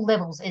is all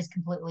levels is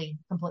completely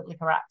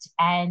corrupt.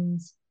 And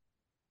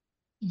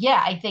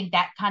yeah, I think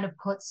that kind of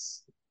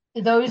puts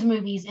those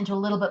movies into a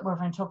little bit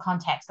more into a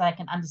context that I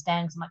can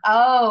understand. Because I'm like,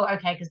 oh,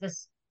 okay, because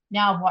this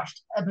now I've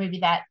watched a movie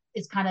that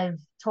is kind of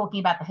talking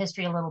about the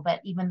history a little bit,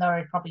 even though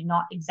it's probably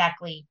not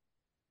exactly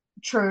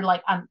true,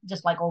 like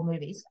just like all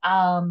movies.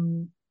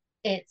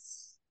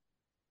 It's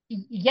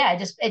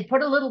it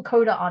put a little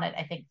coda on it,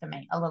 I think, for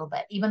me a little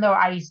bit, even though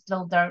I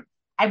still don't.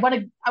 I want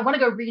to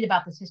go read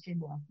about this history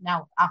more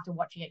now after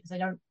watching it because I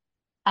don't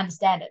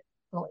understand it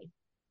fully.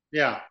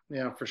 Yeah,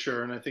 for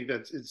sure, and I think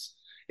that's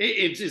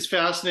it's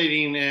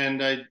fascinating,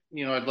 and I'd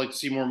like to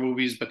see more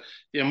movies, but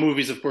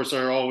movies, of course,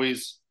 are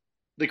always.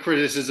 The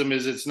criticism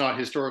is it's not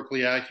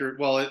historically accurate.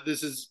 Well,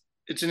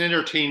 it's an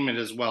entertainment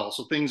as well.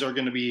 So things are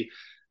going to be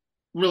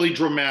really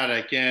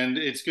dramatic, and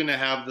it's going to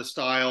have the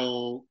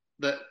style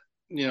that,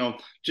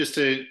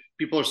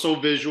 people are so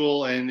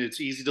visual, and it's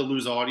easy to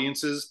lose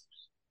audiences.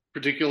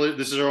 Particularly,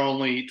 this is our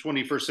only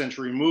 21st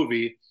century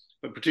movie,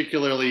 but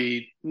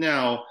particularly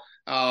now.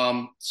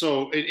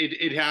 So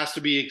it has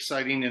to be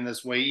exciting in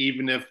this way,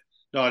 even if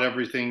not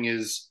everything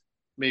is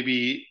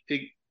maybe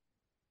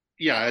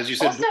as you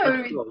said. Also,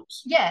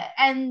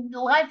 and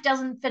life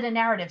doesn't fit a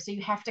narrative, so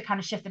you have to kind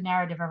of shift the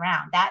narrative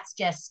around. That's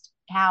just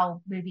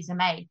how movies are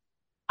made.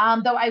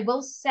 Though I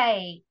will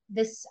say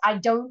this, I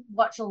don't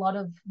watch a lot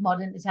of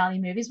modern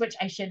Italian movies, which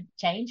I should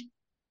change.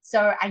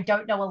 So I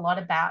don't know a lot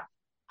about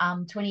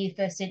 20th,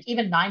 first century,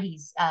 even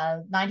 90s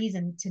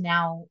and to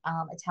now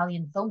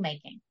Italian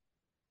filmmaking.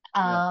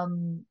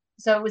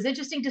 So it was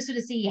interesting to sort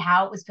of see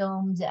how it was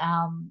filmed.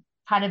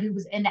 Kind of who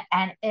was in it.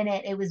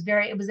 It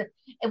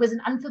was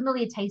an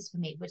unfamiliar taste for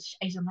me, which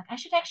I'm like, I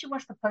should actually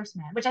watch The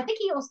Postman, which I think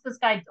this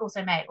guy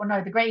also made, or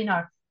no,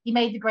 he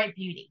made The Great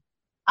Beauty,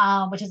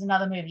 which is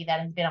another movie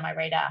that has been on my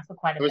radar for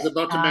quite a bit. I was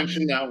about to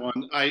mention that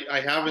one.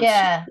 I haven't seen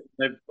it.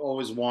 I've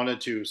always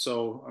wanted to,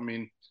 so I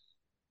mean,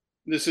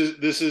 This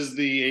is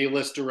the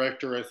A-list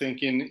director, I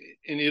think, in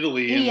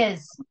Italy. He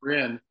is. We're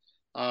in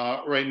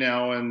right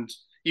now, and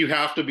you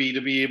have to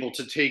be able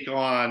to take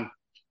on.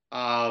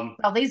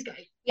 Well, these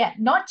guys, yeah,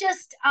 not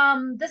just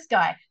this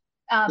guy,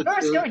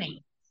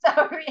 Berlusconi.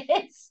 So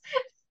it's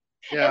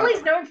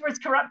Italy's known for its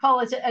corrupt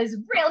is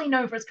really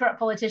known for its corrupt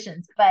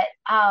politicians, but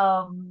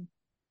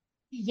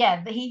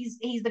yeah, he's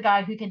the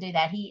guy who can do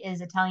that. He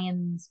is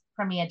Italian's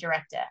premier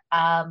director,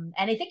 and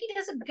I think he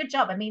does a good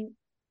job. I mean,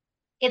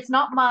 it's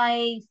not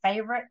my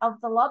favorite of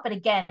the lot, but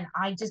again,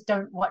 I just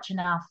don't watch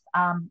enough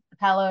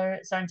Paolo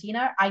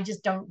Sorrentino. I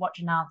just don't watch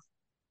enough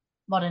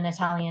modern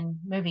Italian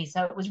movies,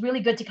 so it was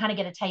really good to kind of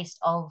get a taste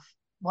of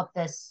what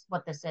this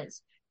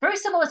is. Very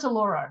similar to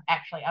Lauro,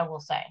 actually, I will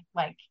say,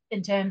 like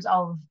in terms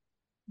of,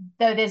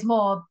 though there's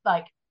more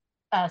like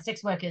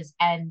sex workers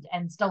and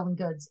stolen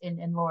goods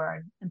in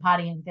Lauro and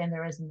partying than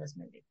there is in this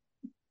movie.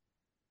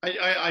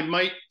 I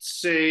might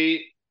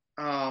say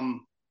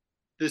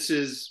this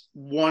is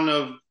one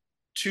of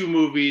two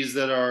movies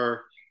that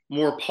are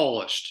more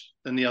polished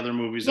than the other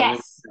movies.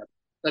 Yes,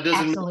 that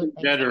doesn't make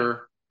it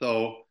better,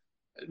 though.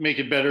 Make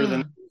it better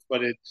than,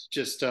 but it's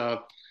just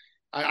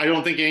I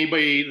don't think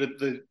anybody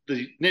the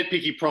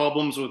nitpicky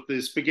problems with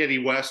the spaghetti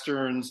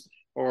westerns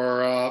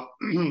or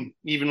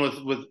even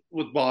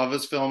with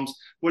Bava's films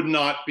would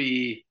not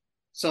be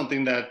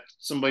something that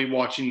somebody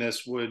watching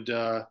this would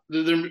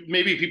there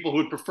may be people who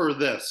would prefer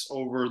this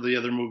over the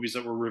other movies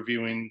that we're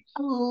reviewing.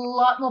 A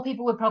lot more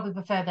people would probably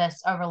prefer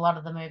this over a lot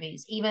of the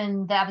movies,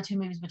 even the other two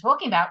movies we're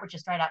talking about, which are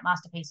straight up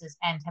masterpieces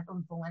and have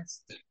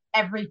influenced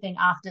everything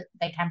after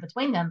they came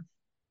between them.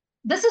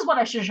 This is what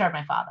I should have showed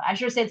my father. I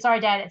should have said, sorry,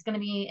 Dad, it's going to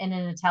be in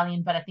an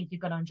Italian, but I think you're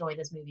going to enjoy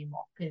this movie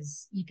more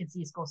because you could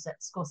see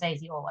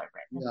Scorsese all over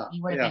it. Yeah,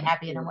 he would have been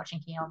happier than watching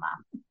Keoma.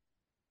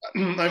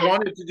 I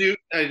wanted to do,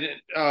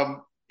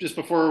 just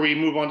before we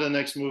move on to the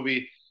next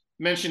movie,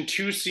 mention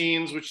two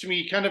scenes, which to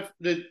me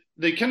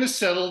they kind of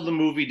settled the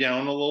movie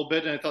down a little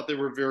bit, and I thought they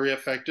were very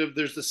effective.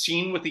 There's the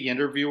scene with the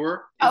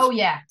interviewer.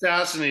 It's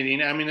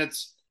fascinating. I mean,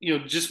 it's,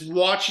 just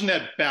watching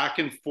that back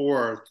and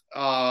forth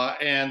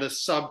and the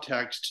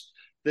subtext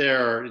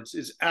there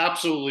is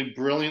absolutely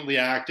brilliantly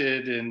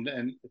acted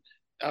and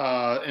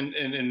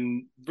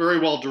very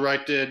well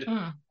directed.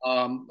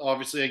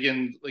 Obviously,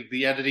 again, like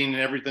the editing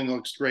and everything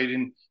looks great,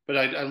 but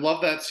I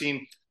love that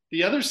scene.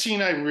 The other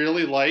scene I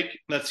really like,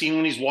 that scene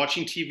when he's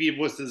watching TV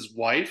with his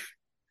wife,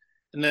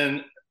 and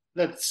then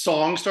that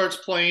song starts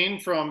playing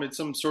from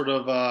some sort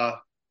of I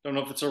don't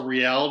know if it's a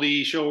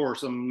reality show or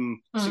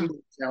some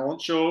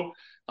talent show.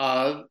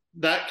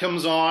 That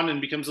comes on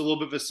and becomes a little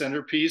bit of a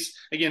centerpiece.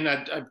 Again,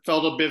 I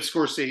felt a bit of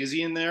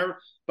Scorsese in there,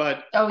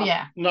 but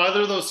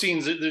neither of those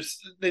scenes,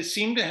 they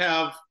seem to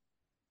have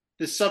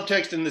this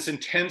subtext and this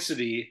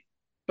intensity,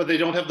 but they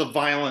don't have the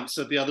violence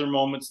that the other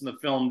moments in the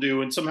film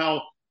do. And somehow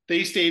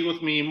they stayed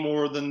with me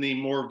more than the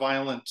more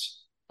violent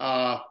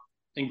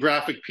and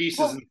graphic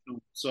pieces in the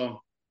film.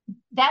 So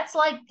that's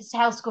like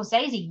how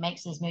Scorsese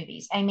makes his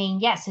movies. I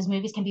mean, yes, his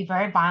movies can be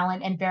very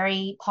violent and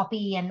very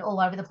poppy and all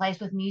over the place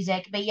with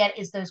music, but yet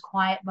it's those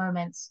quiet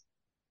moments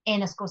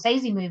in a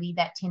Scorsese movie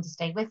that tend to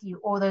stay with you,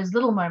 or those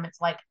little moments,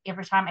 like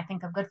every time I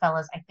think of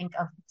Goodfellas, I think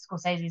of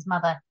Scorsese's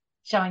mother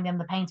showing them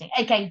the painting.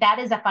 Okay, that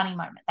is a funny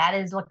moment. That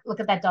is, look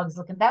at that dog, he's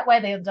looking that way,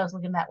 the other dog's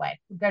looking that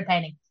way. Good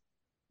painting.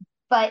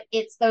 But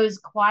it's those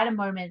quieter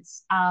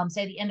moments,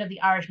 say the end of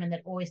The Irishman,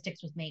 that always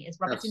sticks with me. Is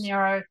Robert De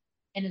Niro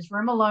in his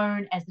room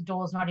alone as the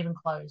door's not even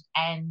closed,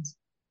 and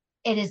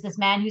it is this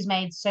man who's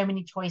made so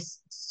many choices.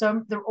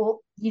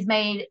 He's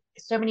made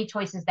so many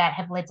choices that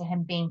have led to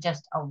him being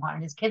just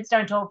alone. His kids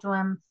don't talk to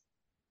him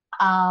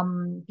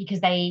because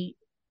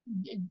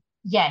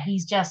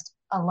he's just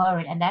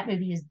alone, and that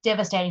movie is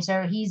devastating.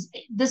 So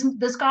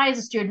this guy is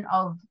a student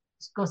of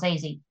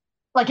Scorsese.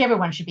 Like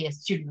everyone should be a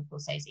student of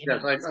Scorsese.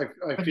 Yes,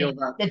 I feel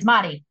that. It's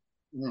Marty.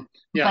 Yeah.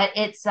 But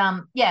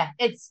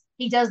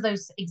he does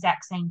those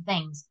exact same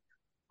things,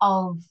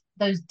 of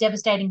those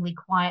devastatingly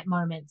quiet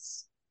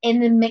moments in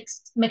the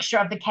mixture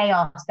of the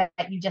chaos that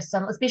you just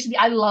saw. Especially,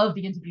 I love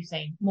the interview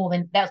scene more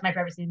than that was my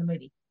favorite scene in the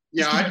movie.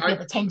 Yeah, I feel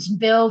the tension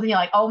build, and you're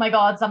like, oh my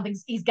god,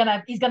 he's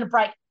gonna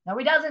break. No,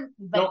 he doesn't.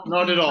 But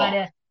no, not at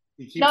all.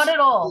 Not at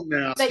all.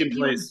 But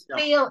you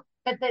feel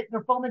that the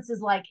performance is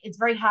like, it's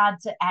very hard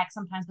to act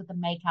sometimes with the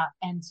makeup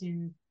and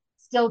to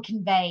still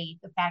convey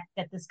the fact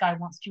that this guy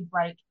wants to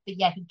break, but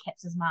yet he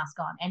keeps his mask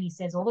on and he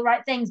says all the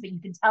right things, but you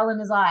can tell in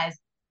his eyes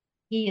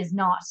he is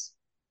not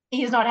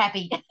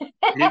happy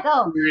at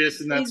all.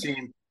 Serious in that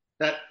scene.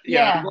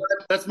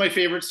 That's my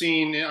favorite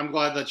scene. I'm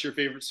glad that's your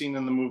favorite scene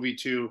in the movie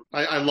too.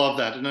 I love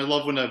that, and I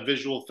love when a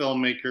visual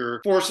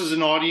filmmaker forces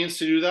an audience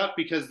to do that,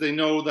 because they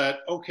know that,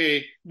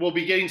 okay, we'll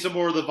be getting some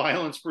more of the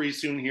violence pretty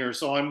soon here,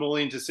 so I'm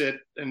willing to sit,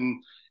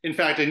 and in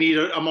fact I need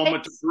a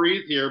moment to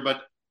breathe here.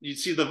 But you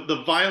see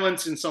the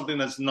violence in something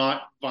that's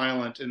not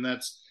violent, and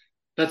that's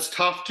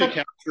tough to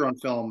capture on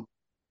film.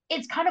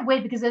 It's kind of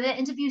weird because in the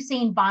interview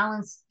scene,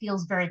 violence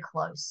feels very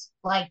close.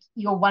 Like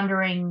you're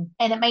wondering,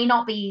 and it may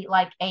not be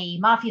like a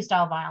mafia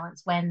style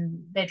violence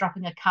when they're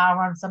dropping a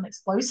car on some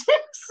explosives.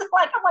 I'm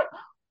like,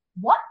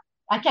 what?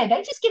 okay,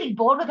 they're just getting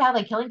bored with how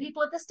they're killing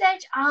people at this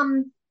stage,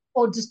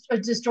 or just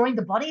destroying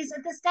the bodies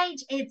at this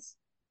stage.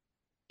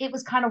 It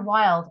was kind of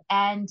wild,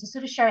 and to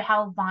sort of show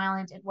how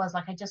violent it was.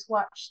 Like I just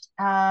watched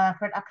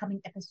for an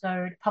upcoming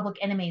episode, Public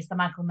Enemies, the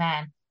Michael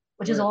Mann,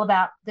 which is all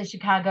about the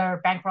Chicago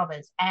bank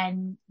robbers,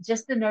 and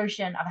just the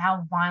notion of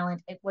how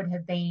violent it would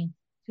have been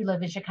to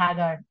live in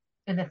Chicago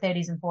in the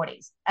 30s and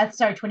 40s.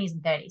 20s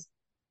and 30s.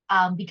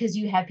 Because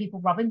you have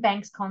people robbing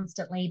banks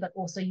constantly, but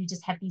also you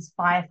just have these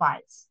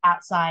firefights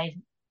outside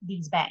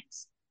these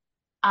banks.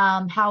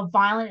 How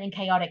violent and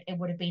chaotic it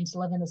would have been to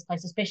live in this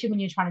place, especially when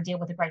you're trying to deal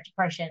with the Great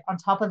Depression. On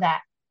top of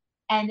that,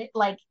 and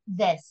like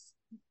this,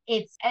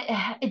 it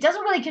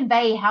doesn't really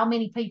convey how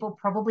many people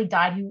probably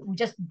died who were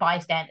just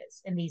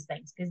bystanders in these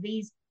things. Because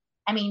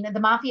the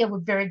mafia were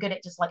very good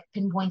at just like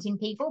pinpointing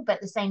people, but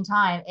at the same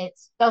time,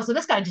 so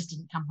this guy just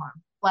didn't come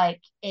home.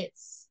 Like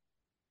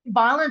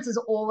violence is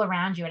all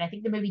around you, and I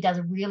think the movie does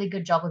a really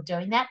good job of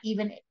doing that,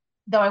 even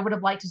though I would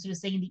have liked to sort of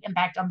see the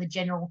impact on the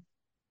general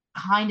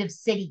kind of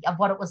city of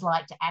what it was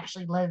like to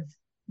actually live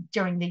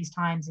during these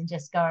times, and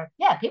just go,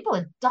 yeah, people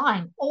are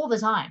dying all the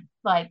time.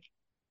 Like,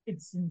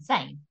 it's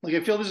insane. Like, I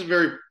feel this is a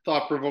very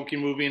thought-provoking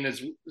movie, and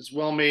it's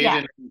well made. Yeah.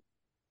 And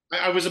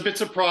I was a bit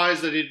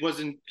surprised that it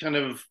wasn't kind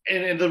of,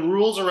 and the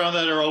rules around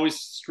that are always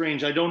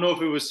strange. I don't know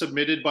if it was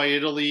submitted by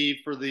Italy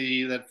for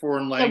that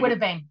foreign language. It would have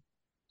been.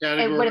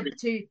 Category. It would have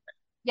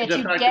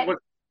it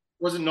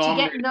wasn't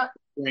nominated.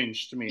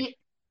 Strange to me.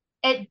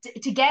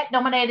 To get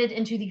nominated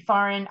into the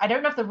foreign, I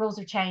don't know if the rules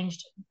have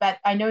changed, but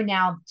I know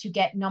now to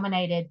get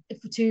nominated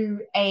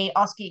to a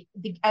Oscar,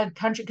 a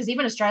country, because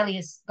even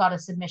Australia's got a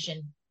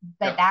submission,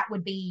 but that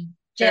would be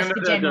just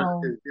the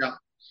general.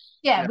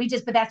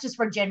 But that's just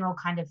for a general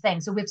kind of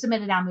thing. So we've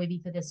submitted our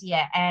movie for this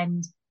year,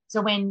 and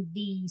so when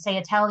say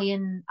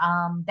Italian,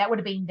 that would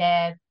have been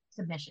their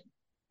submission,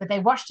 but they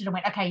watched it and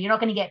went, okay, you're not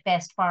going to get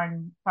best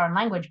foreign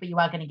language, but you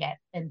are going to get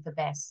in for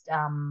best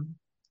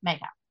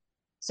makeup.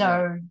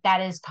 So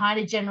that is kind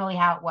of generally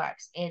how it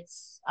works.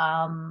 It's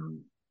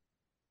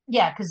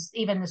because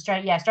even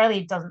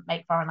Australia doesn't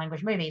make foreign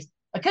language movies.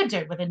 It could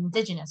do with an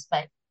Indigenous,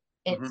 but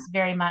it's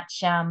very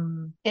much a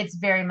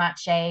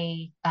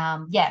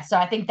So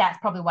I think that's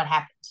probably what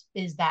happened,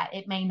 is that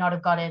it may not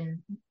have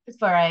gotten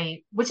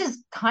which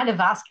is kind of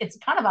asking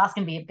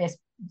to be a best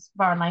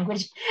foreign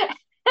language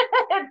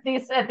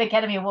at the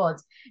Academy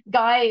Awards.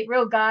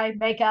 Real guy,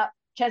 makeup,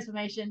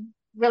 transformation,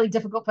 really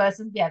difficult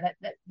person.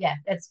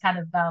 That's kind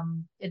of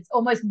it's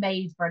almost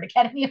made for an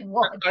Academy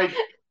Award.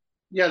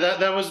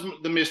 That was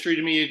the mystery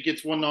to me. It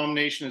gets one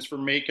nomination is for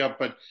makeup,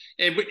 but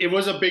it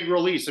was a big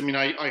release. I mean,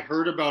 I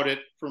heard about it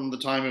from the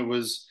time it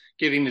was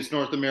getting its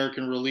North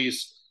American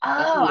release.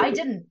 Oh, I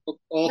didn't.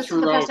 This is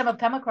the first time I've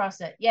come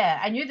across it. Yeah,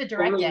 I knew the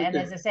director, and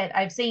as I said,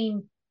 I've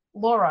seen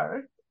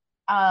Lauro,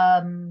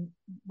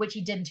 which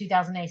he did in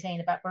 2018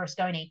 about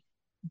Berlusconi,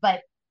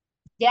 but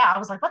I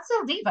was like, what's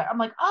Il Divo? I'm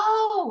like,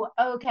 oh,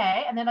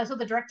 okay. And then I saw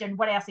the director and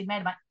what else he made.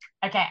 I'm like,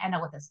 okay, I know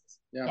what this is.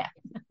 Yeah.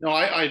 No,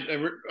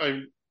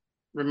 I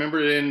remember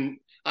it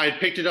I had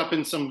picked it up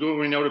in some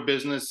going out of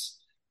business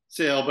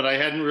sale, but I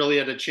hadn't really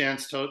had a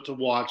chance to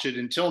watch it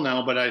until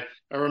now. But I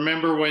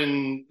remember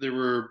when there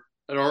were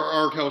at our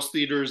art house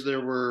theaters,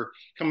 there were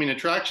coming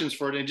attractions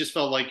for it. And it just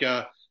felt like,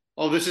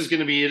 this is going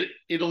to be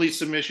Italy's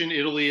submission.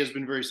 Italy has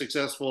been very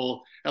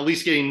successful, at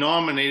least getting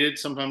nominated,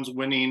 sometimes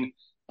winning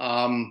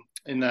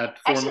in that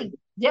format. Actually,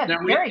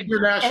 very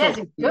international. It has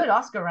a good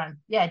Oscar run.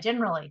 Yeah,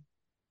 generally.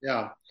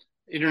 Yeah.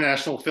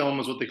 International film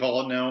is what they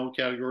call it now,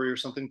 category or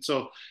something.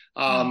 So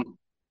I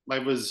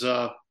was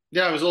a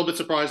little bit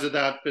surprised at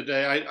that, but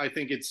I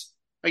think it's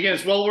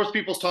well worth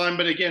people's time.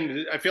 But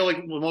again, I feel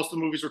like most of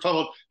the movies we're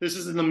talking about, this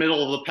is in the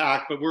middle of the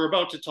pack, but we're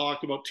about to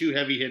talk about two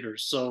heavy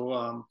hitters.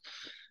 So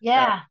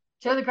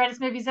two of the greatest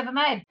movies ever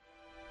made.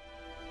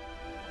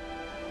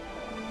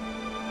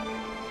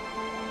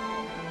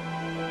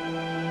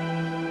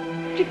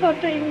 Ti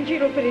porta in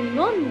giro per il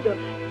mondo,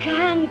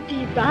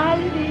 canti,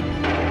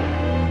 balli.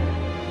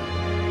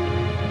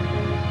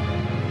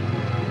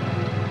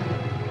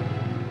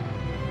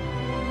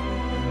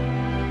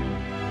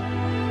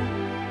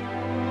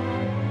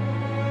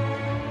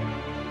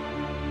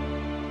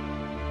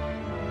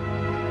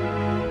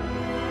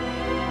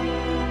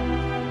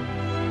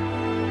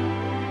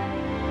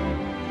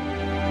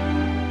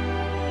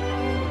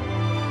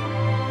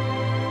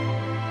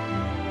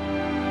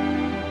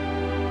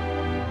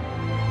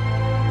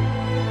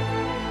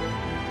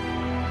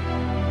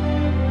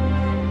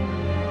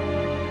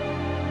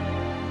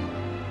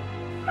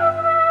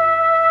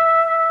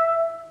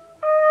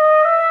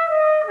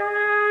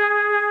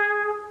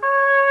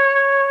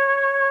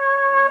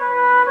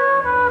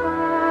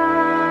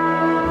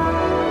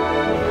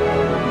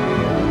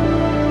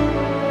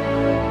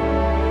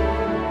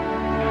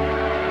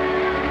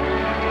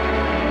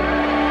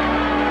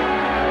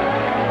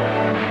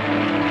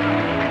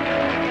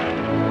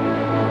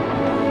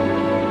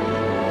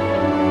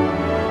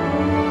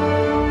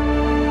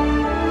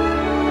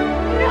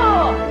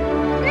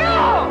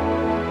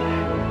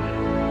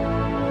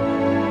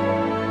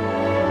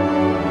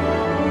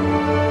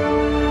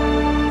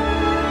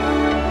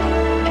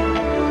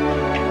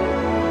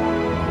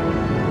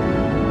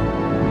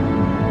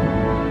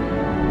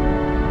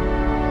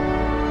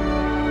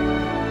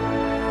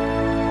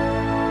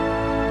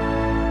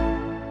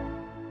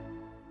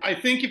 I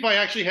think if I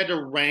actually had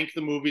to rank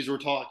the movies we're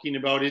talking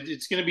about,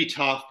 it's going to be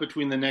tough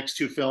between the next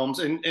two films,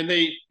 and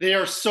they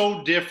are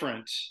so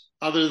different.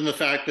 Other than the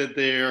fact that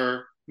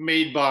they're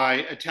made by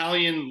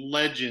Italian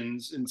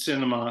legends in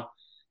cinema,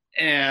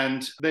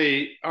 and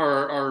they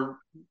are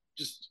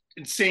just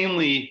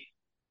insanely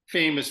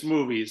famous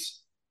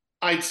movies.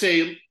 I'd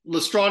say La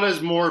Strada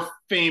is more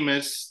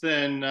famous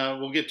than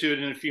we'll get to it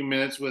in a few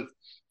minutes with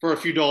For a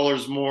Few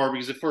Dollars More,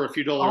 because For a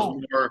Few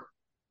Dollars More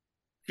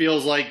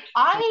feels like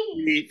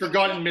the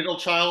Forgotten Middle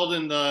Child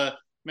in the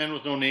Man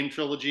with No Name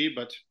trilogy,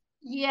 but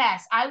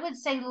yes, I would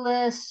say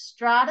La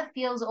Strada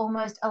feels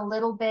almost a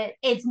little bit.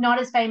 It's not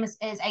as famous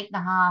as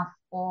 8.5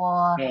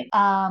 or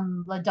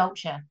La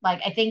Dolce. Like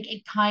I think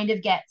it kind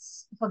of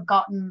gets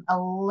forgotten a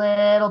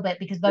little bit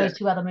because those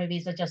two other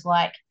movies are just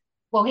like,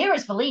 well, here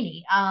is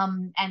Fellini.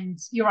 And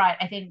you're right.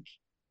 I think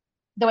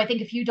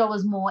A Few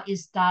Dollars More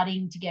is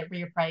starting to get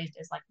reappraised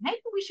as like maybe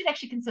we should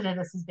actually consider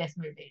this as best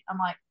movie. I'm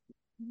like,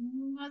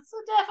 it's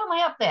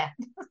definitely up there.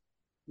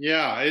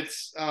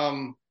 it's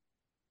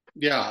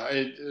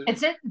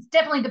it's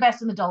definitely the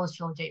best in the Dollars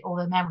trilogy or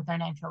the Man with No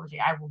Name trilogy.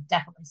 I will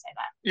definitely say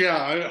that.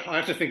 Yeah, I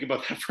have to think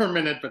about that for a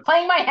minute. But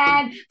playing my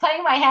hand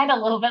a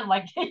little bit,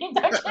 like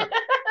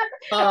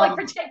like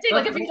protecting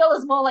like A Few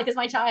Dollars More, like as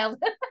my child.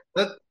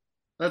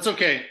 That's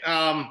okay.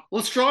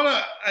 La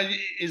Strada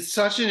is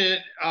such an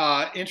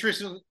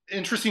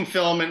interesting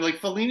film, and like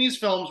Fellini's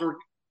films were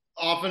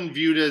often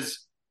viewed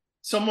as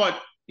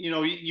somewhat,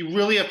 you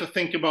really have to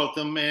think about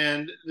them,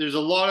 and there's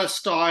a lot of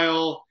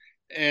style,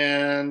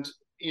 and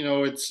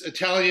it's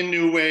Italian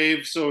New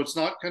Wave, so it's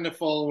not kind of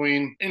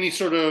following any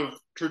sort of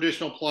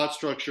traditional plot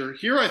structure.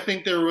 Here, I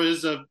think there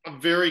was a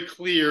very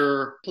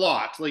clear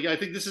plot. Like, I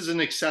think this is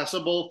an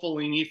accessible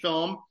Fellini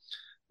film.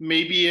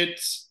 Maybe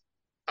it's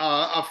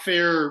a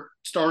fair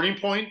starting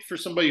point for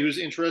somebody who's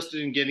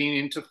interested in getting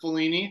into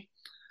Fellini.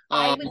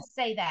 I would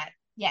say that,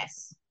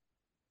 yes.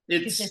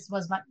 Because this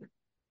was my...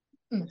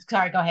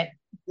 Sorry, go ahead.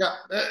 Yeah,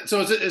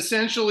 so it's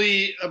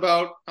essentially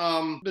about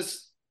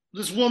this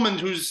woman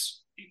who's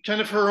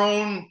kind of her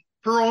own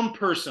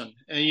person,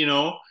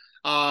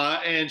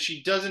 and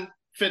she doesn't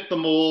fit the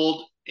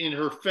mold in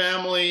her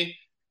family,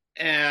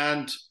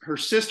 and her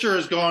sister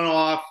has gone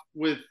off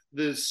with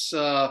this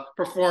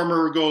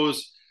performer who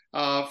goes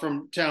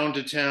from town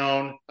to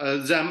town,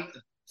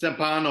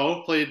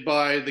 Zampano, played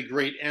by the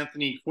great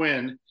Anthony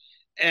Quinn,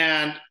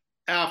 and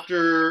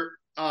after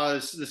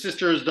the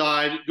sister has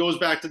died, goes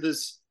back to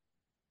this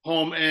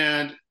home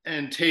and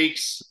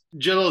takes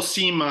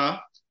Gelosima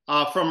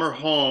from her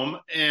home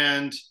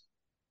and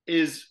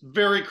is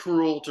very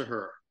cruel to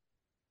her.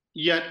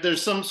 Yet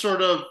there's some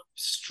sort of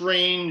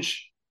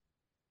strange,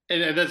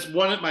 and that's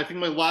one of I think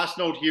my last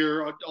note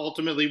here,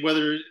 ultimately,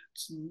 whether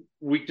it's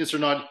weakness or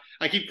not,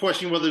 I keep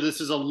questioning whether this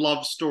is a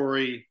love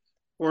story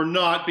or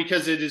not,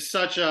 because it is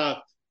such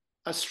a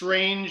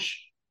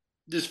strange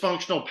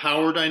dysfunctional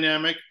power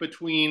dynamic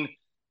between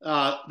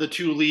the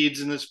two leads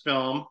in this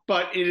film.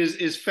 But it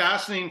is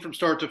fascinating from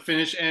start to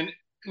finish, and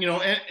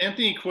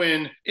Anthony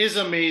Quinn is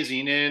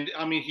amazing, and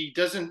I mean, he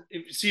doesn't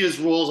see his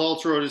roles all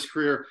throughout his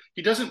career.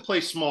 He doesn't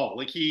play small.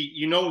 Like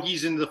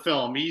he's in the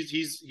film.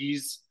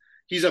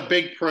 He's a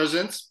big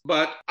presence.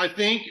 But I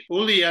think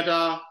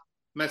Ulieta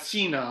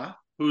Messina,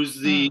 who's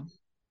the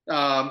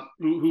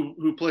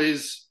who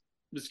plays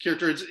this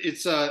character,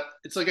 it's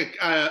like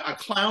a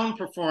clown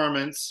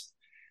performance,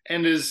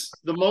 and is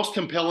the most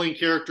compelling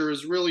character.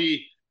 Is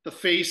really the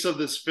face of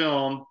this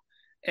film,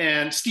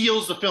 and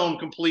steals the film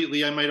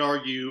completely, I might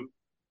argue.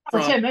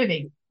 It's her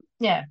movie.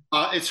 Yeah.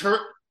 It's her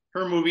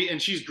movie,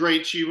 and she's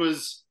great. She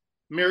was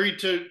married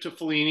to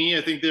Fellini.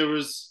 I think there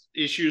was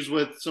issues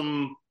with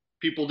some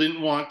people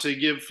didn't want to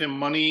give him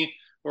money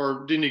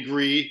or didn't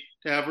agree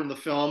to have her in the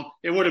film.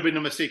 It would have been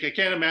a mistake. I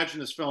can't imagine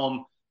this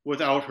film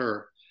without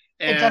her.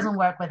 And it doesn't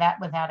work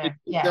without her.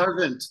 It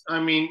doesn't.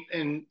 I mean,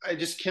 and I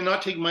just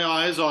cannot take my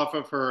eyes off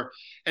of her.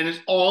 And it's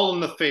all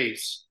in the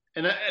face.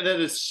 And that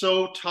is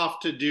so tough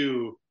to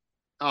do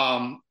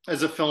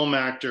as a film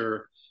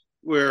actor,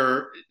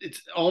 where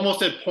it's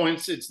almost at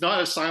points, it's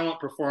not a silent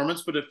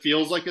performance, but it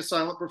feels like a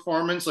silent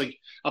performance, like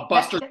a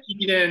Buster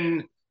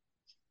Keaton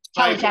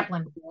Charlie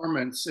Chaplin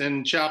performance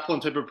and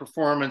Chaplin type of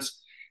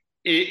performance.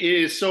 It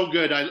is so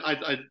good.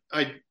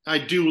 I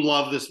do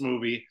love this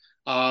movie.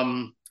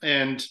 And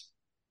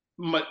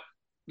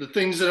the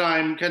things that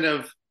I'm kind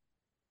of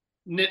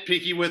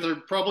nitpicky with are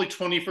probably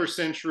 21st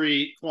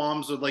century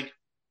qualms of like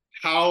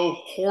how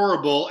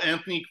horrible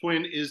Anthony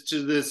Quinn is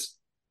to this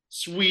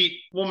sweet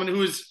woman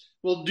who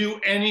will do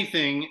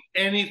anything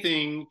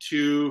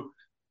to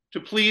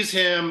please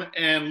him,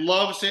 and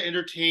loves to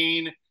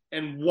entertain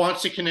and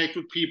wants to connect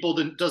with people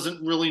that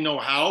doesn't really know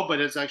how, but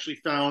has actually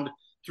found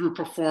through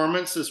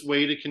performance this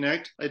way to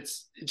connect.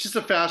 It's just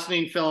a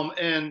fascinating film.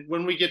 And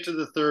when we get to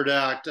the third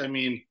act, I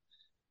mean,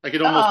 I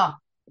could almost talk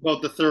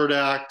about the third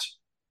act,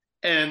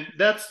 and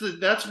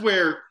that's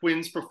where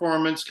Quinn's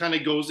performance kind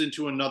of goes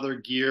into another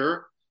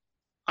gear.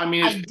 I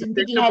mean, I didn't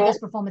think he had this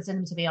performance in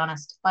him, to be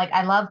honest. Like,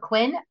 I love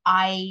Quinn.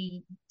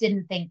 I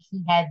didn't think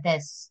he had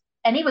this,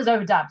 and he was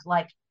overdubbed.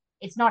 Like,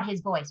 It's not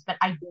his voice, but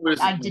I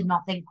did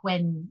not think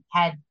Quinn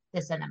had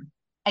this in him.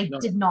 I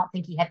did not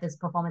think he had this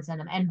performance in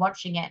him. And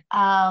watching it,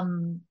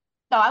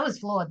 no, I was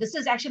floored. This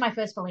is actually my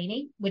first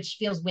Fellini, which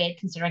feels weird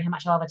considering how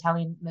much I love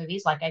Italian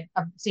movies. Like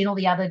I've seen all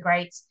the other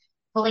greats.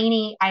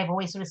 Fellini, I've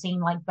always sort of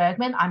seen like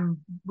Bergman.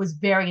 Was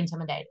very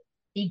intimidated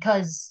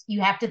because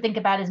you have to think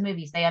about his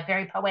movies. They are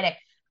very poetic.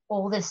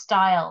 All this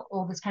style,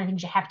 all this kind of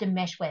things you have to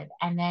mesh with.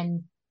 And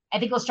then I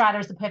think Australia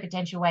is the perfect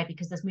entry way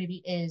because this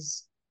movie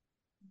is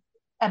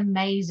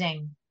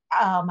amazing.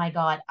 Oh my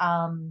God.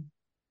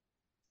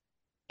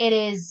 It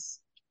is,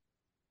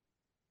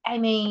 I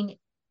mean,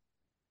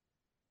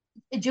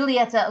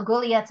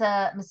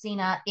 Giulietta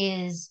Messina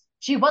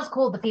she was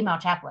called the female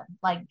chaplain.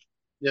 Like,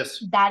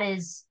 yes, that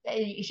is,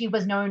 she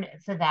was known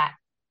for that.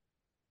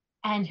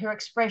 And her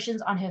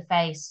expressions on her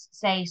face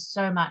say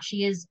so much.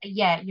 She is,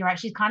 yeah, you're right.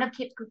 She's kind of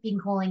kept being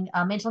calling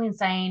mentally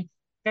insane,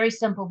 very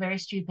simple, very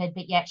stupid,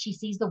 but yet she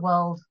sees the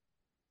world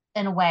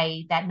in a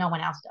way that no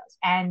one else does.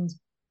 And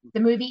the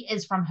movie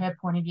is from her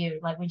point of view.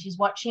 Like when she's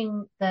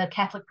watching the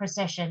Catholic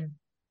procession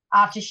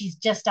after she's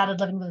just started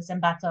living with the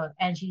Sembato,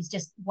 and she's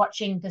just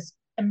watching this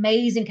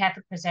amazing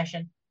Catholic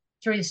procession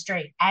through the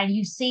street, and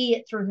you see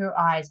it through her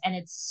eyes, and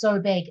it's so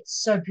big, it's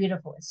so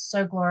beautiful, it's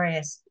so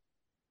glorious.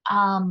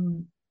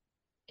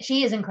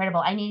 She is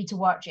incredible. I need to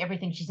watch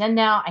everything she's in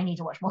now. I need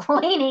to watch more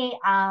Fellini.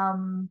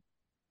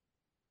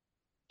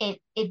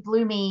 It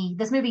blew me.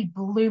 This movie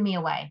blew me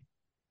away.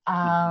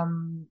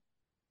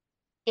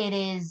 It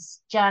is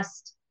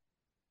just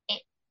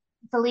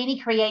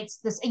Fellini creates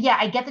this. Yeah,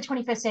 I get the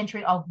 21st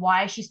century of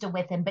why she's still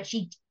with him, but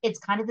it's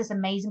kind of this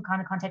amazing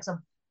kind of context of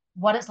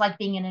what it's like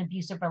being in an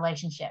abusive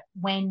relationship.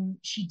 When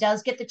she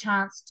does get the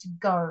chance to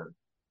go,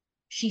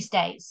 she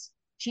stays.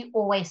 She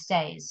always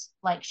stays.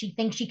 Like she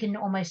thinks she can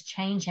almost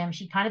change him.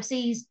 She kind of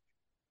sees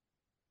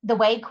the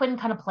way Quinn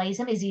kind of plays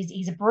him is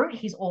he's a brute.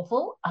 He's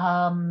awful.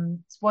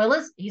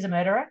 Spoilers, he's a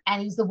murderer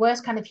and he's the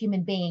worst kind of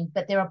human being.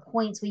 But there are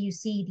points where you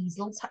see these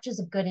little touches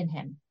of good in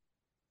him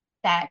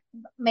that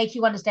make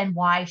you understand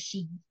why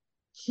she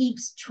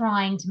keeps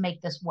trying to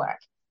make this work.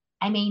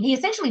 I mean, he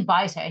essentially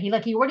buys her. He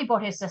already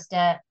bought her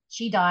sister.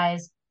 She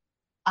dies.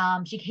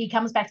 He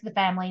comes back to the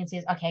family and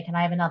says, okay, can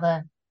I have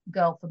another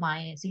girl for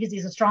my, so because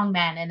he's a strong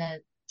man and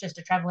just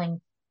a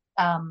traveling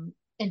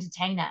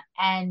entertainer,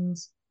 and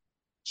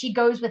she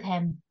goes with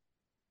him,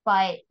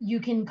 but you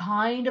can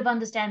kind of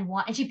understand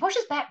why. And she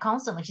pushes back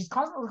constantly. She's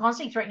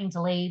constantly threatening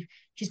to leave.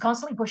 She's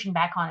constantly pushing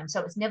back on him.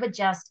 So it's never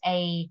just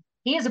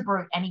he is a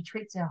brute and he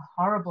treats her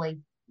horribly.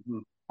 Mm-hmm.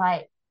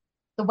 But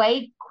the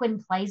way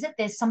Quinn plays it,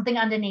 there's something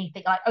underneath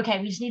that, like, okay,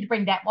 we just need to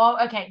bring that. Well,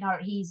 okay, no,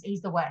 he's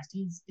the worst.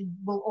 He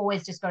will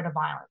always just go to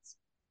violence.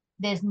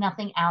 There's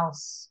nothing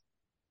else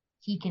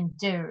he can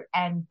do.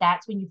 And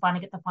that's when you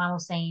finally get the final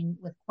scene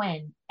with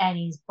Quinn, and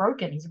he's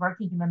broken. He's a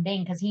broken human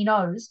being because he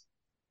knows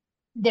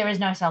there is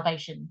no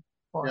salvation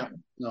for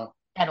him. No.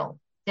 At all.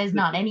 There's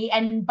none.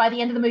 And by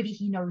the end of the movie,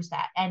 he knows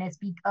that. And it's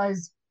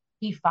because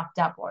he fucked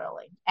up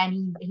royally.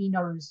 And he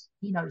knows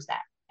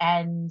that.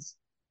 And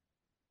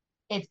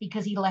it's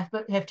because he left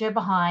her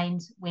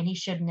behind when he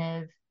shouldn't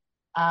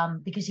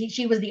have, because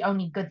she was the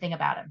only good thing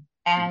about him.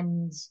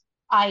 And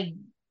I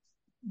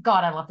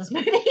love this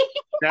movie.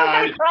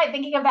 I'm crying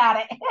thinking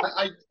about it.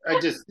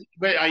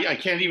 I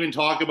can't even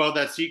talk about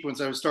that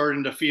sequence. I was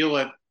starting to feel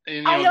it.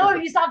 And, I know,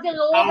 you start feeling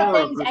all the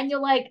things and you're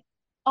like,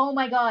 oh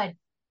my God.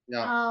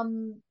 Yeah.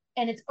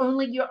 And it's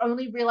you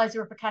only realize the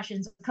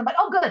repercussions come back.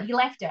 Oh, good, he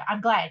left her.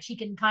 I'm glad she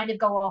can kind of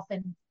go off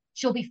and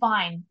she'll be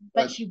fine.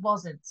 But she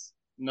wasn't.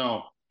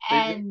 No.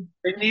 And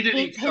they needed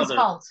each other. It's his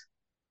fault.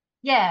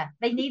 Yeah,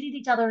 they needed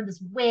each other in this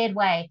weird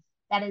way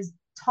that is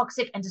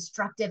toxic and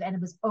destructive, and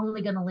it was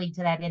only going to lead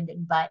to that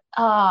ending. But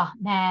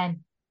man.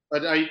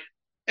 But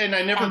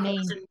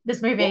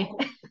this movie.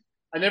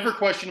 I never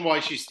question why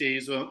she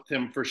stays with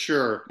him for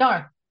sure.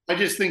 No. I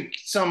just think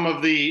some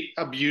of the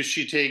abuse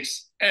she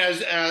takes,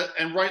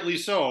 and rightly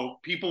so,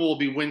 people will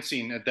be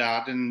wincing at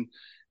that, and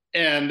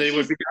they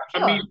would be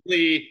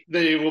immediately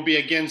they will be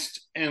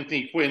against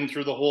Anthony Quinn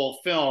through the whole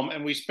film,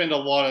 and we spend a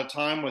lot of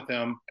time with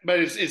him. But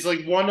it's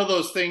like one of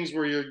those things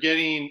where you're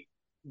getting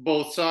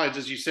both sides,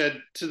 as you said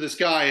to this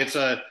guy. It's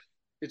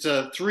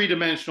a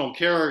three-dimensional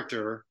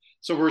character,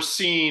 so we're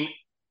seeing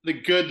the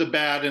good, the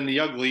bad, and the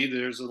ugly.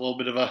 There's a little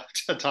bit of a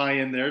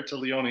tie-in there to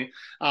Leone.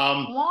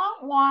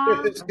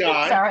 With this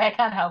guy, sorry, I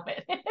can't help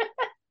it.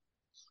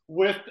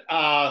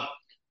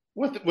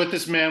 with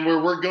this man, where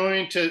we're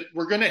going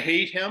to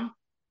hate him,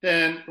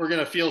 then we're going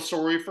to feel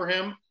sorry for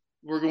him.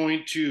 We're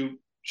going to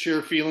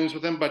share feelings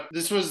with him. But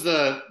this was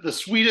the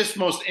sweetest,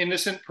 most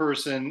innocent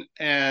person,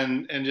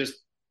 and just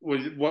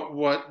with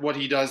what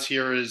he does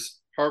here is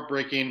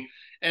heartbreaking.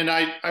 And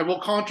I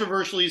will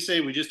controversially say,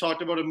 we just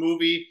talked about a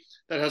movie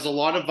that has a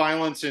lot of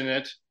violence in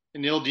it,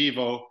 in Il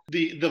Divo.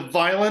 The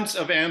violence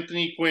of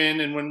Anthony Quinn,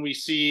 and when we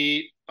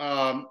see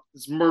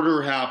this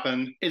murder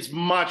happen, it's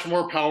much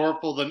more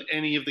powerful than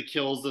any of the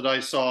kills that I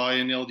saw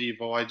in Il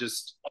Divo.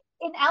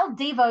 In El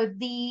Divo,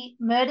 the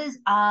murders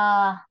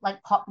are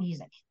like pop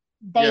music.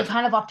 They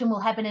kind of often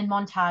will happen in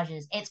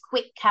montages. It's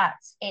quick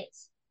cuts.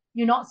 It's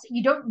you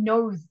don't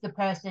know the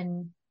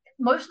person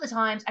most of the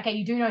times. Okay,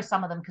 you do know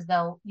some of them because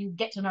you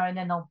get to know and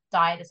then they'll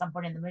die at some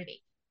point in the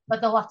movie. But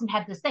they'll often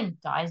have this thing,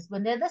 dies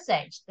when they're this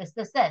age, this.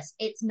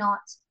 It's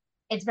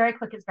very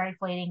quick, it's very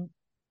fleeting.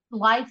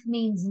 Life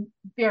means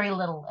very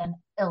little in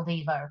Il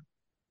Divo.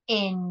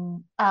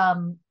 In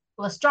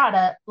La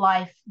Strada,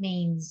 life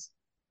means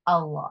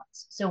a lot.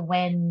 So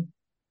when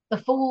the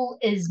fool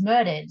is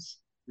murdered,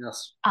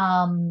 yes,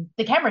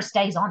 the camera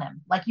stays on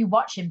him. Like, you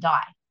watch him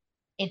die.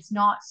 It's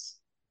not,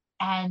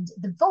 and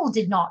the fool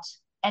did not.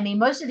 I mean,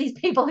 most of these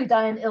people who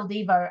die in Il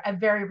Divo are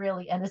very,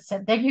 really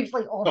innocent. They're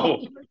usually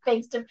awful human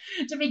beings to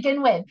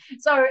begin with.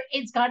 So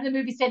it's kind of the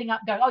movie setting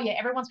up, going, oh yeah,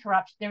 everyone's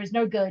corrupt. There is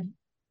no good.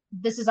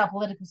 This is our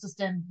political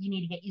system. You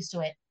need to get used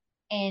to it.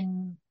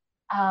 In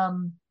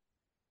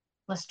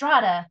La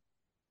Strada,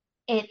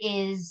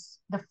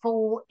 the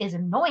fool is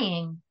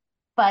annoying,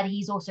 but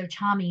he's also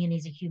charming and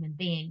he's a human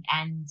being.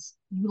 And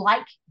you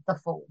like the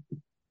fool.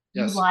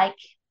 Yes. You like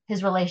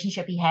his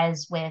relationship he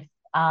has with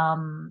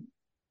her.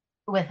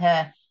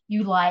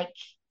 You like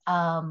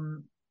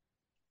her.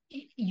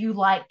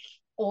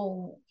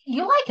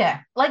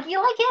 Like,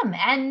 you like him,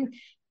 and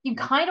you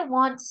kind of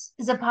want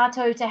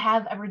Zapato to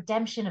have a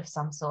redemption of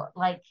some sort.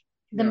 Like,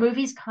 the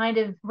movie's kind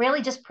of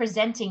really just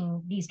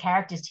presenting these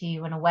characters to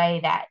you in a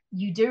way that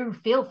you do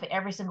feel for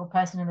every single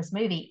person in this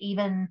movie,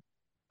 even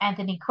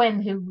Anthony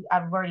Quinn, who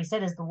I've already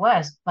said is the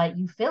worst, but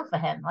you feel for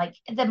him. Like,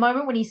 the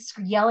moment when he's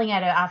yelling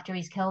at her after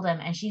he's killed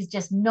him and she's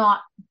just not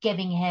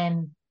giving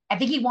him, I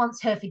think he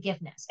wants her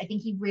forgiveness. I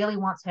think he really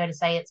wants her to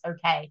say it's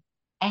okay,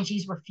 and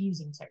she's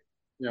refusing to.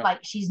 Yeah. Like,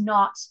 she's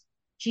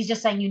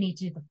just saying, you need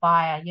to do the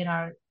fire,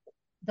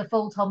 the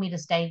fool told me to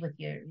stay with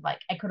you. Like,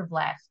 I could have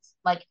left.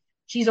 Like,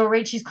 she's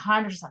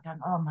kind of just like,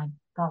 oh my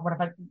God,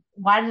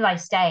 why did I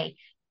stay?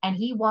 And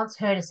he wants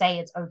her to say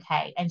it's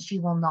okay, and she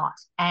will not.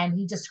 And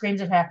he just screams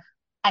at her,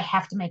 I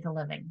have to make a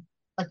living.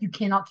 Like, you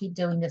cannot keep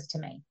doing this to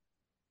me.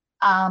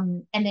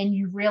 And then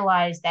you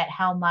realize that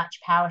how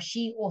much power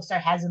she also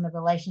has in the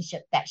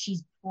relationship that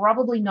she's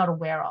probably not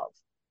aware of,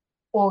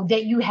 or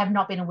that you have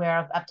not been aware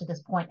of up to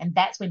this point. And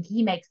that's when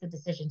he makes the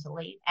decision to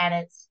leave.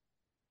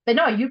 But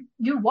no, you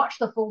watch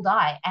the fool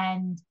die,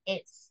 and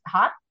it's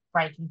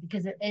heartbreaking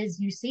because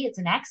it's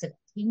an accident.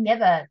 He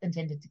never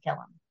intended to kill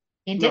him.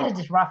 He intended to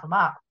just rough him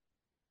up.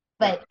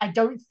 But I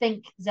don't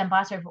think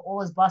Zambato, for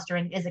all his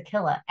blustering, is a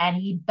killer,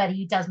 but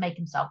he does make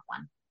himself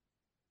one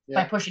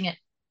by pushing it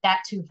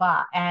that too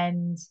far.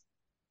 And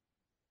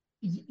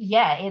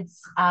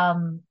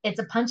it's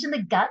a punch in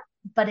the gut,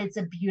 but it's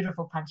a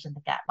beautiful punch in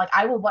the gut. Like,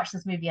 I will watch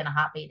this movie in a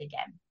heartbeat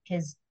again,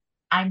 because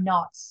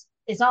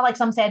it's not like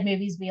some sad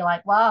movies where you're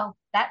like, well,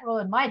 that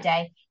ruined my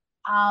day.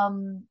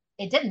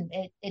 It didn't.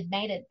 It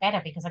made it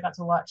better because I got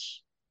to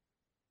watch.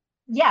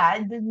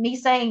 Yeah, me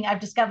saying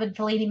I've discovered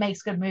Fellini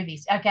makes good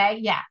movies. Okay,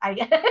 yeah,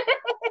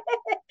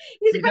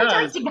 he's a great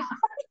director, guys.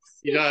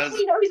 He does.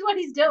 He knows what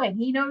he's doing.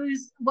 He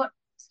knows what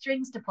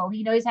strings to pull.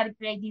 He knows how to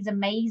create these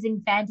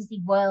amazing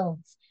fantasy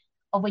worlds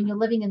of when you're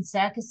living in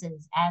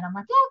circuses. And I'm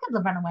like, yeah, I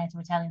could run away to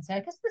Italian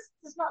circus. This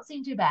does not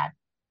seem too bad.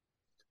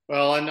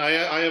 Well, and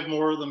I have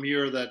more of them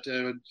here that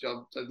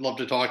I'd love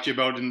to talk to you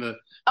about in the.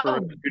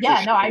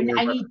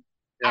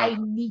 I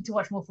need to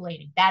watch more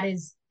Fellini. That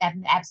is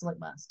an absolute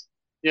must.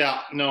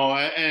 Yeah, no,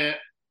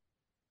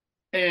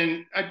 and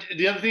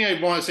the other thing I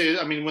want to say is,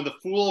 I mean, when the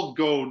fool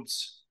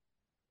goads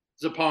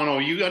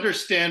Zappano, you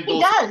understand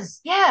both. He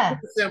does, yeah. You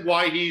understand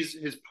why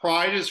his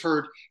pride is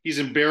hurt. He's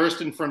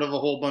embarrassed in front of a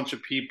whole bunch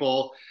of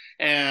people,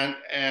 and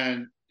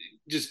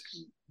just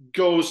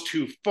goes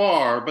too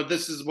far. But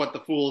this is what the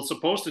fool is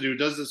supposed to do.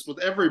 Does this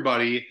with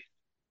everybody.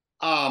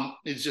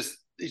 It's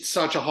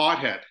such a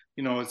hothead.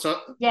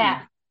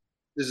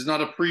 This is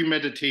not a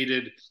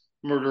premeditated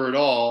murder at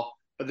all.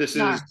 But this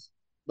is.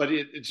 But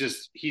it's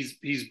just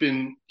he's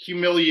been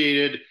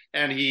humiliated,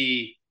 and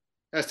he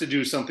has to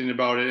do something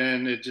about it,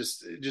 and it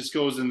just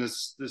goes in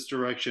this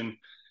direction.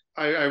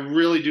 I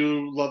really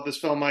do love this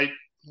film. It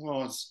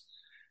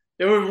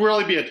would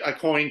really be a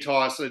coin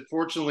toss.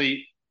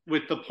 Unfortunately,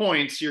 with the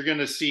points, you're going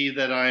to see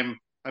that I'm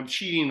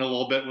cheating a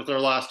little bit with our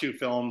last two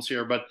films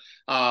here, but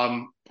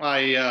I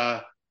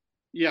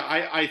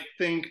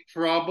think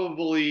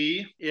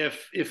probably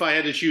if I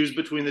had to choose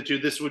between the two,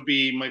 this would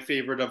be my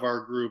favorite of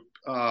our group.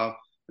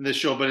 This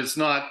show, but it's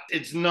not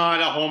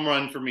a home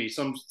run for me.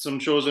 Some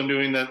shows I'm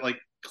doing that, like,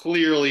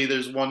 clearly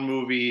there's one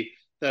movie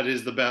that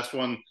is the best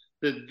one.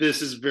 That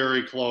this is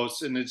very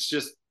close, and it's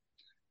just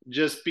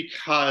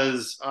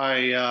because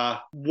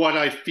what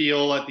I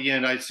feel at the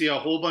end. I see a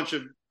whole bunch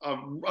of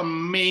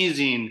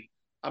amazing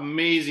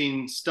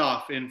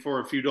stuff in for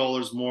a few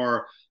dollars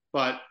more,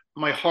 but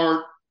my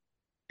heart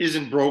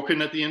isn't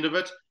broken at the end of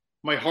it.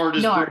 My heart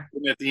is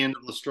broken at the end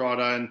of La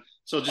Strada, and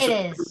so just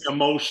an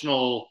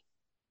emotional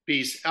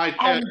piece.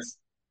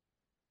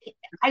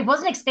 I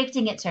wasn't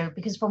expecting it to,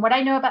 because from what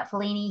I know about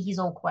Fellini, he's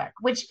all quirk,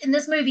 which in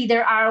this movie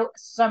there are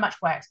so much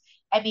quirks.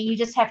 I mean, you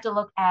just have to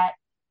look at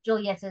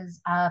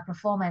Giulietta's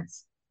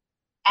performance,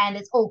 and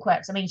it's all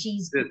quirks. I mean,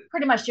 she's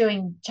pretty much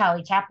doing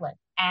Charlie Chaplin,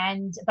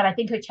 but I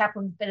think her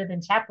Chaplin's better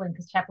than Chaplin,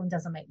 because Chaplin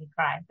doesn't make me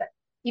cry. But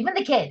even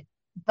the kid,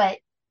 but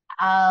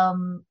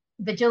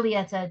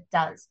Julieta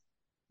does,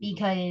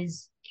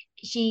 because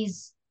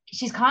she's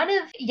kind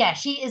of, yeah,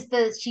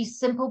 she's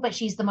simple, but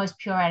she's the most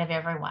pure out of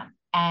everyone.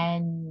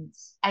 And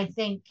I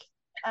think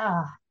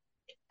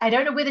I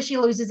don't know whether she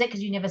loses it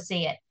because you never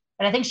see it,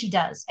 but I think she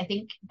does. I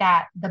think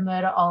that the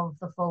murder of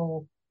the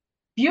fool,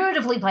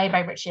 beautifully played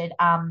by Richard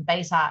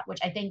Basehart, which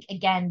I think,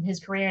 again, his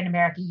career in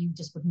America, you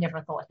just would never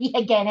have thought he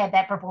again had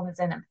that performance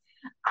in him.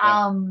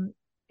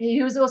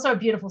 He was also a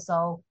beautiful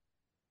soul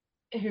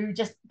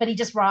but he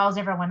just riles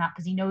everyone up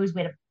because he knows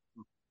where to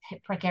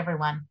prick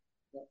everyone.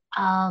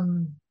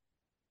 And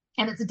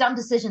it's a dumb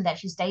decision that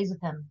she stays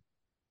with him,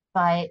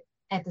 but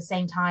at the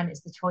same time,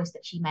 it's the choice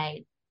that she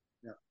made.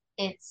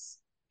 It's,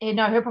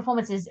 her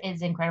performance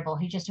is incredible.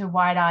 Her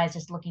wide eyes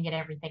just looking at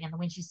everything, and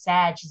when she's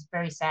sad, she's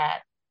very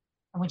sad,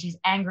 and when she's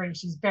angry,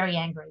 she's very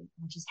angry.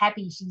 When she's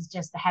happy, she's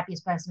just the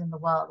happiest person in the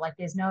world. Like,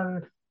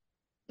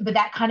 but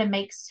that kind of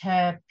makes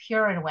her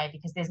pure in a way,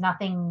 because there's no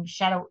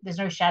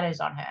shadows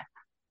on her.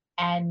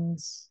 And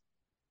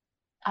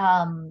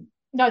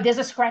no, there's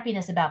a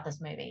scrappiness about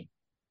this movie.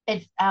 I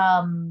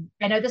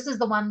know this was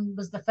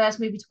the first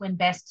movie to win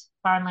Best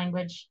Foreign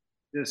Language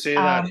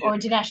or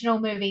International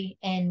Movie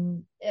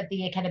in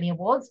the Academy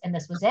Awards, and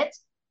this was it.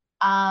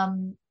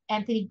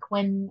 Anthony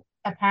Quinn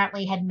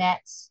apparently had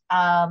met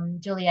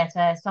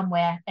Giulietta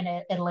somewhere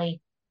in Italy,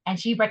 and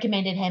she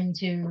recommended him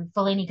to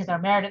Fellini because they were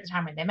married at the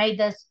time when they made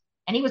this,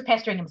 and he was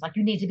pestering him, was like,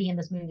 you need to be in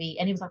this movie.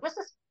 And he was like, what's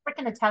this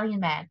freaking Italian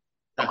man?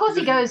 Of course,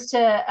 he goes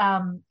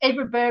to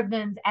Edward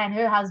Bergman's and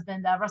her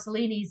husband,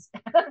 Rossellini's,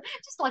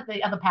 just like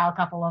the other power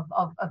couple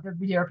of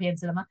the European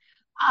cinema,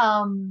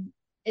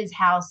 his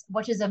house,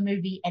 watches a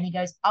movie, and he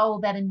goes, oh,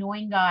 that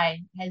annoying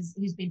guy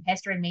who's been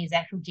pestering me is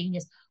actual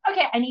genius.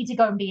 Okay, I need to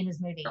go and be in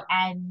this movie.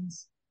 And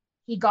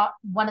he got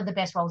one of the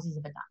best roles he's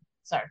ever done.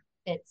 So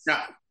it's...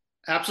 Yeah,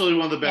 absolutely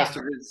one of the best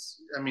of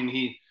his. I mean,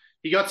 he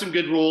got some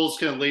good roles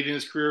kind of late in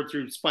his career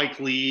through Spike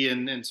Lee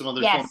and some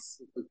other films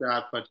like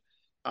that. But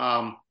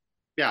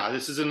yeah,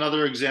 this is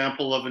another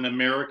example of an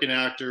American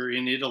actor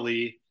in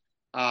Italy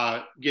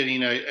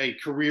getting a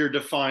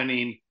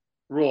career-defining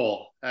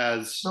role.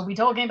 As we'll be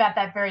talking about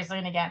that very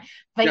soon again.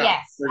 But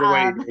yes,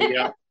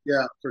 yeah,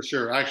 for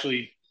sure.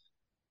 Actually,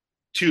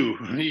 two.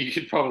 You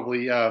could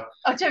probably.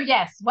 Two.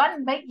 Yes,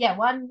 one.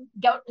 One.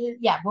 Go.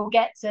 Yeah, we'll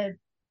get to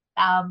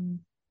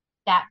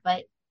that.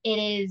 But it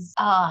is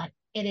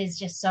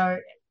just so.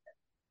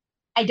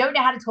 I don't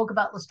know how to talk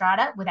about La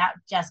Strada without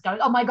just going,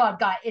 oh my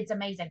God, guy, it's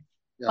amazing.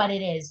 Yeah. But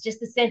it is just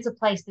the sense of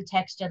place, the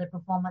texture, the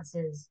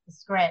performances, the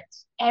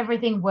script,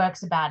 everything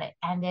works about it.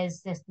 And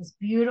there's this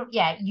beautiful,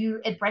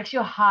 it breaks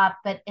your heart,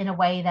 but in a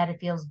way that it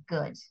feels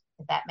good,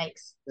 if that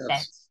makes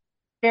sense.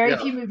 Very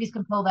few movies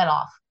can pull that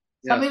off.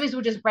 Some movies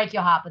will just break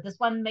your heart, but this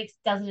one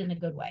does it in a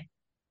good way.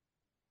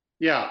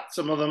 Yeah,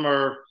 some of them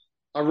are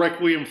a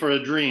requiem for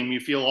a dream. You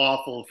feel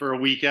awful for a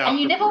week after.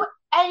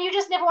 And you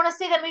just never want to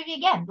see that movie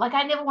again. Like,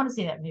 I never want to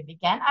see that movie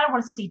again. I don't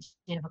want to see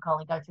Jennifer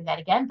Connelly go through that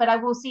again, but I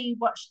will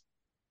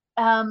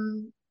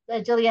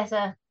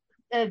Giulietta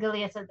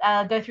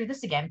go through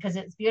this again, because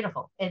it's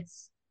beautiful.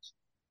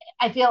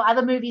 I feel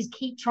other movies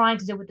keep trying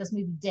to do what this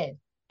movie did,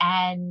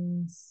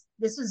 and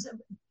this was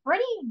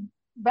pretty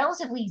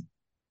relatively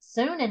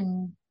soon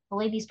in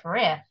Fellini's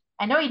career.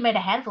 I know he'd made a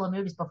handful of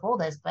movies before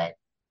this, but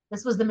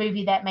this was the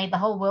movie that made the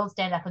whole world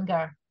stand up and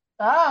go,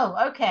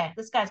 oh, okay,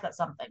 this guy's got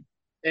something.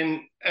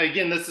 And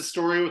again, that's the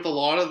story with a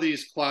lot of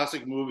these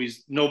classic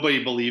movies.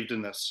 Nobody believed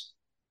in this.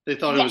 They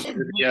thought it was going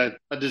to be a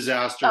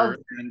disaster.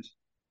 And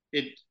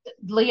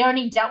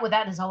Leone dealt with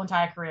that his whole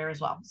entire career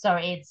as well. So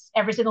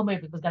every single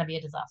movie was going to be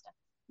a disaster.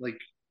 Like,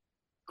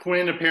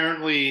 Quinn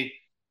apparently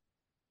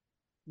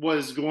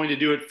was going to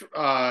do it,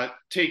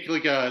 take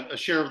like a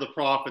share of the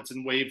profits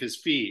and waive his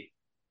fee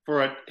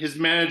for it. His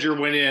manager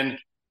went in,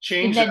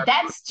 changed that.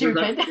 That's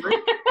stupid.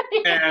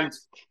 And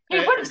he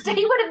would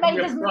have made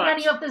this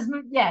money off this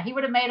movie. Yeah, he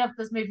would have made off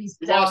this movie.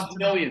 He lost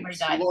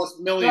millions. He lost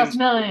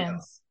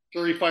millions.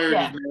 So he fired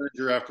his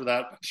manager after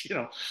that.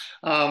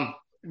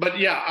 But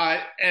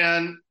I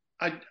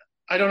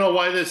don't know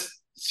why this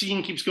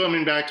scene keeps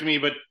coming back to me,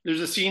 but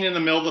there's a scene in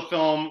the middle of the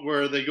film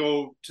where they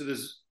go to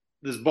this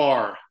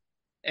bar,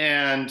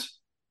 and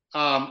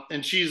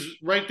she's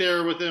right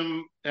there with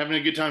him having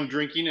a good time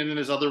drinking, and then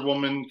this other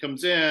woman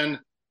comes in.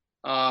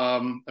 I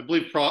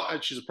believe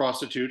she's a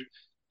prostitute,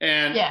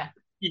 and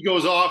he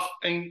goes off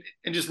and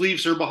just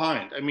leaves her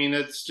behind. I mean,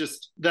 that's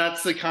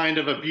the kind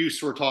of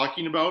abuse we're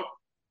talking about.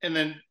 And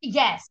then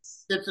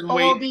sits and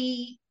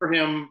waits for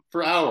him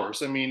for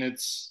hours. I mean,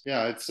 it's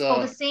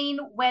the scene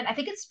when I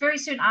think it's very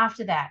soon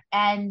after that,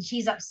 and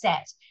she's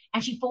upset,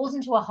 and she falls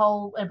into a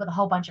hole with a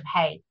whole bunch of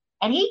hay,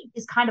 and he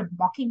is kind of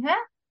mocking her,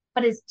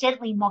 but is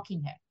gently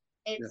mocking her.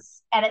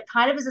 And it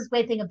kind of is this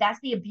weird thing of that's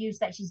the abuse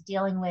that she's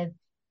dealing with,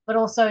 but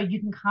also you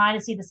can kind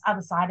of see this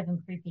other side of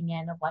him creeping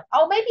in of like,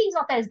 oh, maybe he's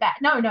not that as bad.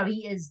 No,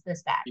 he is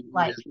this bad. He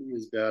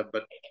is bad,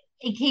 but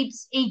he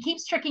keeps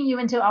tricking you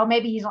into, oh,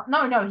 maybe he's not.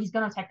 No, he's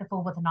going to attack the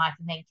fool with a knife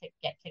and then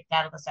get kicked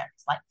out of the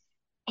circus. Like,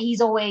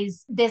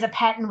 there's a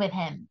pattern with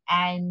him,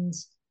 and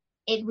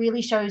it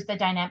really shows the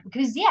dynamic.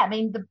 Because yeah, I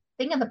mean, the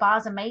thing in the bar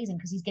is amazing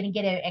because he's going to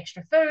get her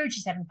extra food.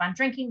 She's having fun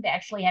drinking. They're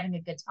actually having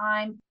a good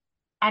time.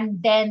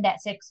 And then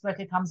that sex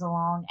worker comes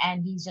along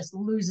and he just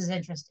loses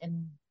interest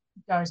and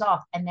goes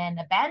off and then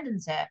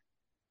abandons her.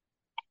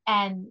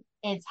 And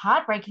it's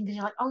heartbreaking because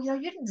you're like, oh, you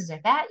didn't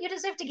deserve that. You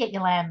deserve to get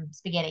your lamb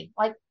spaghetti.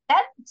 Like,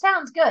 that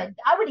sounds good.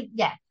 I would,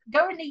 yeah,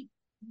 go and eat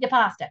your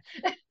pasta.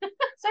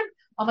 So,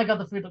 oh my God,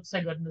 the food looks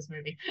so good in this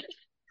movie.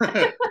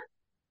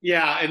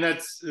 Yeah, and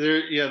that's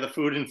the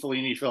food in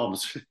Fellini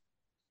films.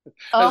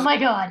 Oh my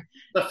God.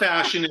 The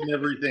fashion and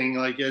everything,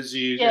 like as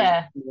you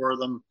wear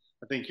them,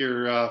 I think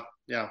you're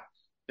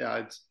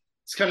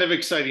it's kind of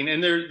exciting.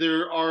 And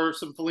there are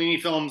some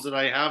Fellini films that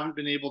I haven't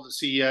been able to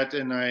see yet,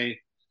 and I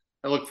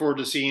look forward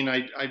to seeing.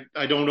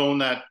 I don't own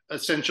that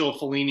essential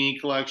Fellini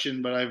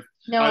collection, but I've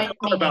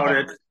thought about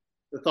it.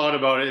 The thought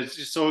about it, it's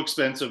just so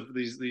expensive,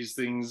 these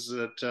things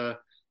that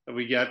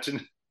we get,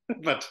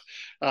 but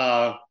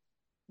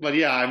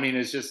yeah, I mean,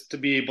 it's just to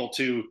be able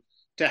to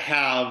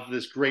have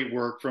this great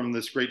work from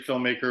this great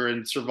filmmaker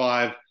and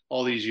survive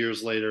all these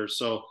years later.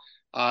 So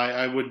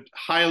I would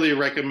highly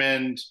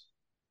recommend,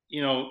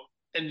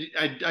 and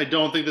I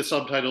don't think the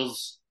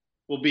subtitles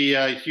will be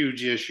a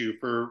huge issue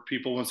for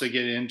people once they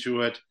get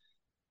into it.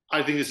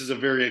 I think this is a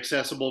very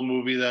accessible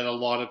movie that a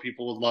lot of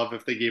people would love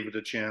if they gave it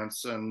a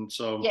chance. And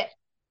so, yeah,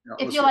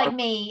 if you're like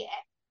me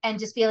and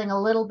just feeling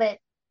a little bit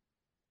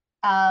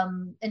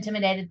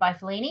intimidated by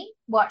Fellini,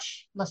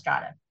 watch La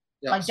Strada.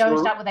 Yeah, like, don't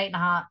start with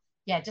 8.5.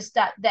 Yeah, just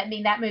start. That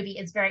movie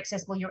is very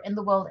accessible. You're in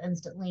the world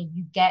instantly.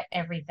 You get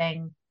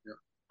everything.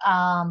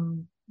 Yeah.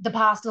 The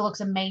pasta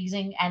looks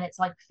amazing, and it's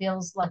like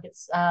feels like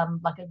it's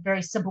like a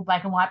very simple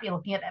black and white. You're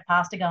looking at that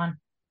pasta, going,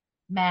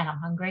 "Man, I'm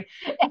hungry."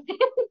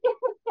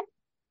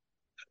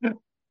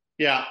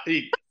 Yeah.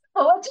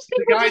 Just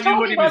people just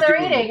talking while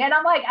they're eating, and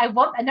I'm like, I'm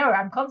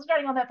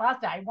concentrating on that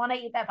pasta. I want to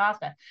eat that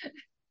pasta.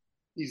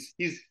 He's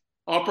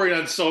operating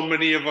on so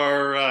many of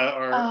our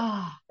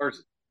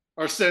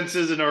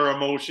senses and our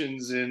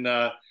emotions. And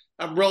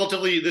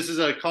this is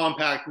a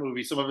compact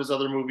movie. Some of his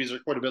other movies are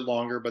quite a bit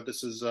longer, but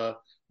this is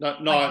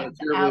not like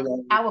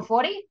hour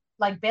 40,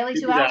 like barely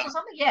 2 hours or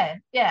something.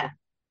 Yeah.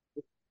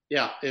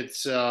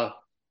 It's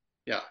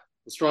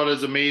Estrada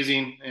is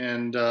amazing,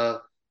 and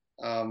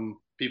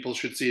people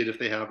should see it if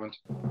they haven't.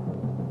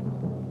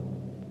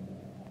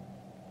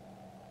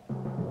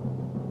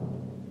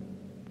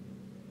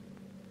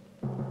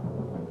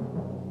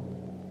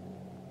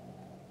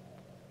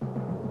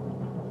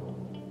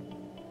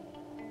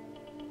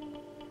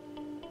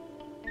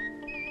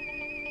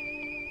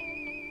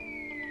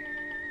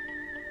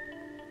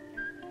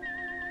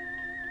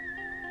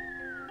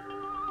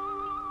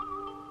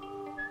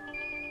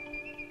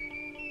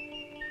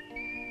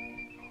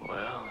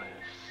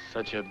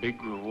 Such a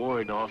big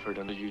reward offered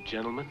unto you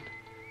gentlemen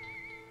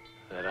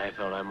that I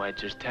thought I might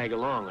just tag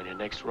along on your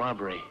next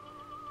robbery.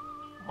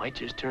 Might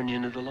just turn you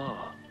into the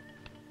law.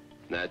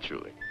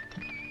 Naturally.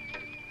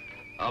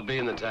 I'll be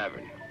in the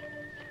tavern.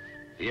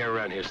 The air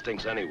around here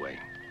stinks anyway.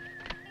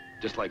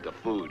 Just like the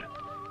food.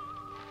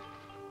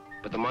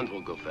 But the month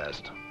will go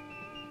fast.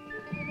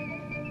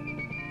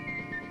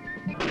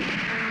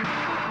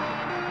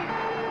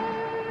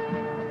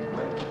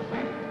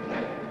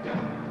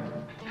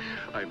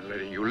 I'm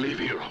letting you leave,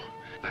 hero.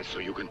 That's so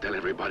you can tell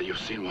everybody you've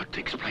seen what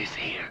takes place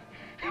here.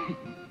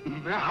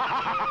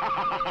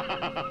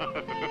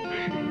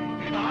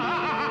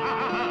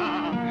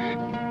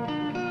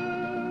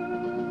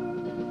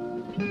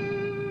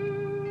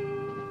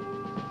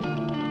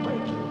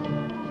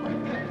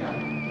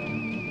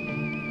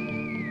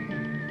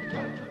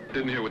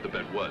 Didn't hear what the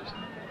bet was.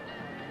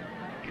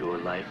 Your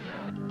life.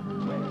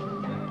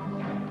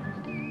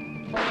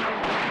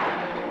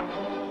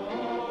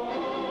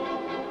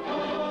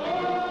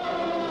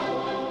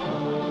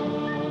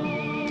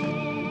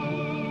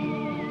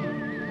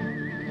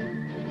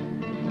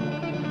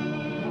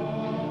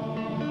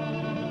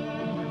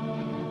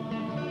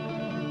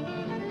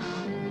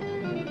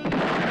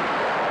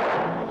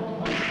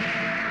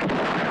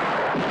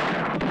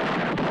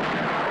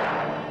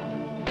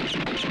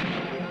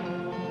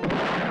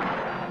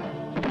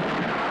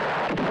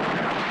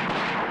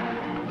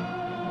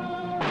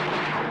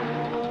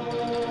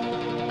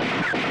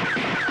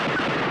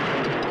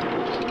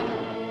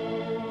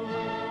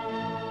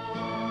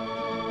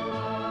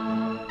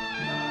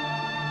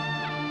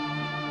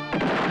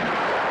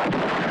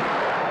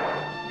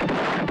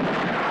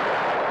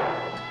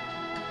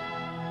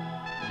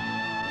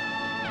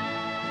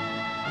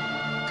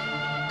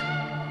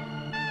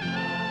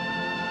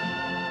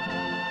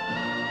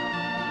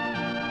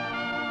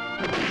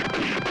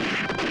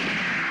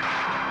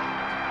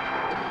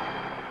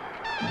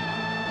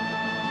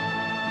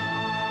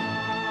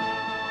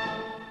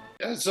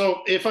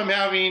 So if I'm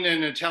having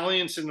an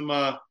Italian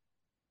cinema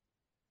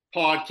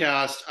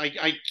podcast,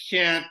 I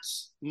can't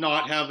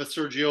not have a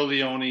Sergio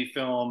Leone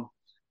film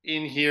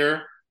in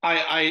here.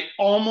 I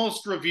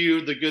almost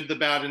reviewed The Good, the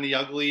Bad, and the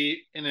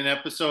Ugly in an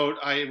episode.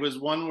 It was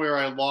one where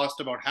I lost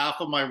about half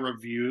of my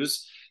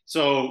reviews.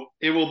 So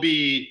it will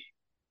be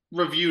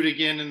reviewed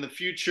again in the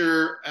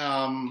future,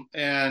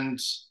 and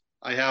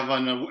I have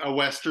on a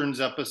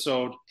Westerns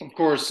episode, of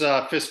course,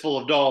 Fistful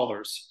of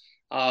Dollars.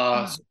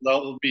 So that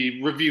will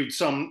be reviewed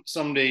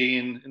someday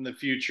in the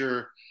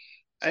future.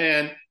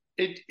 And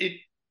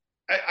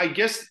I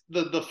guess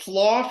the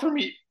flaw for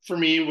me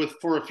with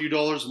For a Few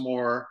Dollars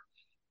More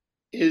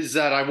is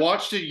that I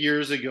watched it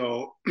years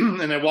ago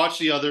and I watched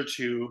the other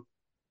two,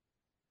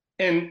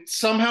 and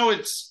somehow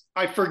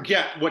I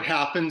forget what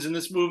happens in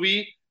this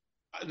movie.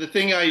 The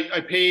thing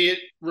I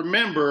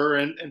remember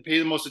and pay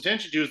the most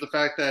attention to is the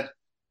fact that,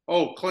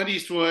 Clint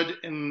Eastwood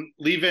and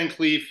Lee Van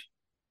Cleef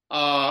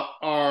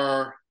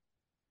are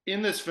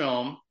in this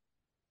film,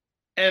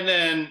 and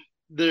then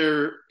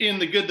they're in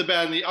The Good, the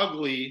Bad, and the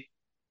Ugly,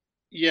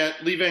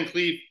 yet Lee Van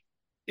Cleef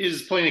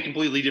is playing a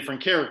completely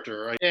different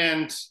character, right?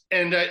 And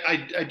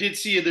I did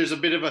see there's a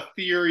bit of a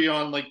theory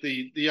on like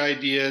the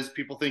ideas.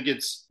 People think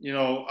it's,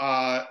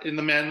 in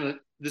The Man,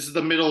 this is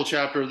the middle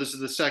chapter, this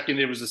is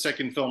it was the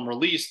second film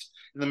released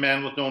in The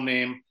Man with No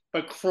Name,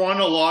 but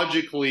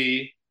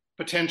chronologically,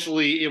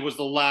 potentially it was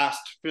the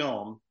last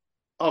film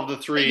of the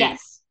three.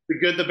 Yes. The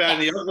Good, the Bad,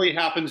 and the Ugly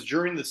happens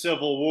during the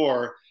Civil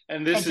War,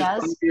 and this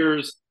is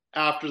years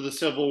after the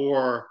Civil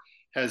War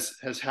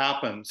has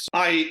happened. So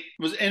I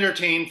was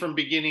entertained from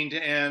beginning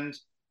to end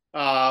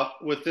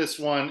with this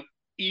one,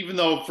 even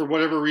though for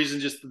whatever reason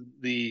just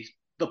the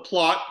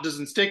plot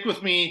doesn't stick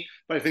with me.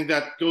 But I think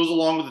that goes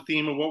along with the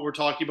theme of what we're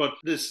talking about.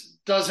 This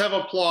does have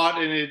a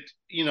plot, and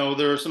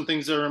there are some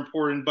things that are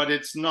important, but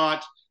it's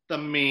not the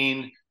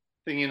main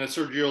thing in a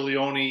Sergio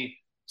Leone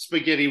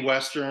spaghetti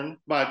western.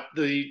 But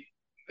the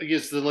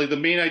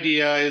main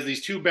idea is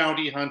these two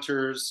bounty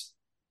hunters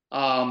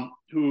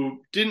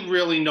who didn't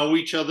really know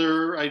each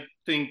other, I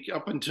think,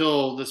 up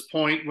until this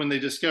point when they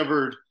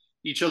discovered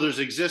each other's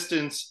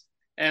existence,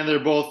 and they're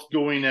both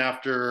going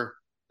after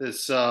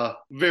this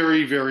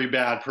very, very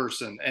bad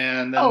person.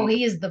 And then,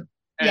 he is they're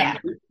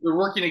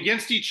working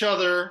against each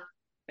other,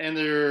 and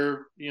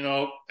they're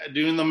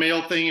doing the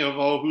male thing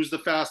of who's the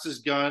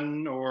fastest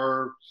gun,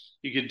 or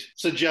you could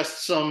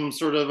suggest some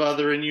sort of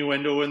other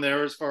innuendo in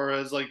there as far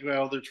as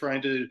they're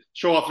trying to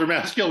show off their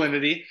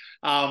masculinity.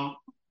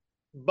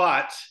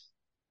 But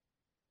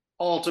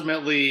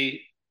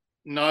ultimately,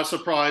 not a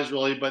surprise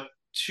really, but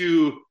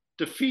to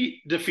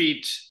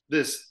defeat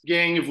this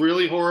gang of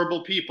really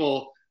horrible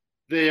people,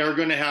 they are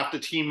going to have to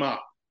team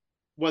up,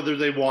 whether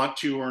they want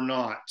to or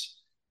not.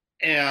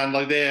 And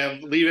they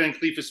have Lee Van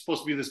Cleef is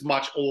supposed to be this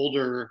much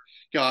older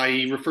guy.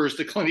 He refers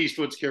to Clint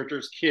Eastwood's character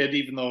as kid,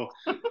 even though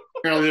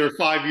apparently they're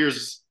 5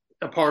 years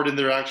apart in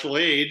their actual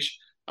age.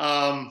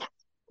 But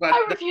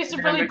I refuse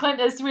to believe Clint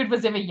Eastwood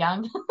was ever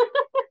young.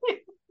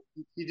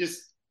 He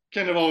just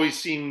kind of always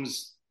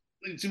seems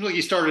like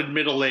he started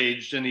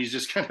middle-aged and he's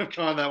just kind of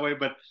gone that way.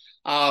 But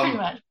pretty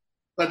much.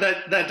 But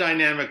that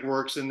dynamic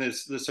works in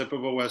this type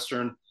of a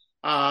Western.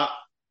 I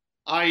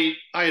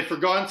had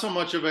forgotten so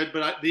much of it,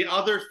 but the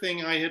other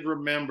thing I had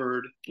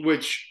remembered,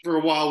 which for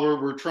a while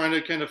we're trying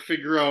to kind of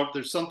figure out,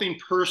 there's something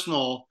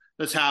personal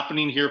that's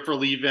happening here for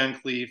Lee Van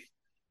Cleef.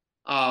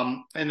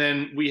 And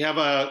then we have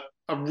a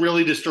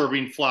really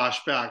disturbing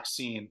flashback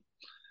scene.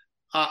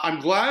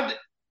 I'm glad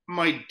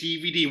my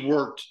DVD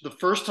worked. The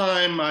first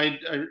time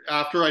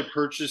after I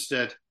purchased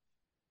it,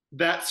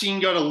 that scene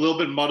got a little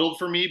bit muddled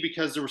for me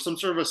because there was some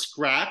sort of a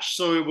scratch.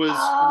 So it was,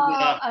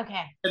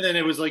 okay. And then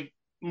it was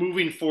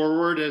moving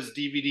forward as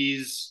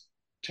DVDs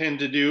tend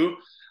to do.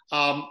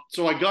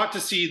 So I got to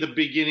see the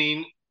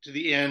beginning to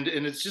the end,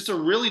 and it's just a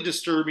really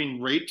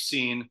disturbing rape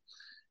scene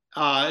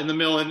in the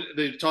middle. And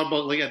they talk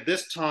about at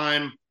this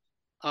time,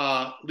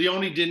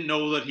 Leone didn't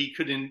know that he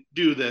couldn't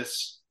do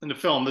this in the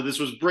film, that this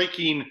was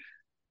breaking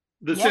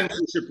the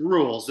censorship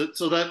rules.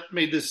 So that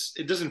made this,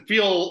 it doesn't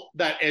feel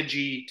that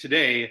edgy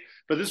today,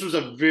 but this was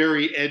a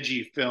very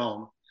edgy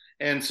film.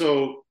 And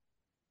so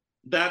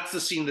that's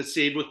the scene that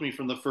stayed with me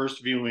from the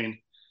first viewing.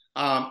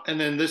 And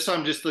then this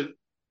time, just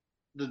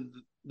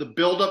the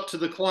build up to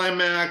the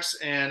climax,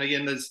 and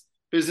again, this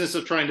business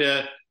of trying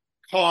to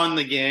con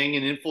the gang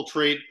and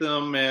infiltrate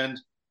them, and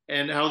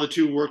how the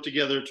two work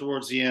together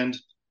towards the end.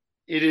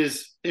 It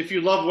is, if you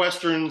love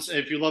Westerns,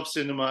 if you love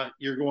cinema,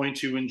 you're going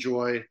to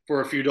enjoy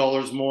For a Few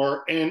Dollars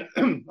More. And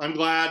I'm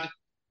glad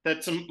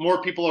that some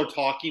more people are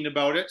talking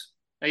about it.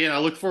 Again, I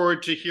look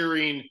forward to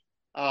hearing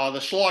the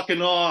Shlock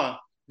and Awe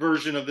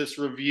version of this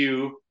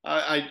review.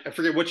 I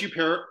forget what you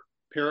pair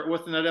it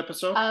with in that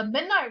episode.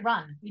 Midnight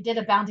Run. We did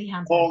a bounty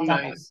hunter. Oh,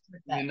 nice.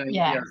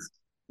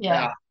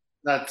 Yeah.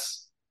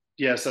 That's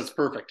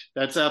perfect.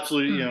 That's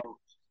absolutely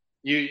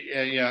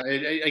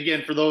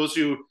again, for those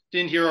who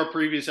didn't hear our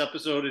previous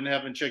episode and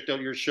haven't checked out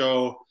your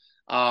show,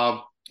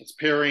 it's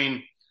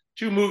pairing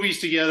two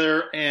movies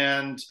together,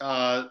 and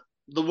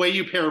the way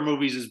you pair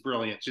movies is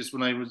brilliant. Just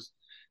when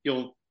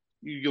you'll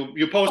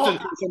post on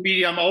social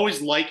media, I'm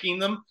always liking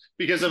them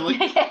because I'm like,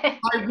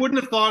 I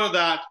wouldn't have thought of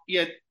that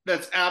yet.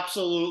 That's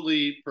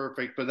absolutely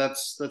perfect. But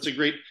that's a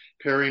great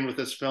pairing with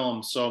this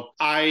film. So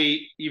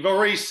you've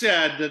already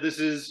said that this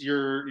is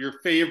your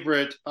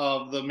favorite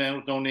of the Man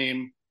with No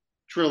Name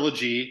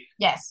trilogy.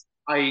 Yes.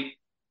 I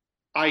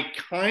I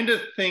kind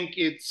of think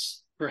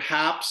it's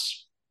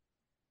perhaps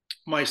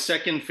my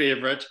second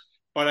favorite,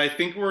 but I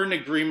think we're in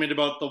agreement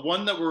about the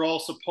one that we're all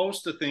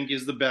supposed to think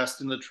is the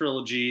best in the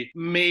trilogy,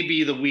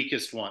 maybe the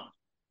weakest one.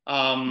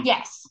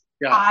 Yes,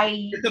 Yeah,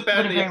 I would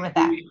agree with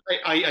that.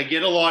 I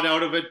get a lot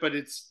out of it, but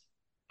it's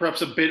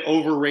perhaps a bit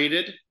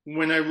overrated.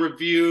 When I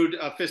reviewed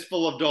A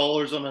Fistful of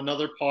Dollars on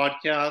another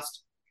podcast,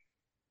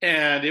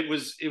 and it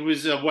was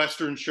a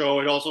Western show.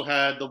 It also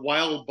had the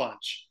Wild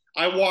Bunch.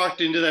 I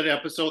walked into that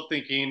episode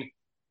thinking,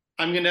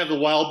 I'm going to have the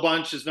Wild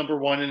Bunch as number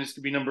one and it's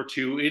going to be number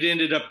two. It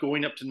ended up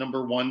going up to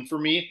number one for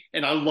me,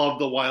 and I love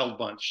the Wild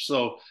Bunch.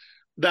 So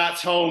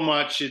that's how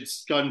much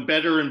it's gotten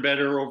better and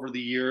better over the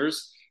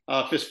years.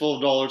 Fistful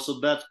of Dollars.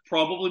 So that's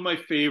probably my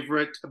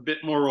favorite, a bit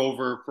more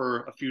over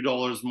for a few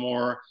dollars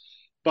more.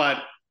 But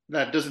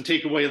that doesn't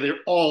take away, they're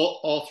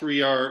all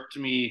three are, to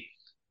me,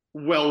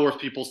 well worth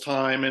people's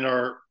time and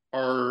are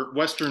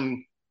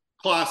Western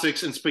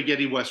classics and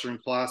spaghetti Western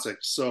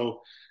classics. So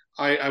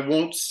I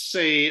won't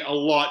say a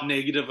lot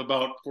negative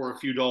about For a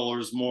Few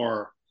Dollars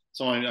More.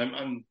 So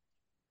I'm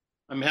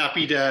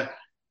happy to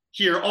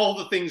hear all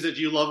the things that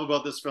you love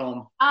about this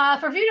film.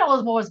 For a Few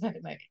Dollars More is a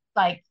perfect movie.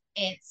 Like,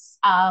 it's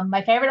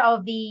my favorite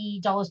of the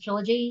Dollars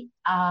trilogy.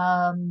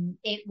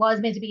 It was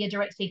meant to be a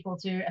direct sequel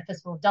to A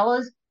Fistful of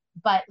Dollars,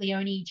 but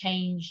Leone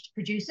changed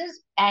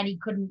producers and he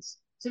couldn't.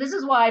 So this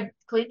is why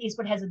Clint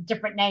Eastwood has a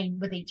different name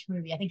with each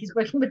movie. I think he's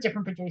working with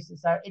different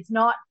producers. So it's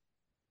not.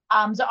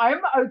 So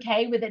I'm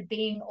okay with it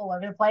being all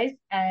over the place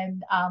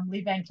and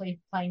Lee Van Cleef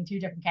playing two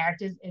different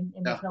characters in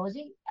the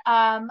trilogy.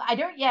 I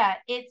don't know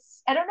if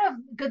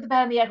Good, the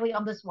Bad, and the Ugly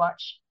on this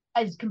watch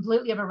is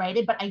completely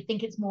overrated, but I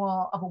think it's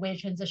more of a weird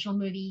transitional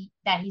movie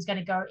that he's going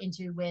to go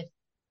into with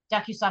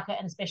Dakusuka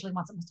and especially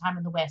Once Upon a Time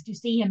in the West. You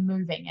see him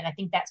moving, and I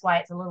think that's why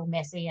it's a little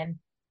messy, and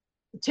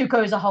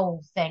Tuco's a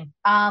whole thing.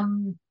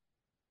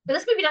 But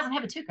this movie doesn't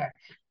have a Tuco.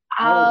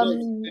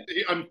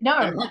 I'm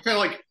not kind of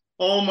like,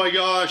 oh my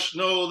gosh,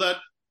 no, that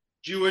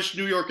Jewish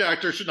New York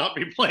actor should not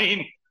be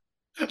playing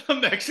a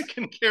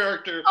Mexican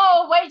character.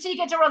 Oh, wait till you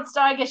get to Rod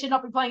Steiger should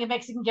not be playing a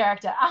Mexican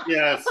character.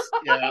 Yes,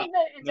 yeah.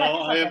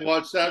 No, I have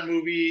watched that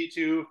movie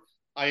too.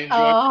 I enjoy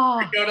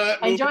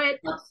I enjoy it.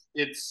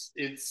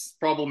 It's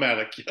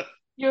problematic.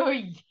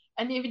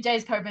 And even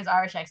Jay's Copen's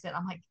Irish accent,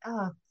 I'm like,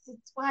 oh,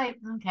 it's white.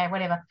 Okay,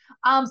 whatever.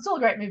 Still a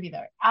great movie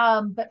though.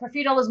 But For a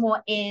Few Dollars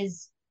More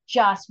is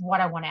just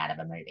what I want out of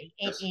a movie.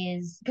 It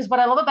is, because what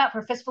I love about For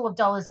a Fistful of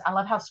Dollars, I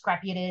love how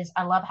scrappy it is.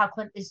 I love how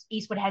Clint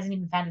Eastwood hasn't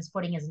even found his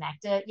footing as an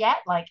actor yet.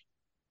 Like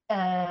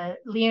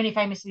Leone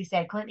famously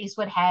said, Clint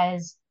Eastwood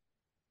has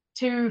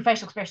two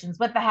facial expressions,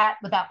 with the hat,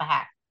 without the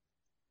hat.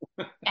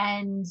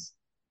 And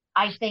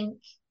I think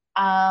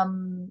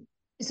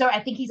so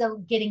I think he's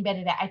getting better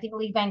at that. I think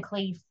Lee Van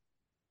Cleef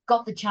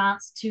got the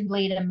chance to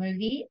lead a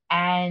movie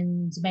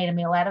and made a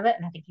meal out of it,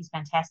 and I think he's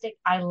fantastic.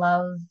 I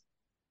love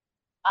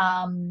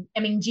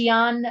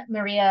Gian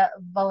Maria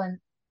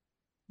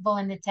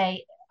Volonté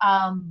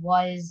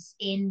was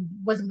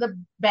the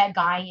bad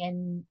guy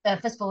in The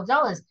Fistful of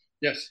Dollars.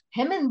 Yes.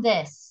 Him in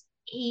this,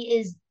 he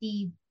is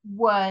the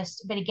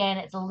worst, but again,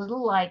 it's a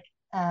little like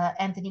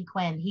Anthony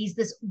Quinn. He's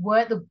this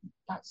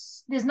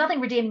there's nothing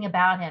redeeming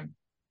about him,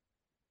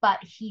 but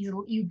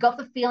you got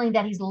the feeling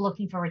that he's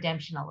looking for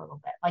redemption a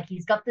little bit. Like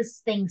he's got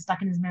this thing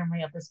stuck in his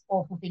memory of this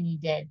awful thing he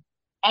did,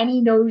 and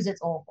he knows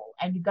it's awful,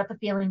 and you've got the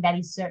feeling that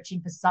he's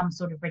searching for some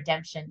sort of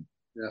redemption.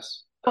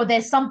 Yes. Or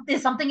there's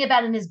something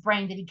about in his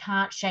brain that he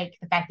can't shake,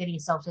 the fact that he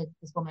assaulted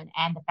this woman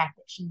and the fact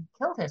that she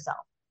killed herself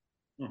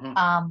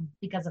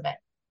because of it.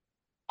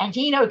 And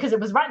because it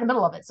was right in the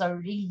middle of it, so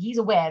he's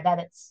aware that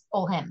it's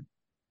all him.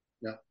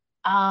 Yeah.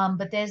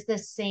 But there's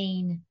this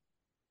scene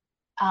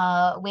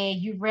where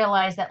you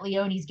realize that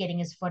Leone's getting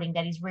his footing,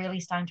 that he's really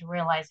starting to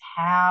realize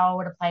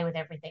how to play with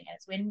everything. And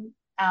it's when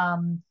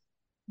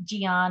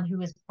Gian,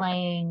 who is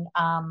playing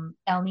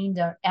El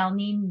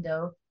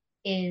Nindo,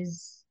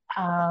 is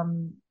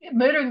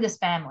murdering this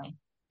family.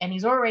 And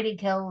he's already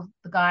killed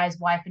the guy's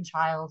wife and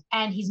child,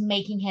 and he's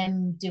making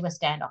him do a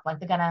standoff. Like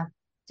they're going to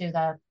do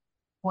the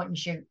point and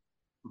shoot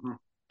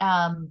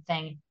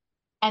thing.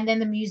 And then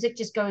the music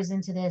just goes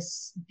into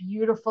this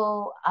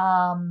beautiful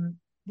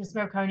this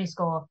Morricone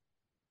score.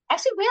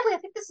 Actually, weirdly, I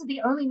think this is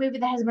the only movie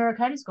that has a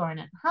Morricone score in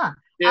it. Huh.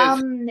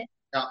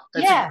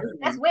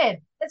 That's weird.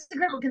 That's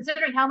incredible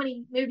considering how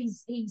many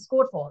movies he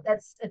scored for.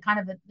 That's a kind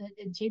of an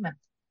achievement.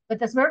 But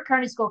this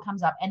Morricone score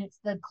comes up, and it's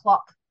the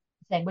clock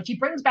thing, which he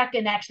brings back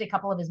in actually a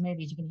couple of his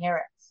movies. You can hear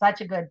it. Such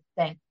a good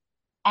thing.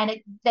 And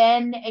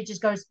it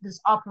just goes to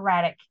this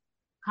operatic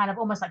kind of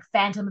almost like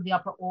Phantom of the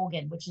Opera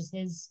organ, which is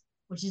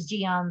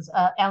Gian's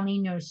El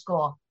Nino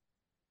score,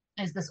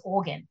 is this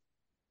organ.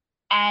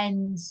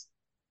 And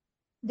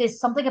there's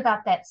something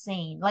about that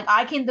scene. Like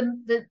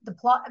the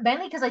plot,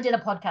 mainly because I did a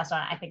podcast on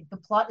it, I think the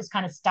plot is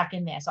kind of stuck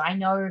in there. So I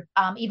know,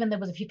 even there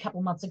was a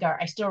couple months ago,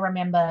 I still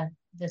remember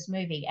this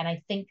movie. And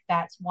I think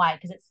that's why,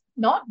 because it's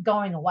not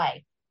going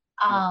away.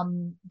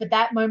 But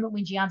that moment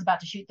when Gian's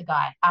about to shoot the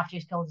guy after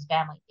he's killed his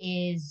family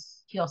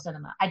is pure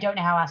cinema. I don't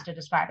know how else to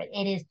describe it.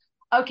 It is,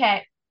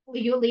 okay,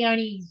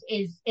 Leone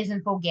is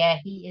in full gear.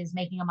 He is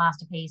making a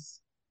masterpiece.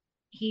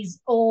 He's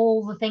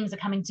all the things are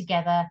coming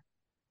together.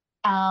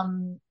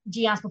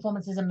 Gian's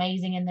performance is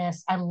amazing in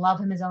this. I love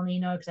him as El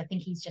Nino because I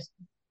think he's just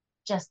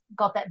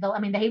got that. I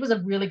mean, he was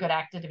a really good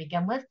actor to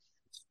begin with.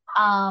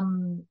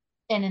 And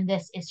in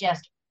this, it's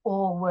just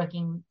all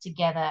working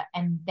together,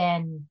 and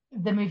then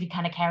the movie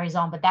kind of carries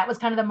on. But that was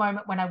kind of the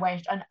moment when I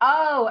went, and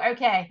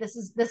okay, this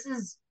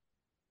is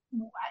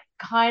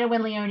kind of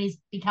when Leone's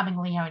becoming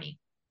Leone,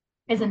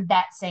 is in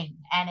that scene,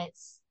 and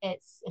it's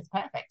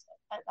perfect.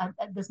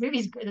 This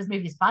movie's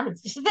fun.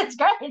 It's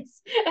great.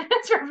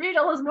 It's for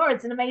 $3 more.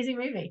 It's an amazing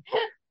movie.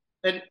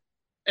 And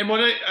what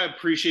I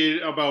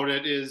appreciate about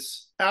it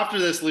is after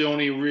this,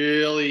 Leone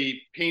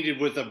really painted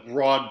with a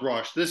broad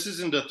brush. This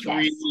isn't a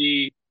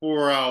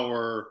 4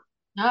 hour.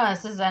 No,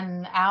 this is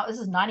an hour. This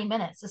is 90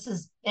 minutes. This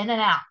is in and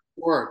out.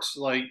 Works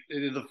like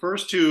the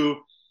first two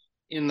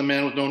in the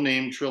Man with No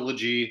Name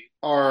trilogy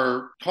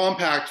are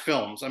compact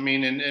films. I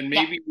mean, and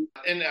maybe,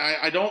 and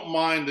I don't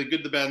mind The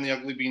Good, the Bad, and the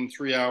Ugly being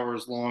 3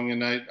 hours long,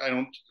 and I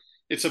don't.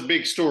 It's a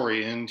big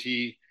story, and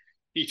he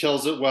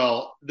tells it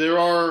well.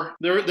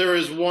 There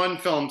is one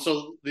film.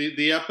 So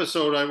the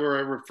episode where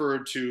I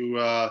referred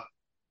to,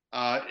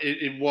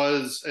 it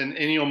was an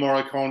Ennio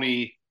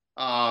Morricone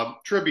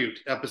tribute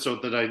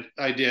episode that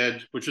I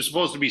did, which was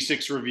supposed to be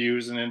 6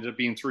 reviews and ended up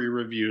being 3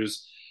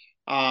 reviews.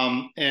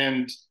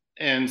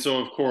 And so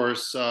of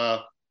course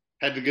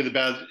had The Good, the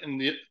Bad, and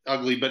the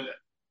Ugly. But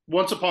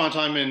Once Upon a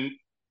Time in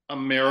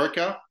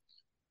America,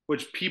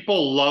 which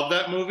people love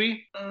that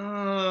movie.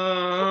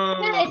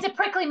 It's a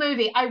prickly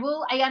movie. I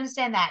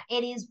understand that.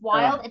 It is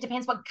wild. It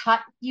depends what cut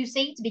you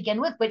see to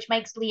begin with, which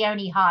makes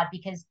Leone hard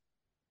because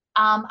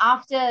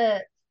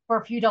after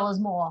For a Few Dollars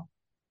More,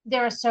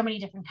 there are so many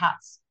different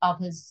cuts of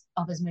his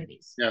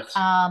movies. Yes.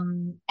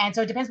 And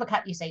so it depends what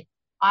cut you see.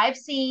 I've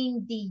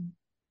seen the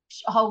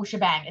whole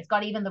shebang. It's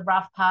got even the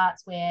rough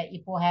parts where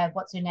you will have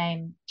what's her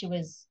name? She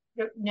was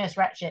Nurse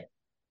Ratched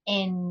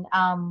in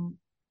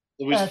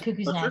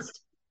Cuckoo's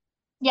Nest.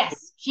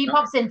 Yes, she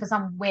pops in for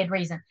some weird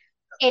reason.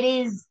 It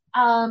is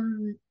a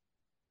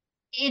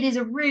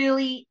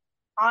really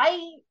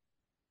I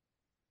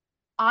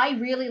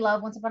really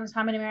love Once Upon a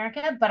Time in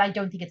America, but I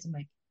don't think it's a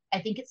movie.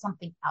 I think it's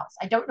something else.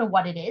 I don't know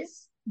what it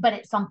is, but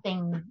it's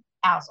something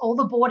else. All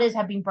the borders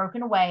have been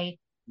broken away.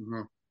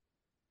 Mm-hmm.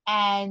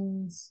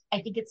 And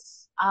I think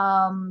it's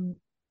I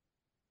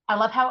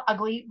love how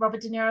ugly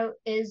Robert De Niro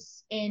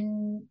is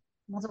in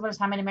Once Upon a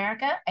Time in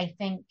America. I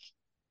think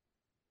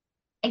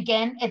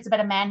again, it's about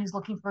a man who's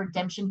looking for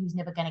redemption who's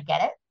never going to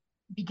get it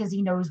because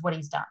he knows what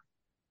he's done.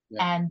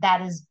 Yeah. And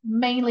that is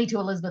mainly to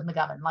Elizabeth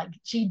McGovern. Like,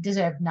 she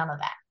deserved none of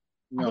that.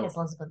 No. I think it's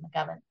Elizabeth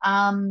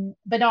McGovern.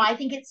 But no, I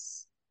think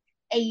it's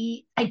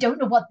I don't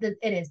know what it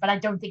is, but I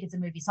don't think it's a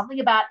movie. Something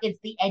about it's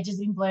the edges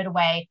being blurred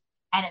away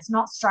and it's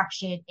not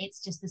structured.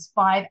 It's just this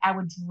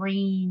 5-hour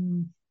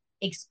dream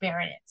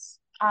experience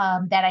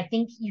that I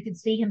think you could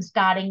see him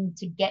starting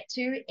to get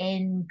to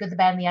in Good, the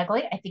Bad, and the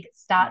Ugly. I think it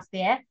starts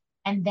there.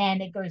 And then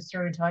it goes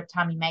through into the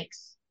time he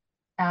makes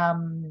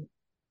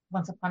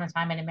Once Upon a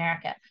Time in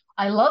America.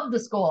 I love the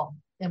score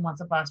in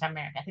Once Upon a Time in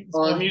America. I think the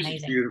score is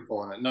amazing.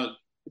 Beautiful in it. No,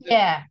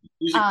 yeah.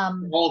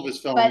 All of his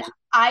films. But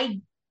I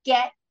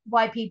get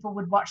why people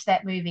would watch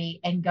that movie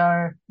and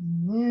go,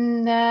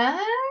 no.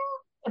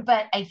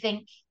 But I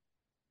think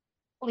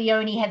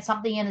Leone had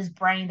something in his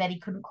brain that he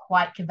couldn't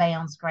quite convey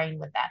on screen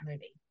with that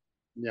movie.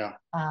 Yeah.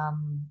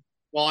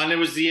 Well, and it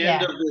was the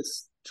end of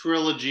this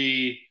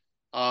trilogy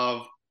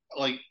of,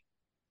 like,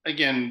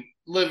 again,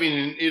 living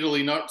in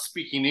Italy, not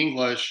speaking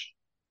English,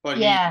 but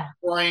he's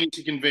trying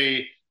to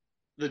convey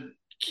the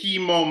key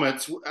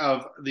moments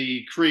of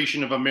the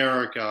creation of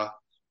America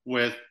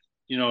with,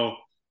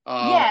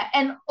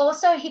 and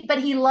also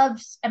he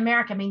loves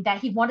America. I mean, that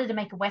he wanted to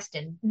make a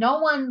Western. No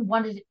one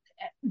wanted,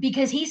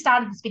 because he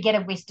started the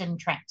spaghetti Western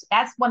trend.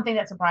 That's one thing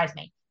that surprised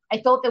me.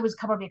 I thought there was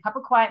probably a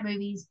couple of quiet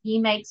movies. He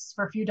makes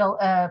for a few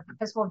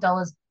Fistful of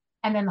Dollars,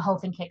 and then the whole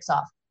thing kicks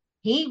off.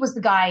 He was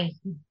the guy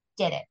who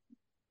did it.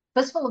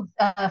 Fistful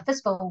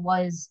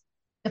was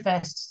the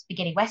first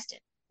spaghetti Western.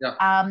 Yeah.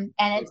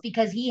 And it's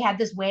because he had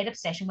this weird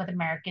obsession with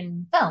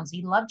American films.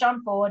 He loved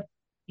John Ford.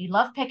 He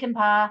loved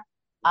Peckinpah.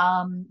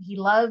 He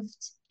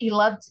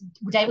loved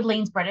David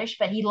Lean's British,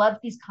 but he loved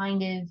these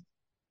kind of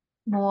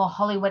more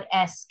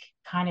Hollywood-esque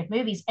kind of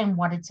movies and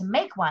wanted to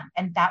make one.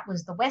 And that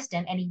was the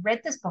Western. And he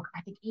read this book,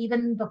 I think,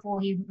 even before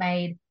he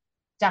made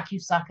Duck You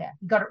Sucker.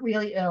 He got it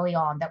really early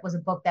on. That was a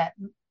book that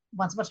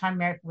Once Upon a Time in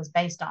America was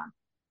based on.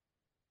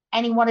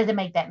 And he wanted to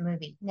make that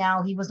movie.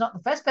 Now, he was not the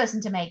first person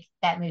to make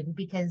that movie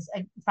because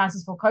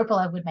Francis Ford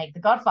Coppola would make The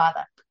Godfather.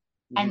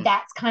 Mm-hmm. And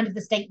that's kind of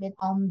the statement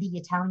on the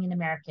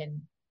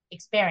Italian-American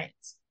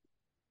experience.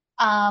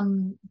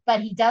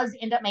 But he does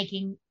end up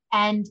making,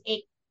 and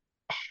it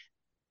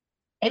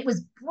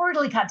was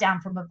brutally cut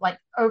down from like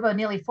over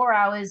nearly 4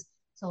 hours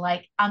to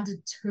like under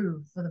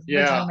 2 for the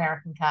original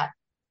American cut.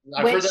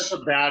 I've heard that's a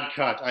bad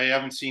cut. I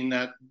haven't seen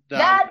that.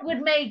 That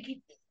would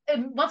make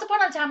Once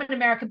Upon a Time in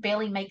America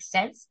barely makes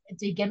sense to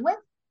begin with.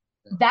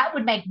 Yeah. That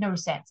would make no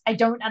sense. I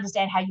don't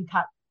understand how you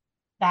cut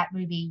that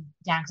movie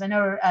down, because I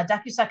know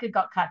Duck You Sucker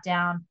got cut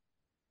down.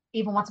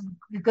 Even Once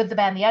the Good, the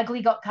Bad, and the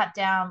Ugly got cut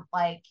down.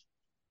 Like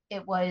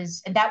it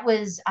was, and that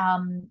was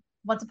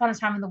Once Upon a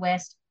Time in the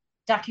West,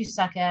 Duck You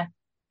Sucker,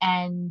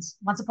 and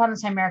Once Upon a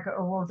Time in America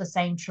are all the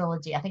same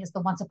trilogy. I think it's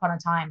the Once Upon a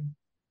Time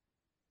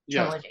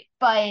trilogy.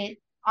 But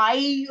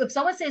if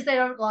someone says they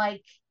don't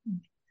like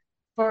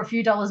For a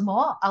Few Dollars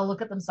More, I'll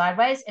look at them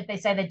sideways. If they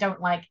say they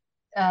don't like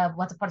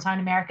Once Upon a Time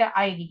in America,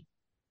 I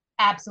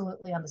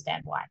absolutely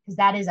understand why, because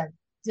that is a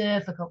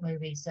difficult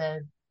movie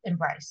to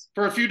embrace.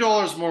 For a few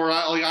dollars more,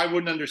 I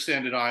wouldn't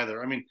understand it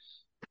either. I mean,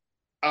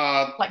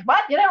 like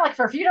what? You know, like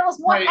For a Few Dollars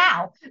More?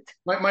 How?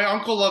 My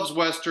uncle loves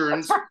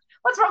Westerns.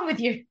 What's wrong with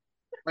you?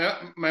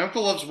 My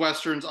uncle loves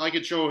Westerns. I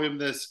could show him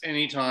this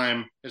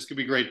anytime. This could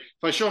be great.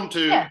 If I show him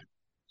to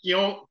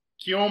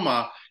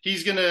Kioma,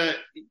 he's going to...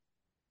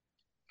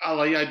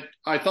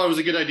 I thought it was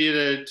a good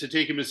idea to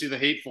take him to see The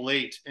Hateful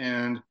Eight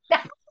and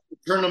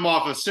turn him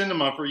off of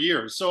cinema for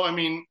years. So, I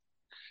mean,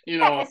 you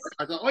know,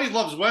 I thought, he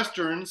loves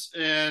Westerns,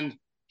 and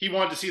he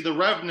wanted to see The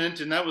Revenant,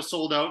 and that was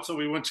sold out, so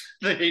we went to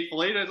The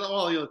Hateful Eight. I thought,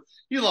 well,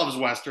 he loves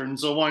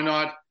Westerns, so why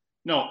not?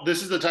 No,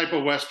 this is the type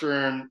of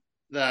Western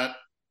that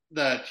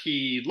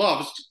he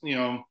loves, you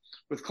know,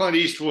 with Clint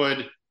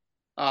Eastwood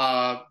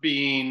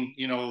being,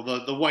 you know,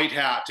 the white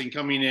hat and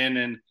coming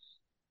in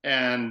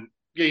and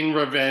getting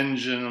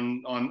revenge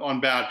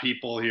on bad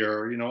people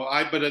here, you know.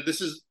 But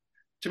this is,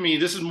 to me,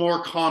 this is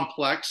more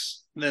complex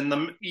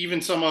than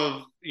even some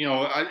of, you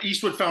know,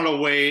 Eastwood found a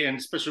way, and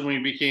especially when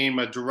he became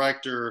a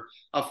director,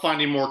 of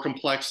finding more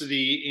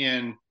complexity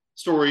in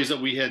stories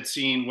that we had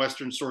seen,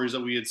 Western stories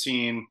that we had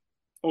seen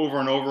over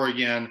and over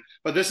again.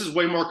 But this is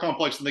way more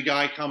complex, and the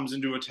guy comes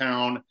into a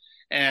town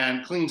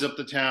and cleans up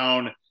the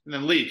town and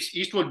then leaves.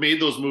 Eastwood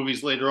made those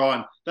movies later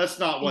on. That's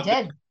not what he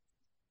did.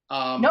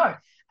 No,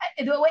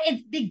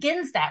 it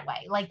begins that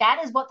way. Like,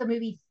 that is what the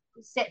movie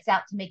sets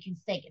out to make you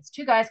think. It's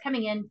two guys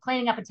coming in,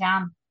 cleaning up a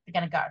town, they're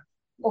going to go.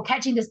 Or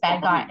catching this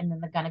bad guy, and then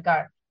they're going to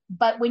go.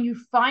 But when you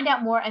find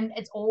out more, and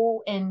it's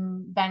all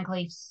in Van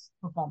Cleef's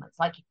performance,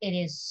 like, it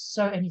is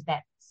so, and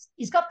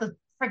he's got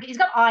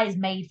eyes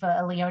made for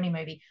a Leone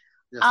movie.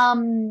 Yes.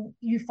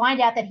 You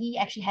find out that he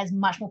actually has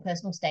much more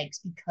personal stakes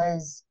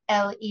because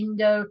El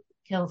Indo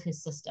killed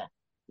his sister.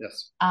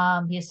 Yes.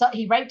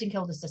 He raped and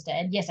killed his sister,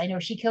 and yes, I know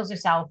she kills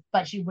herself,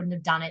 but she wouldn't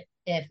have done it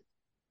if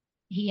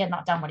he had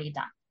not done what he'd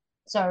done.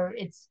 So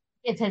it's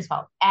his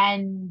fault,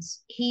 and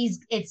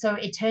it's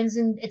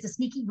a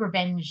sneaky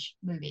revenge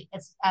movie.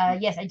 It's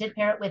yes, I did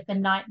pair it with The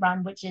Night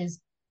Run, which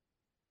is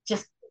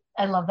just,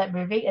 I love that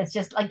movie. It's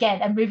just,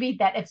 again, a movie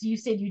that if you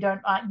said you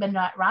don't like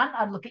Midnight Run,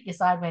 I'd look at you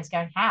sideways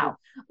going, how?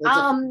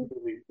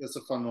 It's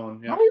a fun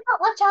one. Yeah. How do you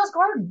not love Charles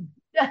Grodin?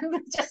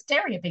 Just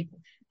staring at people.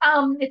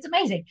 It's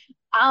amazing.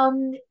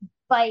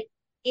 But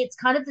it's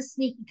kind of the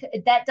sneaky,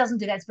 that doesn't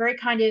do that. It's very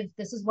kind of,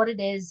 this is what it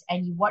is,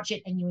 and you watch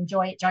it and you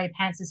enjoy it. Joey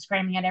Pants is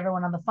screaming at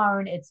everyone on the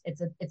phone. It's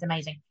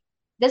amazing.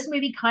 This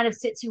movie kind of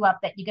sets you up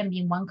that you're going to be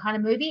in one kind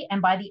of movie,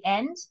 and by the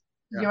end,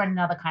 you're in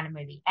another kind of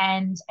movie.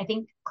 And I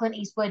think Clint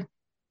Eastwood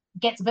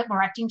gets a bit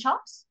more acting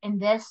chops in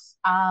this,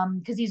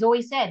 because he's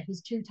always said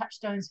his two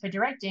touchstones for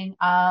directing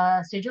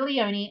are Sergio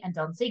Leone and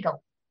Don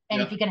Siegel.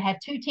 And if you're going to have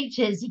two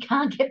teachers, you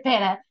can't get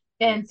better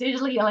than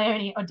Sergio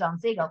Leone or Don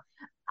Siegel,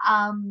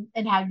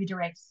 and how you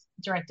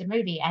direct a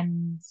movie.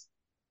 And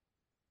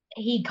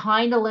he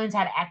kind of learns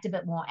how to act a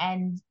bit more.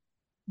 And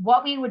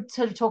what we were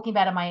sort of talking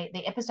about in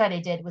the episode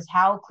I did was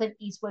how Clint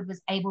Eastwood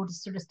was able to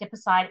sort of step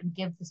aside and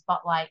give the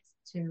spotlight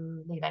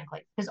to Lee Van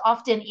Cleef. Because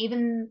often,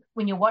 even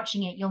when you're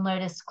watching it, you'll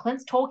notice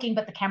Clint's talking,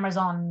 but the camera's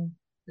on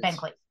Van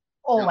Cleef.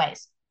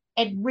 Always.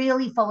 Yeah. It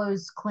really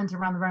follows Clint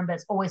around the room, but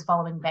it's always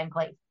following Van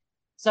Cleef.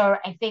 So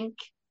I think,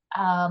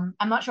 I'm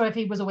not sure if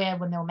he was aware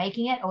when they were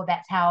making it, or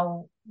that's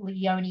how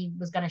Leone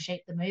was going to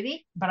shape the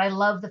movie. But I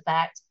love the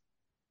fact,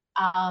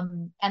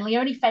 and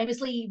Leone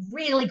famously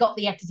really got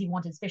the actors he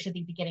wanted, especially at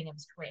the beginning of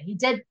his career. He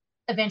did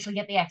eventually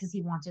get the actors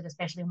he wanted,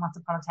 especially in Once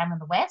Upon a Time in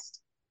the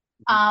West.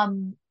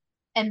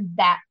 And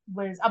that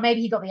was, or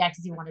maybe he got the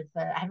actors he wanted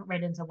for, I haven't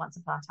read into Once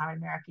Upon a Time in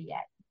America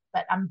yet,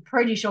 but I'm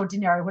pretty sure De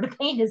Niro would have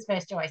been his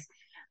first choice.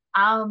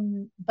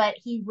 But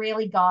he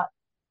really got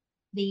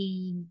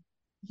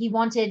he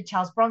wanted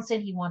Charles Bronson,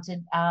 he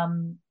wanted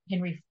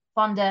Henry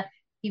Fonda,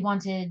 he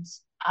wanted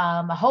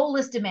a whole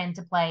list of men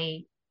to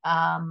play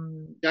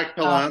Jack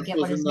Palance, forget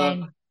what his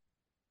name,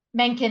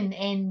 Mencken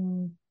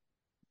in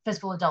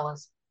Fistful of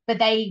Dollars. But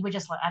they were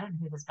just like, I don't know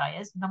who this guy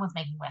is. No one's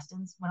making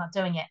Westerns. We're not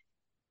doing it.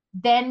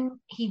 Then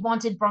he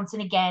wanted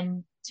Bronson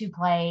again to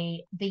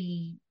play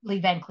the Lee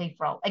Van Cleef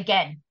role.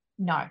 Again,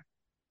 no.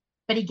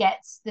 But he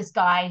gets this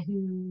guy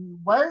who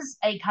was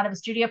a kind of a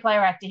studio player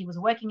actor. He was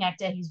a working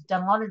actor. He's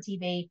done a lot of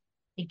TV.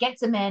 He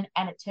gets him in,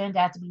 and it turned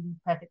out to be the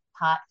perfect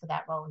part for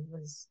that role he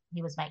was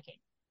making.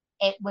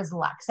 It was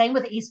luck. Same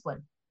with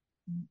Eastwood.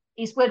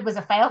 Eastwood was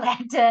a failed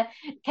actor,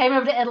 came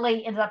over to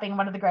Italy, ended up being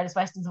one of the greatest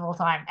Westerns of all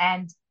time.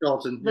 And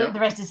the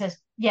rest is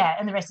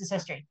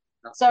history.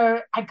 Yeah. So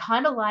I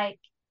kind of like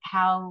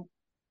how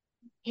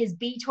his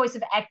B choice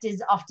of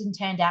actors often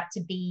turned out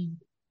to be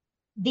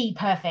the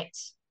perfect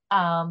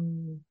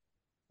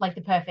like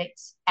the perfect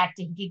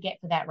actor he could get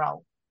for that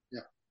role.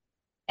 Yeah.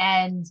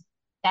 And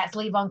that's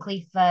Lee Von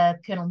Cleef for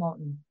Colonel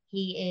Morton.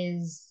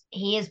 He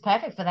is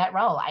perfect for that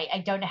role.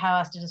 I don't know how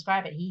else to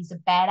describe it. He's a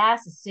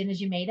badass as soon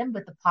as you meet him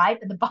with the pipe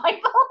and the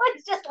Bible.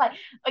 It's just like,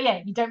 oh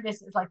yeah, you don't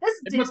miss it. It's like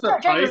this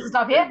doesn't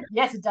stop here.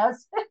 Yes, it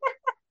does.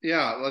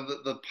 Yeah,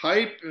 the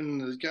pipe and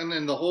the gun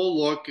and the whole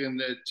look,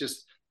 and it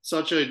just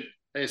such a.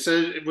 I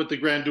said with the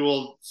Grand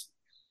Duel,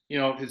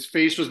 his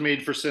face was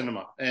made for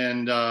cinema,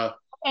 and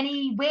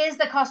he wears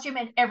the costume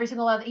in every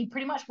single other. He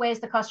pretty much wears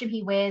the costume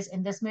he wears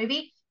in this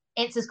movie.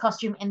 It's his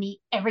costume in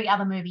every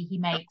other movie he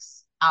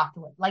makes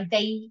afterward. Like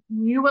they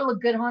knew it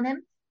looked good on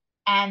him,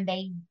 and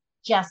they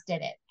just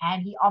did it.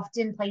 And he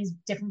often plays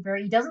different.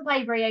 He doesn't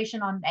play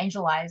variation on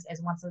Angel Eyes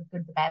as once the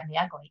good, the bad, and the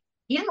ugly.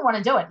 He didn't want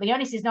to do it.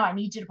 Leone says, "No, I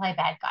need you to play a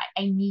bad guy.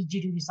 I need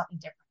you to do something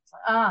different." It's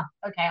like,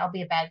 okay, I'll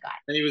be a bad guy.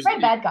 And he was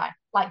great bad guy,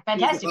 like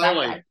fantastic bad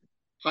guy.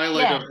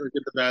 Highlight of the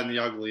good, the bad, and the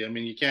ugly. I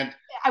mean, you can't.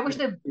 I wish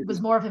there was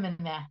more of him in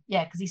there.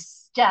 Yeah, because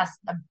he's just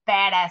a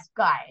badass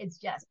guy. It's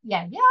just,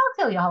 yeah, I'll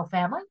kill your whole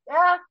family.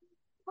 Yeah,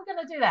 we're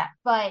gonna do that.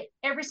 But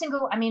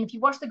if you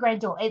watch The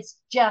Grand Duel, it's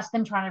just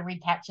them trying to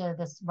recapture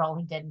this role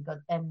he did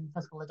in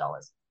Fistful of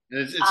Dollars.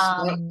 It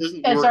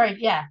doesn't work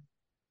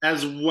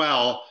as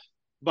well,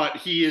 but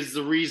he is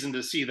the reason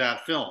to see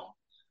that film.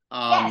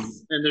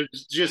 Yes. And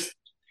there's just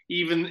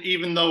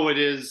even though it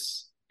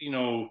is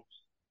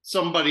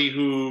somebody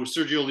who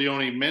Sergio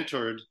Leone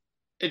mentored,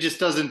 it just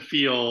doesn't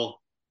feel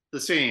the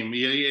same.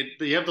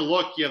 You have the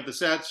look, you have the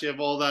sets, you have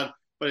all that,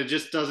 but it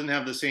just doesn't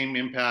have the same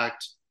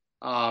impact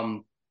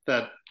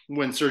that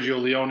when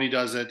Sergio Leone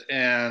does it,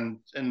 and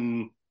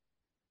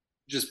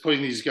just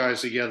putting these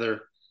guys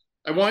together.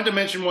 I wanted to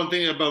mention one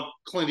thing about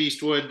Clint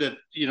Eastwood that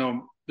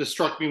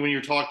struck me when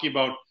you're talking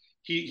about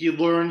he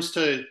learns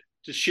to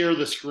share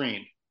the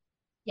screen.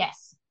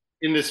 Yes.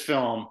 In this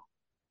film,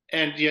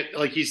 and yet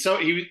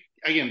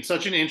again,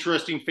 such an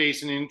interesting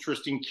face and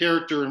interesting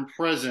character and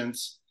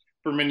presence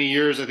for many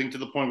years, I think to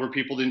the point where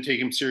people didn't take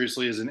him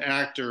seriously as an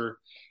actor.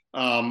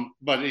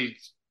 But he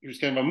was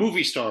kind of a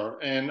movie star.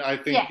 And I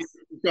think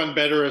he's done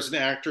better as an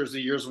actor as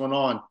the years went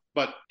on.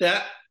 But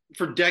that,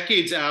 for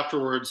decades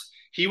afterwards,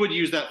 he would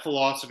use that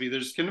philosophy.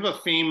 There's kind of a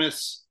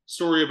famous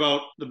story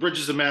about the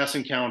bridges of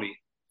Madison County.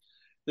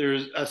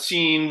 There's a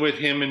scene with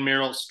him and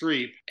Meryl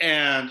Streep,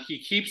 and he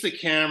keeps the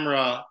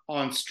camera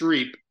on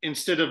Streep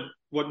instead of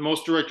what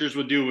most directors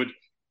would do, would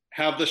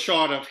have the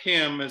shot of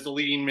him as the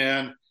leading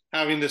man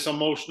having this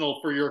emotional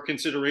for your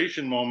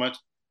consideration moment.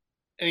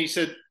 And he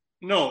said,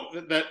 no,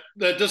 that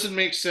doesn't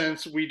make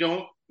sense. We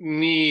don't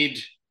need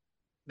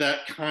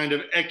that kind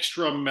of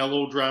extra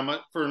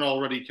melodrama for an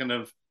already kind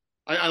of,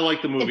 I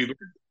like the movie, but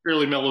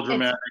fairly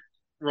melodramatic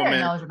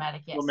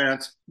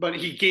romance. But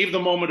he gave the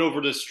moment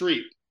over to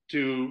Streep,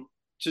 to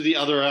the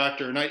other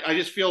actor. And I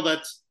just feel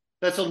that's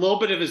a little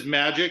bit of his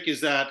magic,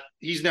 is that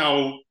he's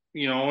now,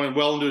 and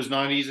well into his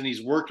 90s, and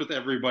he's worked with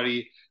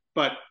everybody.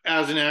 But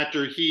as an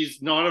actor, he's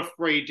not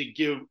afraid to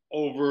give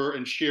over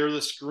and share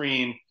the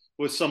screen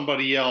with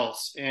somebody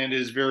else, and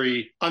is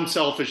very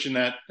unselfish in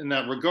that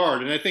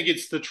regard. And I think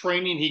it's the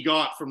training he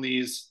got from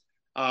these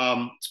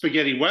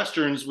spaghetti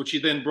westerns, which he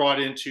then brought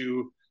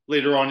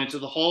later on into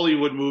the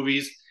Hollywood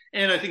movies.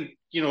 And I think,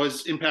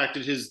 has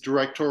impacted his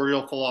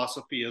directorial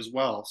philosophy as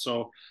well.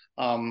 So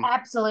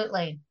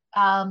absolutely.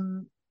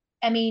 Clint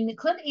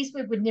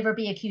Eastwood would never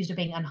be accused of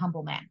being an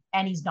humble man,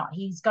 and he's not.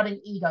 He's got an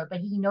ego,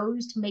 but he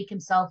knows to make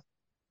himself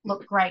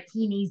look great,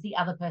 he needs the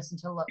other person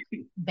to look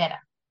better,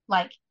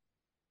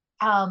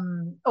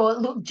 or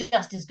look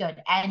just as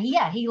good. And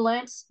he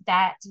learnt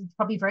that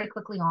probably very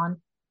quickly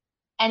on.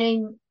 And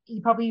then he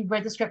probably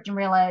read the script and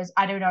realized,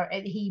 I don't know,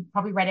 he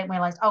probably read it and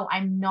realized,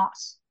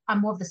 I'm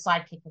more of the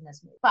sidekick in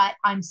this movie, but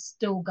I'm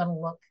still gonna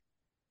look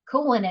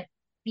cool in it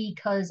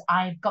because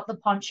I've got the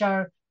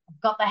poncho,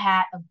 I've got the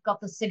hat, I've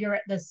got the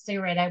cigarette,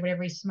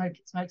 whatever he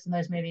smokes in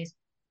those movies.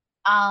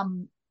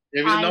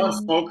 He was a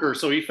non-smoker,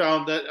 so he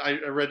found that I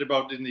read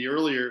about in the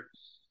earlier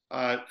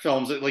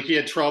films that he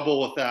had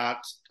trouble with that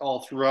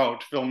all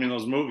throughout filming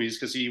those movies,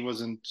 because he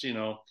wasn't,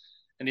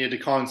 and he had to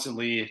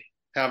constantly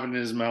have it in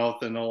his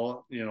mouth and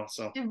all,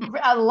 so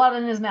a lot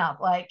in his mouth.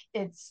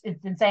 It's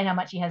insane how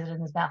much he has it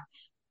in his mouth.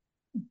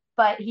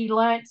 But he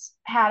learned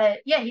how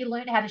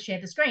to share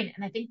the screen.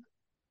 And I think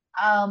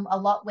a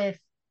lot with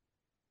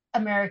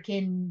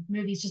American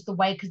movies, just the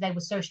way, because they were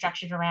so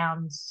structured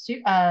around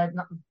they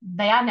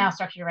are now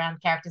structured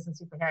around characters and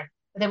superheroes,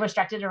 but they were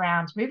structured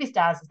around movie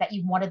stars, is that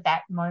you wanted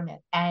that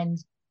moment. And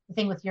the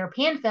thing with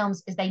European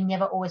films is they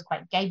never always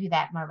quite gave you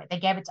that moment. They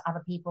gave it to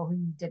other people who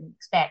you didn't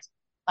expect.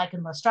 Like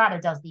in La Strada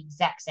does the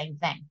exact same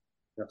thing.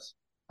 Yes.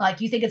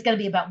 You think it's going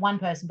to be about one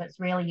person, but it's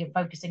really you're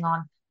focusing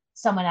on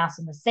someone else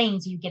in the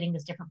scene, so you're getting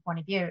this different point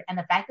of view. And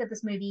the fact that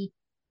this movie,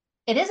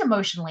 it is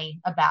emotionally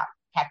about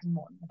Captain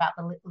Morton, about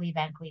the Lee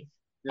Van Cleef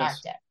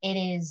character. It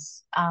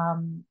is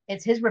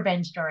it's his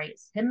revenge story.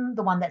 It's him,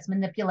 the one that's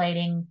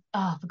manipulating,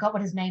 I forgot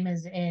what his name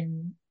is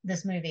in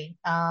this movie,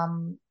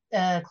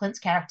 Clint's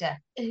character.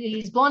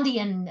 He's Blondie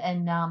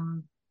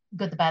in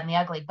Good, the Bad, and the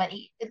Ugly, but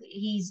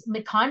he's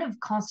kind of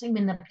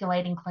constantly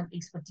manipulating Clint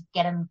Eastwood to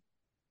get him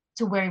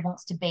to where he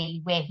wants to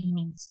be, where he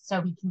needs,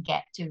 so he can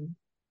get to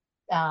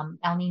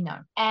El Nino.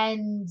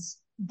 And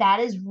that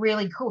is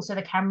really cool. So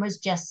the camera's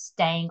just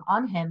staying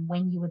on him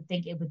when you would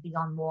think it would be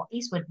on more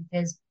Eastwood,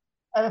 because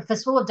A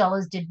Fistful of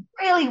Dollars did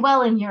really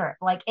well in Europe.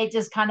 Like, it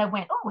just kind of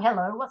went, oh,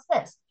 hello, what's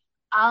this?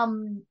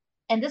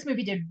 And this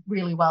movie did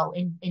really well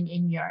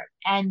in Europe.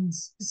 And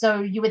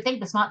so you would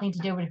think the smart thing to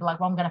do would be like,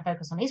 well, I'm going to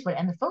focus on Eastwood.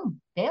 And the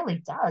film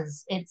barely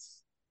does.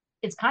 It's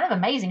kind of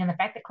amazing. And the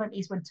fact that Clint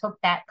Eastwood took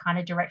that kind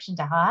of direction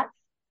to heart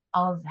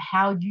of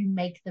how you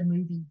make the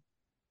movie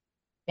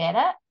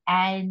better.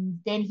 And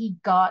then he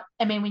got,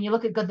 I mean, when you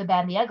look at Good, the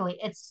Bad, and the Ugly,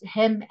 it's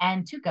him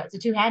and Tuco. It's a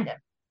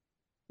two-hander.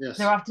 Yes.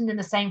 They're often in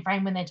the same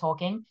frame when they're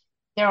talking.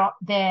 They're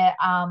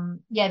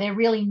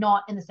really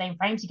not in the same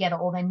frame together,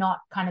 or they're not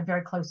kind of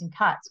very close in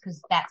cuts,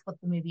 because that's what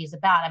the movie is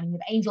about. I mean,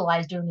 with Angel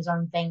Eyes doing his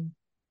own thing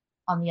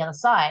on the other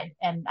side,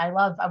 and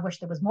I wish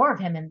there was more of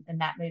him in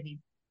that movie,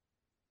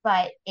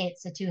 but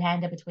it's a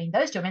two-hander between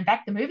those two. In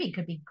fact, the movie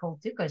could be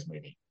called Tuco's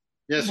movie.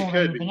 Yes, more it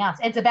than could anything be. else.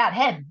 It's about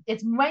him.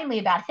 It's mainly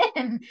about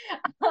him,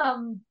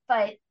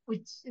 but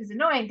which is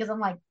annoying, because I'm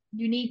like,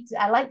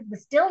 I like the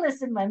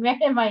stillness in my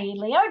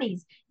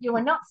Leones. You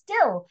are not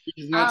still.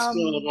 He's not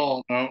still at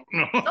all. No.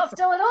 Not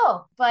still at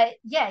all. But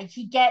yeah,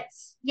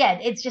 it's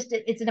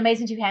an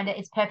amazing two-hander.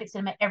 It's perfect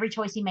cinema. Every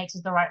choice he makes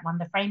is the right one.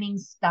 The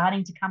framing's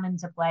starting to come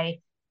into play,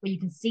 where you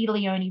can see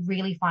Leone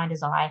really find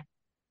his eye.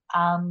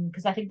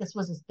 Because I think this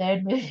was his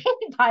third movie,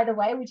 by the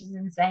way, which is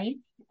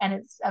insane. And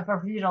it's for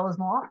a few dollars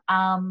more.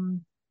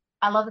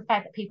 I love the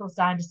fact that people are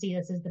starting to see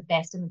this as the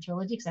best in the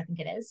trilogy, because I think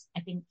it is. I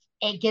think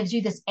it gives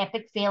you this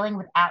epic feeling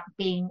without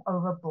being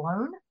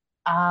overblown.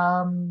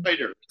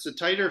 Tighter. It's a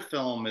tighter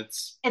film.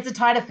 It's a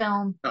tighter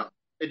film. No,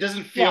 it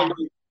doesn't feel like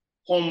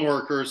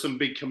homework or some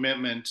big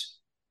commitment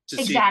to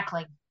see.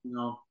 Exactly.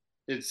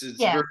 It's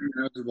very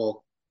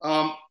manageable.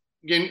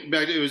 Again,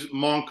 back to, it was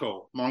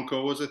Monco.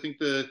 Monco was, I think,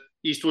 the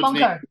Eastwood's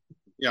name.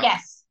 Yeah.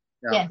 Yes.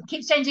 Yeah.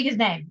 Keeps changing his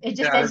name. It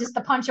just there's just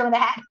the puncher on the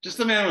hat. Just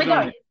the man with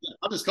no name.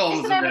 I'll just call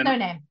him the man with no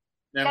name.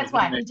 That's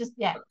why he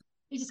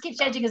just keeps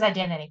changing his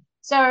identity.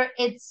 So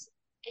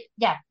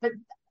but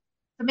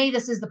for me,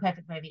 this is the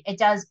perfect movie. It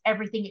does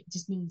everything it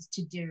just needs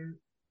to do.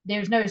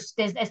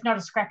 It's not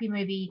a scrappy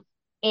movie.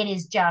 It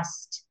is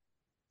just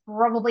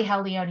probably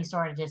how Leone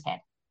saw it in his head.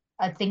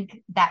 I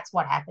think that's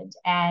what happened.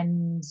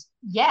 And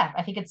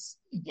I think it's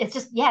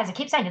just, as I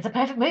keep saying, it's a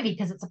perfect movie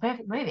because it's a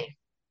perfect movie.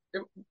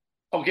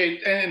 Okay,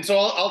 and so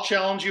I'll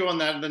challenge you on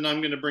that, and then I'm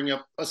going to bring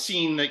up a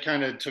scene that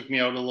kind of took me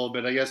out a little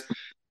bit, I guess.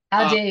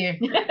 How dare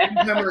you?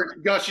 Anytime we're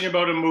gushing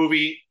about a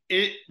movie,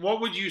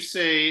 what would you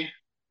say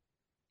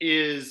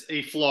is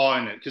a flaw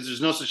in it? Because there's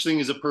no such thing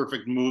as a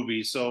perfect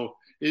movie. So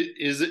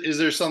is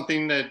there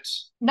something that...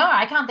 No,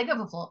 I can't think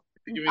of a flaw.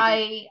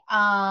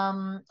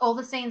 All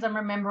the scenes I'm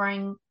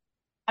remembering...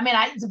 I mean,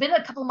 it's been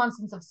a couple of months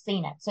since I've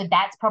seen it, so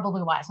that's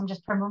probably why. So I'm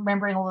just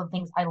remembering all the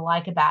things I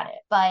like about it.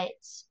 But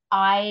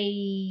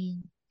I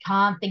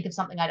can't think of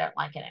something I don't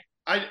like in it.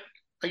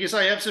 I guess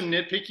I have some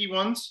nitpicky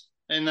ones,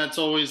 and that's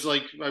always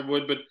like I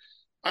would, but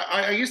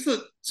I guess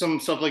that some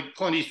stuff like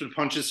Clint Eastwood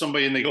punches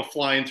somebody and they go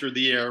flying through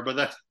the air, but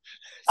that's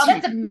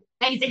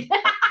amazing.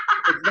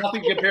 It's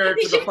nothing compared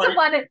to the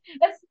fight.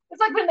 It's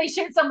like when they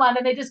shoot someone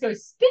and they just go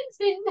spin,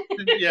 spin.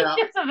 Yeah,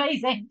 it's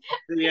amazing.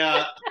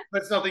 Yeah,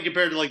 that's nothing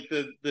compared to like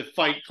the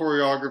fight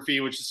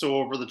choreography, which is so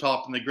over the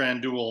top in the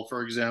Grand Duel,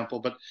 for example.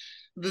 But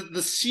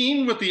the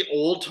scene with the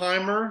old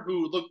timer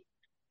who looked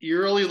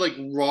eerily like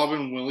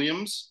Robin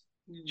Williams.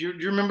 Do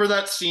you remember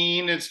that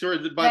scene? It's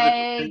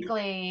by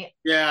vaguely.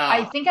 Yeah,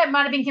 I think I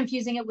might have been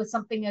confusing it with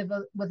something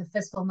with a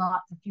fistful knot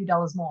for a few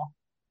dollars more,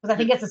 because I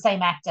think it's the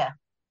same actor.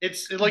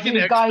 It's like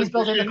the guy who's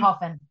building the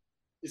coffin.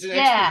 It's an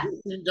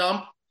exposition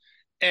dump,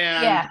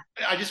 and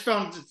I just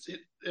found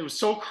it was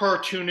so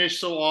cartoonish,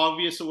 so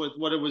obvious with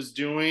what it was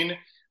doing,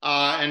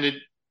 and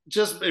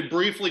it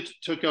briefly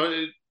took out,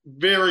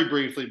 very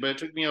briefly, but it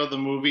took me out of the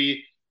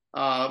movie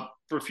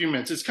for a few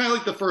minutes. It's kind of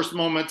like the first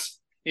moments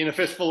in A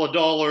Fistful of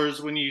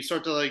Dollars when you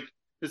start to like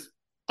this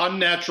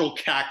unnatural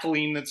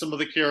cackling that some of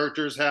the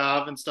characters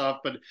have and stuff.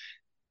 But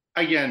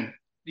again,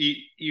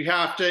 you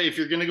have to, if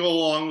you're going to go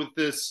along with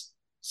this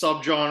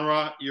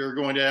subgenre, you're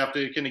going to have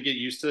to kind of get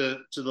used to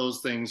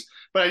those things.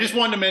 But I just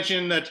wanted to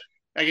mention that,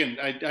 again,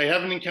 I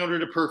haven't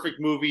encountered a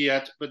perfect movie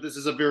yet, but this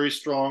is a very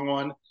strong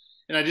one.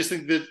 And I just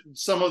think that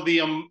some of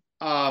the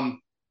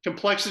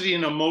complexity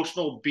and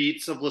emotional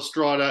beats of La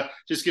Strada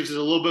just gives it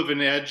a little bit of an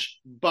edge,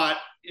 but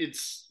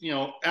it's,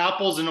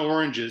 apples and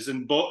oranges,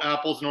 and both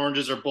apples and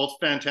oranges are both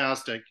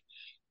fantastic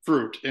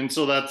fruit. And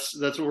so that's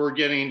what we're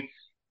getting.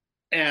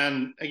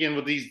 And again,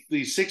 with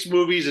these 6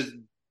 movies, it's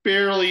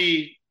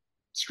barely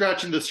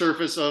scratching the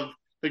surface of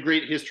the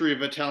great history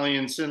of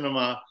Italian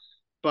cinema,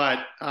 but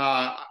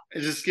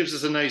it just gives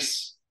us a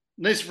nice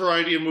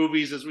variety of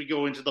movies as we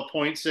go into the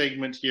point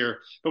segment here.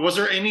 But was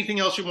there anything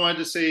else you wanted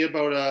to say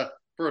about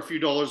for a few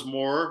dollars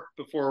more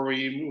before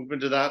we move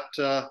into that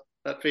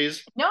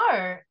phase?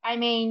 No, I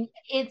mean,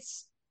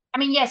 it's I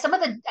mean, yeah,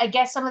 I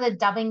guess some of the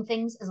dubbing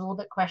things is a little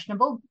bit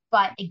questionable,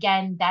 but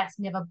again, that's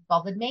never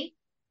bothered me.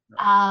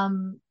 I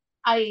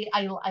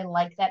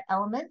like that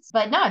element,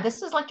 but no,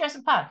 this is like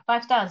Jurassic Park,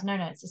 5 stars, no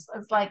notes.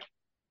 It's like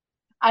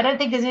I don't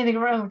think there's anything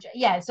wrong with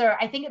yeah. So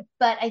I think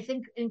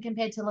in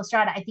compared to La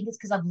Strada, I think it's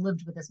because I've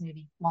lived with this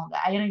movie longer.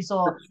 I only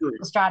saw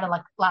La Strada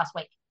like last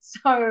week,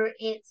 so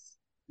it's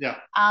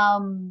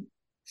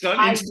it's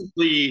not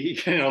instantly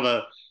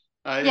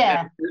as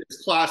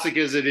classic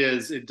as it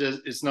is. It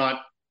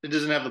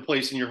doesn't have the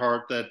place in your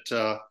heart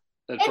that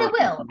and it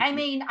will. I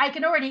mean,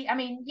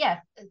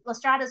 La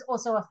Strada is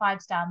also a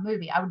 5-star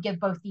movie. I would give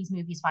both these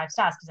movies 5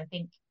 stars because I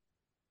think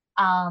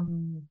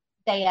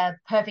they are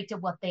perfect at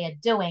what they are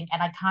doing,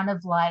 and I kind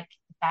of like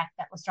the fact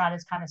that La Strada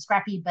is kind of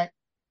scrappy, but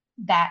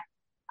that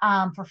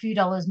for a few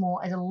dollars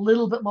more is a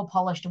little bit more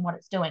polished in what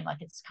it's doing.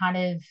 Like it's kind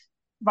of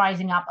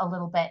rising up a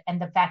little bit,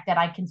 and the fact that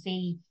I can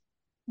see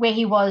where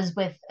he was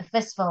with A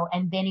Fistful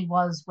and then he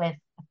was with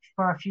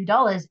For a Few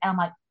Dollars, and I'm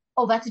like,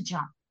 oh, that's a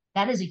jump.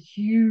 That is a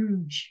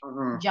huge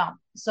jump.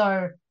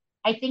 So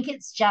I think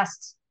it's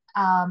just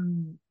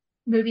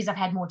movies I've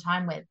had more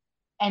time with.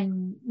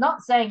 And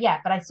not saying,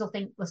 but I still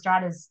think La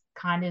Strada's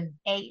kind of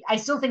I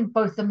still think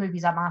both the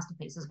movies are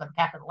masterpieces with a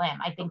capital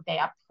M. I think they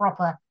are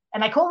proper,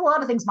 and I call a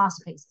lot of things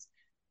masterpieces.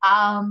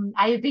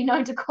 I have been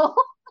known to call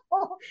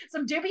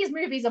some dubious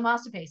movies a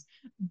masterpiece.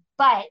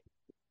 But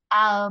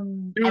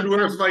Dude,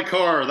 where's my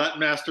car? That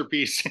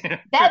masterpiece.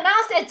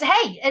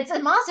 It's a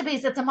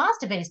masterpiece. It's a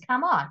masterpiece.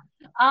 Come on.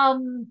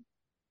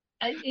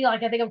 I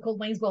think I've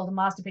called Wayne's World a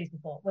masterpiece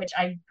before, which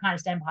I kind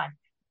of stand behind.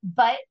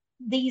 But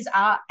these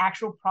are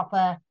actual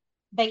proper.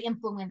 They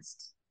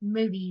influenced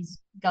movies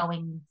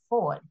going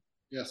forward.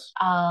 Yes.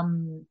 I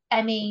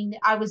mean,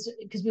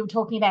 because we were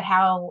talking about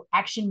how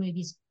action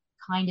movies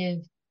kind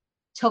of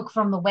took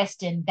from the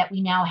Western that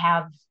we now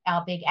have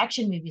our big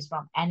action movies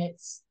from, and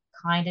it's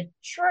kind of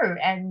true.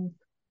 And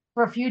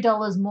For a Few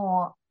Dollars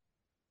More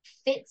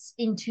fits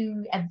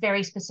into a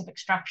very specific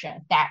structure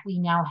that we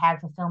now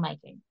have for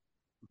filmmaking.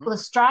 La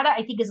Strada,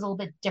 I think, is a little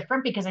bit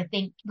different because I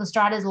think La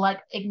Strada is like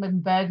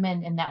Ingmar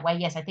Bergman in that way.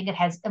 Yes, I think it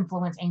has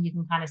influence and you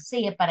can kind of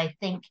see it, but I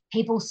think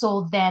people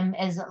saw them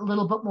as a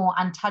little bit more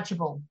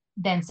untouchable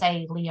than,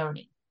 say,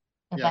 Leone,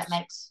 if that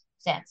makes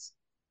sense.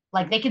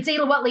 Like they could see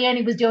what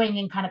Leone was doing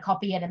and kind of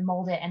copy it and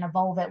mold it and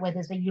evolve it.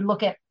 Whereas when you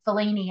look at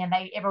Fellini and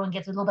everyone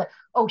gets a little bit,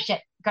 oh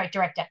shit, great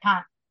director,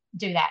 can't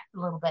do that a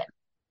little bit.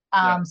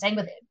 Same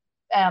with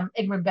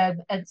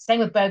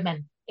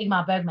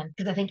Ingmar Bergman,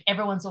 because I think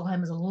everyone saw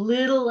him as a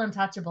little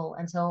untouchable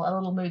until a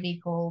little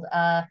movie called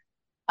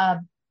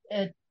Bill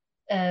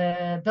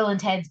and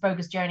Ted's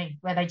Bogus Journey,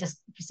 where they just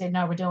said,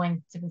 no, we're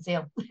doing Sip and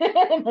Seal.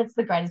 That's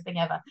the greatest thing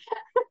ever.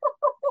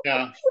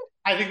 Yeah.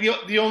 I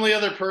think the only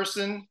other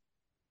person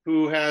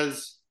who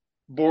has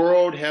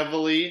borrowed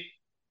heavily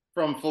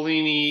from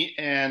Fellini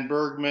and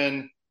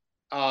Bergman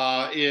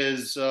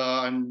is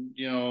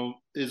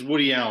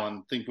Woody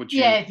Allen.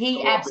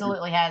 He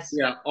absolutely has.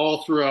 Yeah,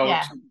 all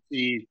throughout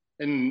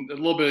and a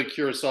little bit of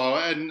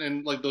Kurosawa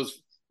and like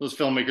those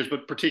filmmakers,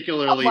 but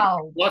particularly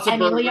lots of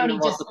Bergman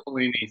and lots of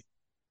Fellini.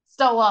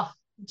 Stole off.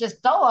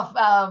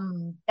 I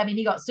mean,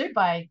 he got sued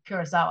by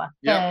Kurosawa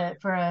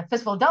for a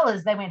fistful of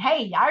dollars. They went,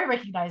 hey, I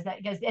recognize that.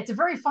 He goes, it's a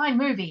very fine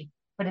movie,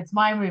 but it's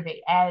my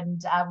movie,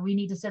 and we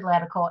need to settle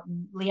out of court.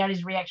 And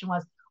Leone's reaction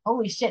was,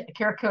 holy shit,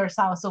 Akira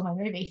Kurosawa saw my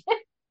movie.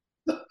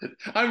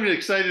 I'm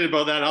excited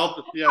about that.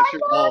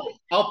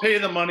 I'll pay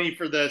the money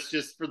for this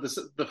just for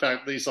the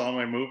fact that he saw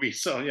my movie.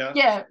 So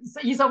yeah,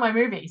 so you saw my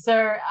movie.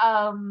 So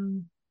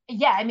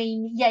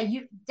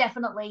you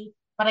definitely.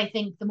 But I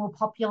think the more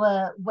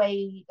popular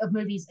way of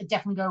movies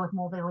definitely go with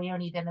more the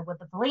Leone than with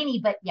the Fellini.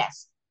 But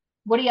yes,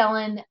 Woody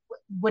Allen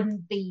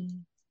wouldn't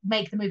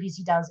make the movies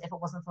he does if it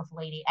wasn't for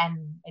Fellini and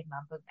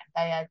Ingmar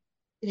Bergman.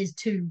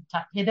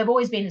 They've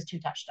always been his two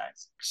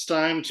touchstones. It's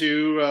time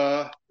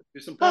to do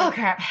some. Oh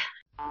crap.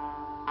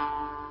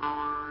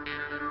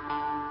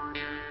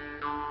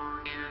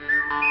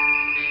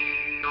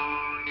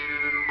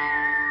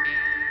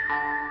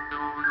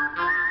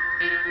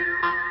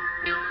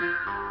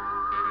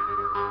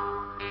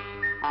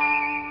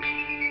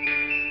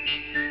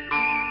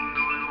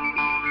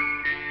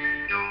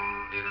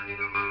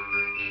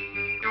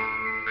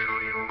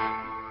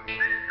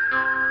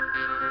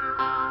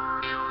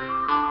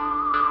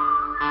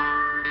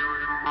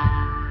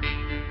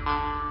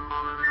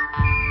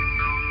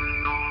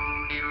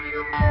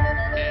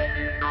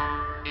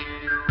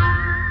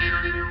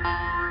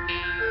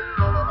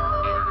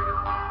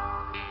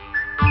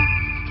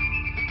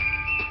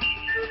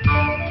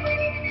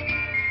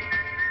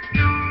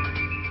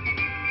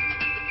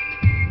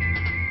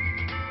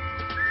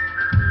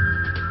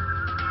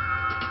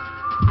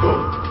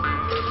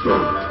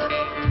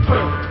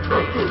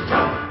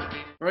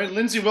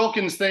 Lindsay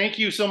Wilkins, thank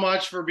you so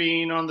much for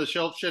being on the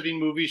Shelf Shedding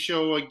Movie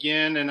Show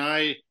again. And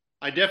I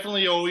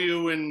definitely owe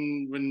you,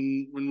 and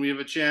when we have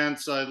a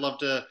chance, I'd love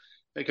to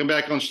come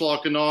back on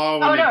Shlock and Awe.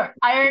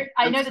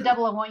 I know the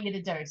double I want you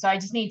to do. So I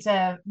just need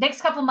to,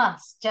 next couple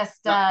months,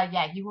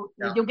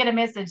 you'll get a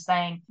message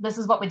saying, this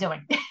is what we're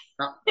doing.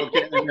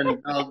 Okay, and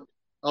then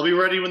I'll be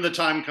ready when the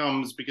time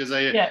comes because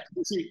I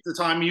see the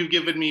time you've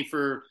given me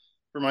for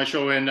my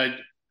show, and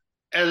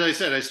as I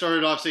said, I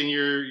started off saying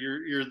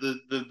you're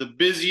the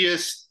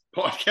busiest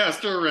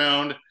podcaster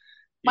around.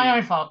 My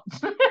own fault.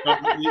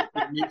 You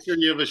make sure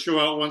you have a show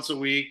out once a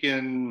week,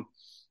 and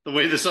the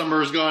way the summer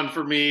has gone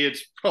for me,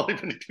 it's probably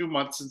been 2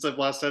 months since I've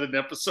last had an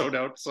episode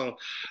out. So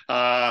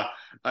I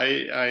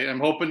am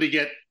hoping to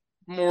get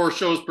more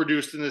shows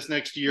produced in this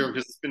next year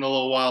because it's been a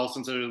little while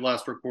since I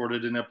last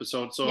recorded an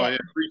episode. So I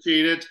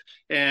appreciate it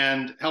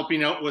and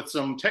helping out with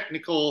some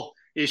technical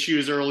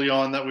issues early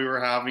on that we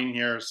were having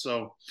here.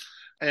 So,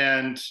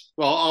 and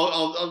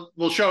well,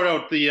 we'll shout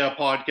out the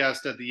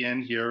podcast at the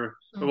end here.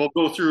 But we'll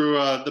go through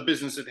the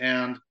business at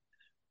hand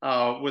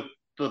with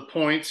the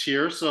points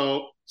here.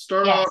 So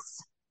start off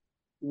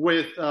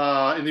with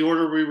in the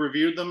order we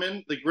reviewed them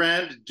in, the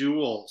Grand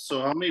Duel.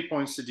 So how many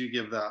points did you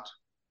give that?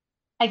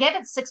 I gave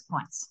it 6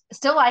 points.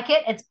 Still like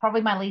it. It's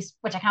probably my least,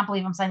 which I can't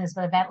believe I'm saying this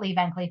for the Lee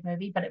Van Cleef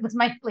movie, but it was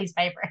my least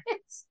favorite.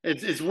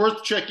 It's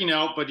worth checking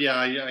out, but yeah,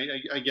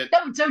 I get.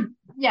 So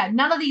yeah,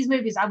 none of these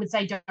movies I would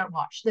say don't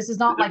watch. This is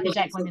not like the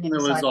Jack Lemmon episode.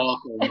 It was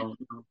awful. No.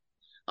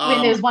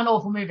 When there's one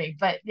awful movie,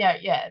 but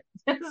yeah,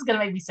 this is gonna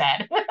make me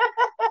sad.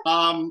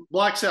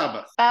 Black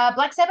Sabbath.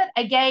 Black Sabbath,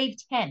 I gave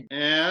 10.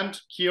 And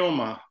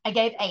Kioma. I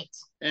gave 8.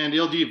 And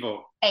Il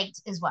Divo. 8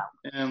 as well.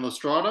 And La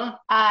Strada.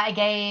 I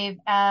gave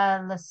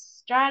La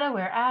Strada.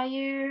 Where are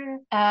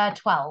you?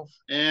 12.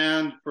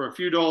 And for a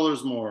few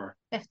dollars more.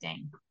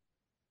 15.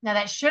 Now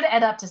that should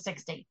add up to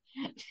 60.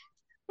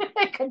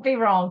 I could be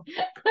wrong.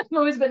 I'm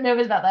always a bit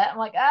nervous about that. I'm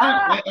like,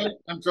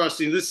 I'm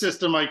trusting this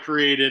system I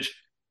created.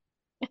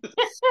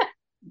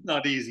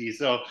 Not easy.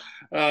 So,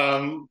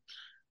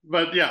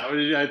 but yeah,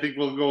 I think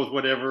we'll go with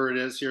whatever it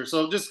is here.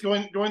 So just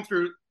going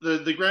through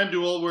the Grand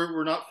Duel,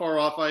 we're not far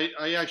off.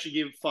 I actually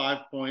gave 5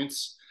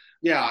 points.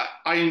 Yeah,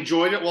 I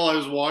enjoyed it while I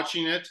was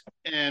watching it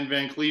and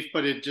Van Cleef,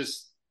 but it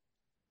just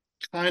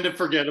kind of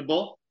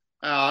forgettable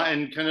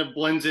and kind of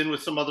blends in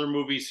with some other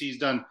movies he's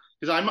done.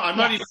 Because I'm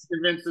not even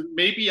convinced that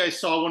maybe I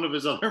saw one of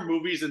his other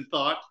movies and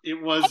thought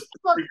it was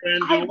the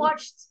Grand Duel.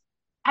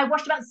 I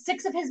watched about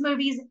 6 of his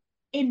movies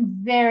in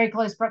very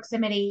close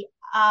proximity.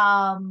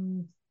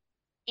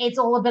 It's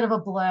all a bit of a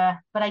blur,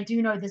 but I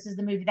do know this is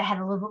the movie that had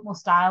a little bit more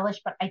stylish,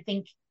 but I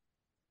think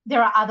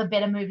there are other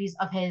better movies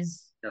of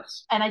his.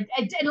 Yes. And I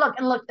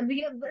look,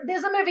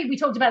 there's a movie we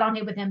talked about on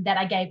here with him that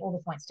I gave all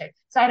the points to,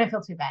 so I don't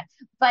feel too bad.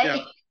 But yeah.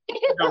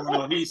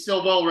 No, he's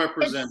still well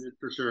represented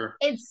for sure.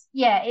 It's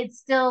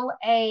still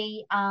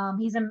a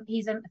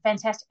he's a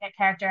fantastic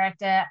character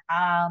actor.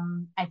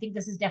 I think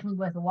this is definitely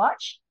worth a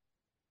watch.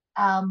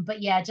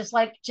 But yeah,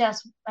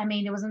 I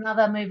mean, there was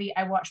another movie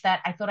I watched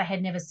that I thought I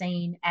had never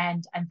seen,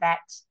 and in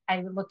fact,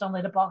 I looked on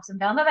Letterboxd and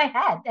found that I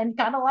had, and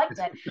kind of liked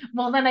it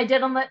more than I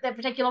did on that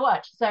particular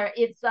watch. So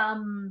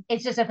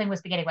it's just a thing with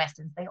spaghetti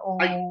westerns; they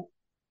all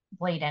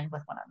bleed in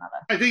with one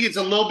another. I think it's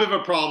a little bit of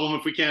a problem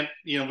if we can't,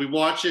 we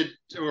watch it,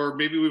 or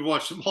maybe we've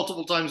watched it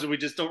multiple times and we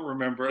just don't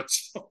remember it.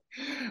 So,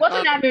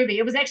 wasn't that movie?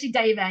 It was actually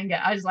Day of Anger.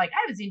 I was like,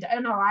 I haven't seen. Oh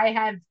no, I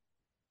have.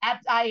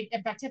 I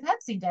in fact have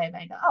seen Day of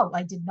Anger. Oh,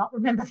 I did not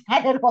remember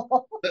that at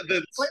all. That's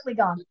completely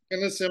gone.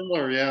 Kind of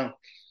similar, yeah.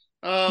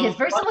 It's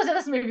very similar to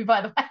this movie,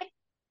 by the way,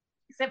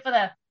 except for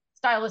the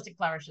stylistic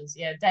flourishes.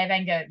 Yeah, Day of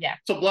Anger. Yeah.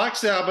 So Black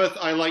Sabbath,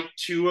 I liked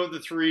 2 of the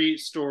 3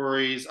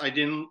 stories. I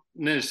didn't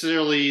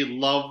necessarily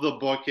love the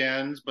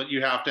bookends, but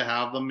you have to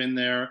have them in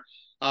there.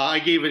 I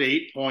gave it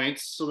 8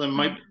 points, so that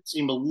might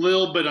seem a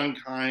little bit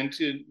unkind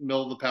to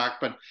middle of the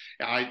pack, but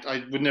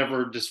I would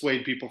never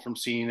dissuade people from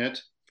seeing it.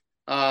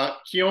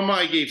 Kioma,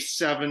 I gave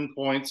 7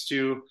 points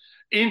to.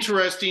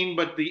 Interesting,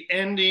 but the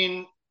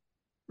ending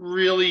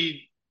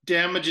really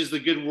damages the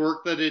good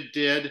work that it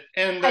did.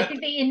 And I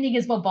think the ending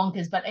is more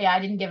bonkers, but yeah, I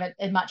didn't give it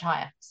much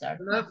higher. So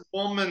that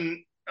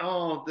woman,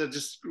 that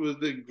just with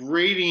the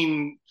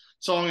grating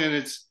song, and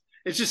it's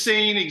just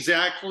saying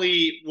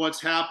exactly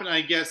what's happened.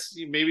 I guess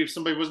maybe if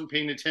somebody wasn't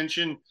paying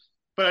attention,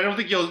 but I don't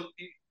think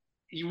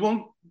you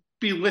won't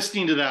be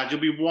listening to that. You'll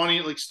be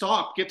wanting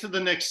stop, get to the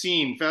next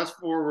scene, fast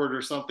forward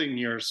or something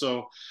here.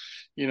 So,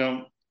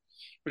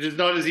 which is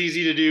not as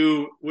easy to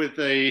do with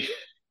a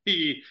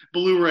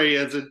Blu-ray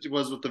as it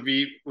was with the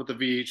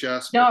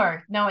VHS.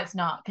 No, it's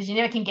not, because you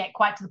never can get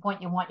quite to the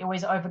point you want. You're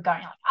always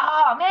overgoing. You're like,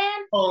 oh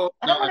man,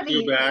 I don't want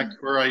to go back,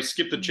 or I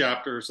skipped a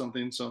chapter or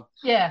something. So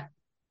yeah.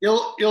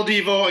 Il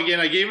Divo, again,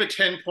 I gave it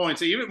 10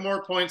 points. I gave it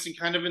more points and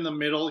kind of in the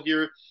middle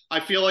here.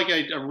 I feel like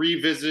a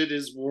revisit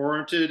is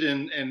warranted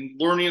and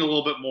learning a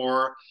little bit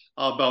more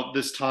about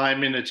this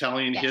time in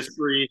Italian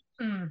history.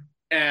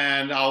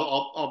 And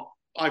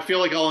I feel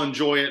like I'll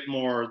enjoy it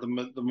more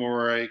the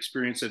more I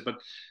experience it.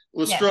 But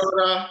La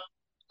Strada,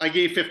 I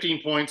gave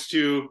 15 points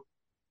to,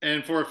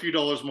 and for a few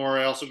dollars more,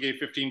 I also gave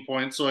 15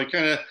 points. So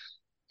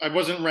I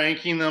wasn't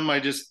ranking them.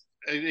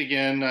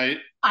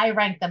 I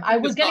ranked them. I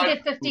was going to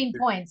get 15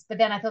 points, but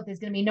then I thought there's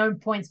going to be no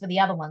points for the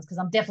other ones because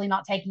I'm definitely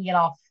not taking it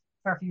off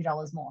for a few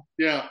dollars more.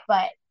 Yeah.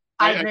 But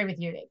I agree with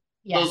you.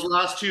 Yeah. Those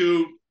last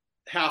 2,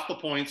 half the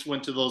points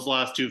went to those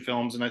last 2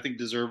 films, and I think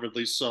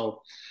deservedly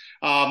so.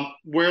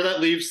 Where that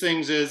leaves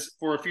things is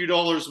for a few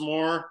dollars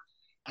more,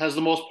 has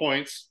the most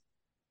points,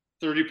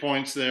 30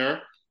 points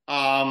there.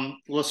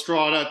 La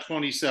Strada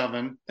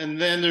 27. And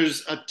then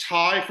there's a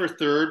tie for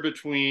third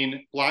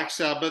between Black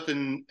Sabbath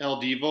and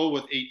El Divo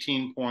with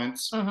 18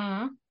 points.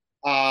 Mm-hmm.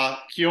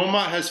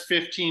 Kioma has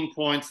 15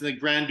 points, and the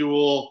Grand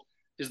Duel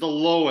is the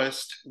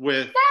lowest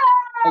with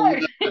No!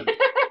 11.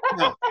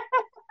 No.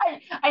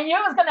 I knew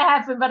it was going to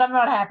happen, but I'm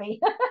not happy.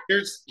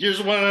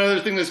 Here's one other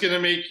thing that's going to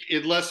make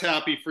it less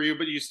happy for you,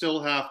 but you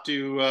still have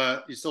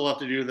to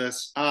do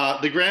this.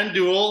 The Grand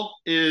Duel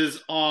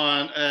is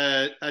on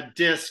a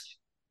disc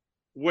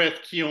with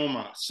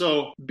Kioma,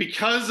 so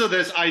because of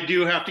this, I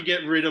do have to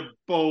get rid of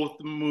both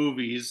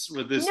movies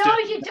with this. No,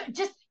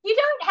 disc. you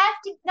don't have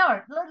to.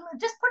 No,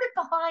 just put it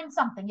behind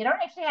something. You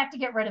don't actually have to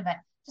get rid of it.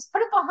 Just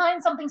put it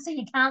behind something so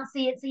you can't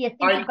see it, so you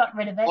think you've got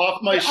rid of it.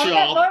 Off my shelf. At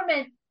that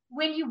moment,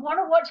 when you want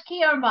to watch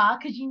Kioma,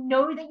 because you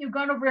know that you're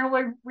going to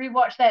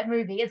rewatch that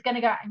movie, it's going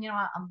to go, you know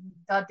what, I'm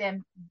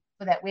goddamn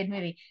for that weird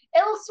movie.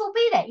 It'll still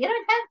be there. You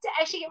don't have to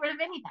actually get rid of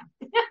anything.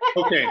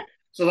 Okay,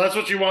 so that's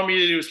what you want me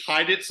to do, is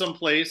hide it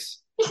someplace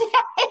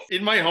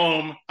in my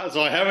home.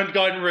 So I haven't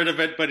gotten rid of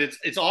it, but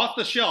it's off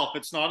the shelf.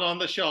 It's not on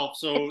the shelf.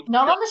 So it's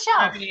not on the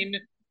shelf.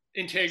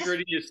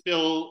 Integrity is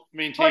still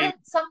maintained.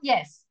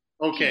 Yes.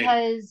 Okay.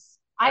 Because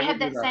I have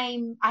that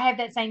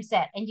same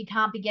set, and you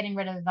can't be getting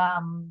rid of.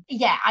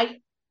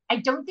 I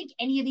don't think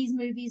any of these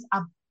movies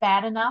are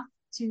bad enough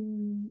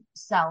to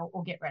sell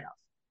or get rid of.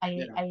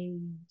 I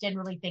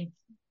generally think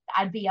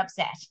I'd be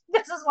upset.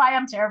 This is why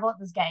I'm terrible at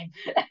this game.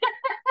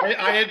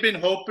 I had been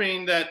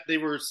hoping that they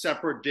were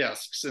separate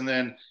discs, and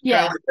then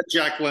kind of like the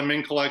Jack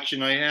Lemmon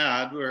collection I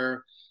had,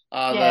 where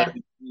How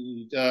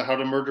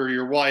to Murder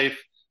Your Wife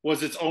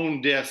was its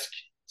own disc,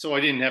 so I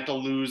didn't have to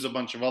lose a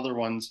bunch of other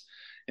ones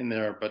in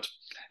there. But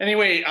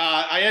anyway,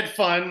 I had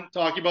fun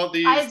talking about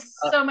these. I had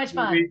so much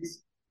fun,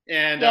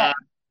 and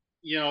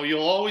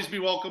you'll always be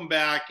welcome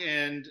back.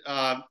 And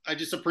I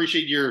just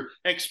appreciate your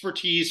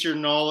expertise, your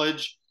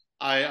knowledge.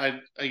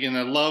 I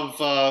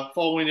love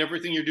following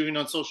everything you're doing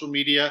on social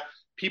media.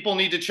 People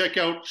need to check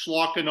out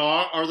Shlock and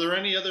Awe. Are there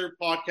any other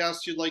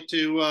podcasts you'd like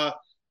to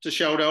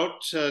shout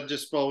out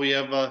just while we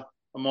have a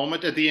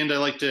moment? At the end, I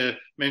like to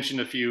mention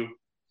a few.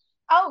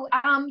 Oh,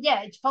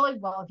 follow.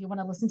 Well, if you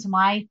want to listen to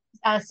my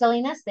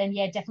silliness, then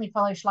definitely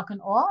follow Shlock and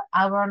Awe.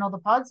 We're on all the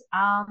pods.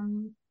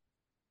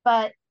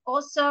 But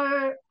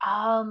also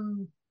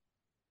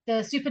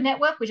the Super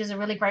Network, which is a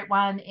really great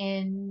one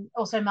in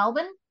also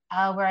Melbourne,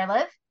 where I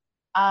live,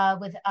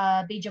 with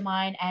Be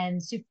Mine and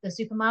the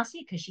Super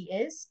Marcy, because she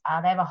is.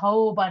 They have a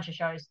whole bunch of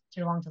shows,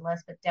 too long to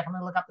list, but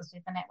definitely look up the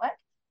Super Network.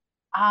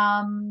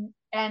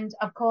 And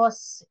of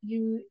course,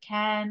 you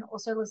can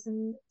also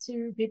listen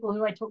to people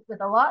who I talked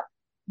with a lot.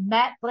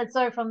 Matt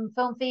Bledsoe from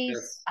Film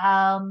Feast,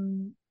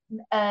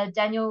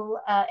 Daniel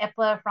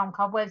Epler from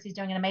Cobwebs, who's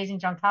doing an amazing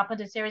John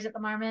Carpenter series at the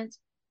moment.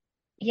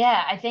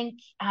 Yeah, I think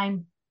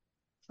I'm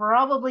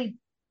probably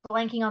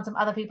blanking on some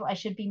other people I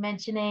should be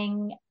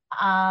mentioning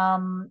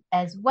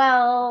as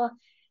well.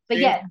 But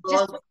I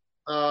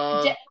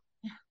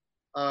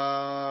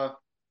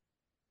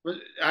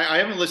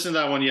haven't listened to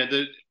that one yet.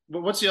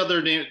 What's the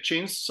other name?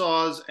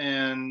 Chainsaw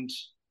and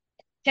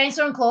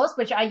Claws,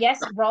 which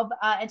Rob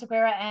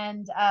Antequera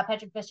and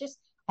Patrick Vicious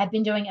have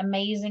been doing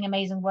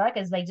amazing work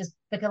as they just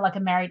look like a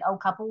married old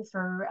couple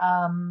through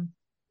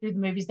the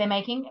movies they're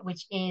making,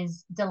 which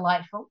is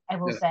delightful, I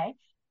will say.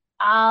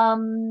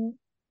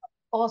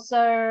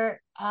 Also,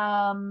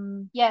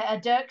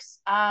 Dirk's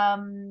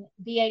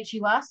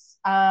VHUS,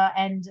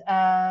 and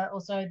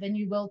also the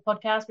New World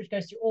podcast, which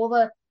goes through all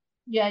the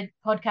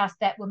podcasts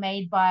that were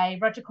made by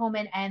Roger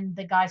Corman and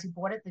the guys who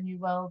bought it, the New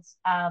World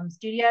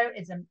studio.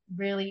 It's a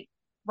really,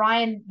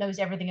 Ryan knows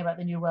everything about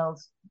the New World,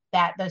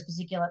 those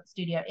particular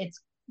studio. It's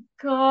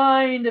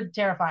kind of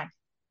terrifying.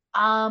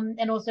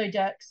 And also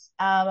Dirk's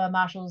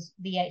Marshall's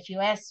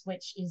VHUS,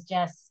 which is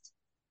just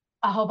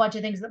a whole bunch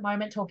of things at the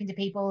moment, talking to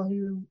people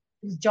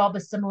whose job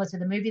is similar to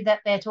the movie that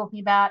they're talking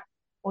about,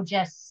 or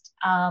just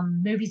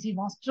movies he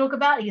wants to talk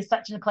about. He has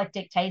such an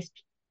eclectic taste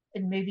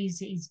in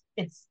movies.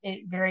 It's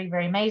very,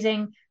 very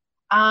amazing.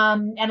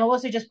 And I'll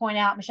also just point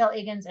out Michelle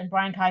Egan's and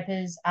Brian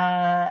Kuiper's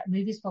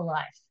Movies for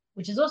Life,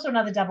 which is also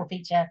another double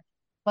feature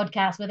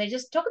podcast where they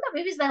just talk about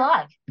movies they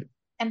like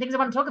and things they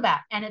want to talk about.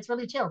 And it's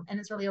really chill and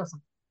it's really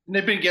awesome. And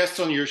they've been guests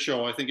on your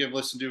show. I think I've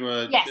listened to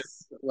a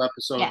couple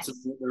episodes. Yes.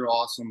 They're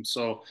awesome.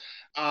 So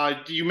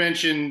you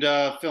mentioned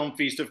Film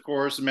Feast, of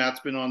course. Matt's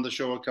been on the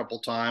show a couple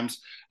times.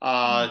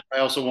 I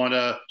also want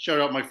to shout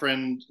out my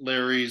friend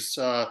Larry's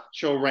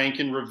show Rank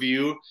and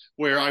Review,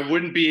 where I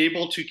wouldn't be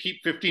able to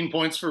keep 15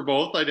 points for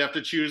both. I'd have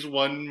to choose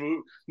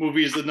one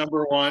movie as the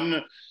number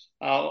one.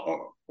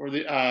 So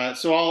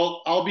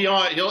I'll be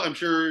on. I'm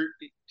sure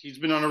he's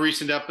been on a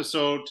recent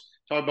episode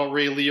talking about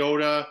Ray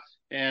Liotta.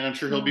 And I'm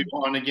sure he'll be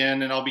on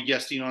again, and I'll be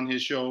guesting on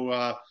his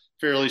show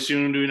fairly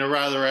soon, doing a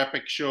rather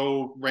epic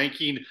show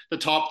ranking the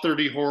top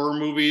 30 horror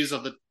movies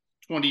of the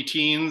 20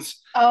 teens.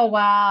 Oh,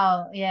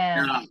 wow.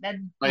 Yeah.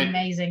 That'd be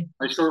amazing.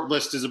 My short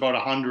list is about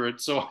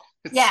 100. So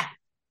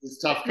it's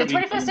tough. The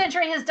 21st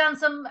century has done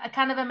some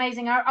kind of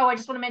amazing art. Oh, I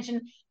just want to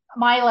mention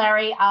my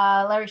Larry,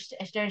 Larry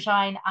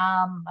Sternshine.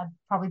 I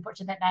probably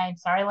butchered that name.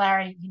 Sorry,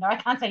 Larry. I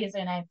can't say his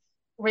surname.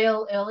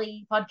 Real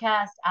Early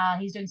podcast.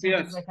 He's doing some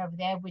good work over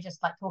there. We're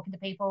just like talking to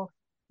people.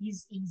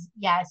 He's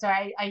yeah. So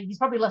he's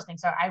probably listening.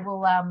 So I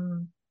will.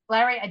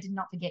 Larry, I did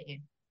not forget you.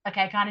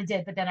 Okay, I kind of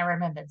did, but then I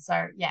remembered.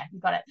 So yeah, you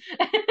got it.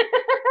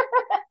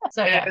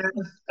 So yeah. And,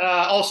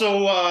 also,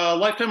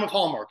 Lifetime of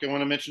Hallmark. I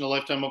want to mention the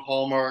Lifetime of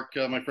Hallmark.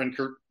 My friend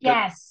Kurt.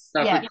 Yes.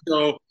 Yeah.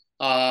 So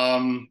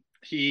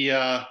he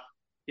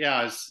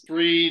has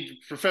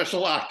 3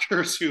 professional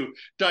actors who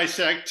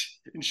dissect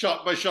in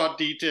shot by shot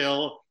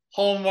detail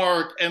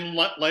Hallmark and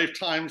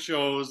Lifetime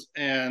shows,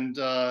 and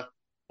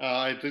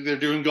I think they're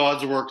doing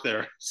God's work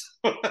there.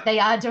 They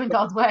are doing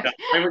God's work.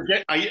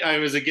 I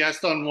was a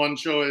guest on one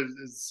show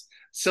as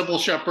Sybil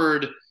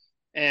Shepherd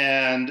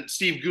and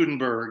Steve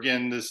Gutenberg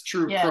and this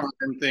true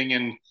crime thing,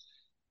 and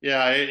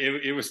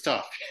it was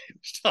tough. It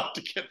was tough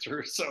to get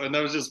through. So, and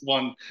that was just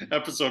one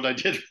episode I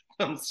did with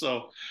them.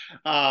 So,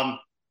 and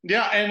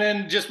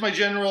then just my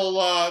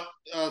general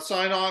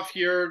sign off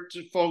here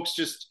to folks: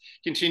 just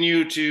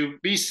continue to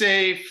be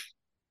safe,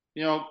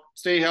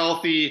 stay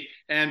healthy,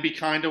 and be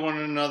kind to one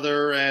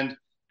another, and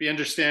be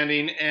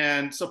understanding,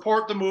 and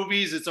support the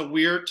movies. It's a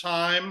weird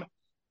time,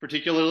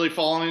 particularly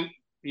following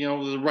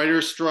the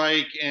writer's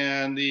strike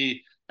and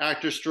the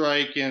actor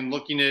strike, and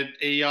looking at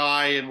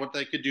AI and what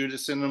that could do to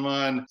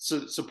cinema, and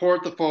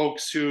support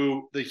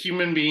the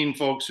human being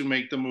folks who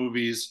make the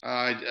movies.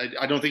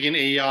 I don't think an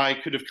AI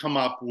could have come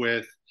up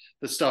with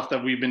the stuff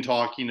that we've been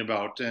talking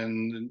about.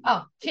 And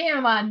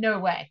TMI, no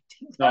way.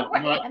 No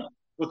way.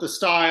 With the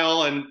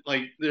style, and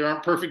like, there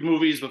aren't perfect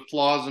movies with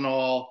flaws and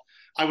all.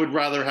 I would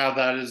rather have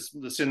that as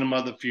the cinema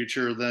of the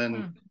future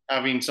than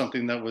having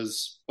something that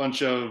was a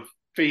bunch of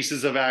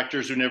faces of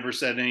actors who never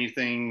said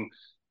anything,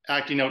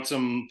 acting out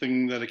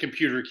something that a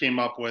computer came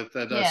up with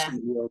that a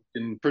studio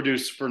can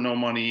produce for no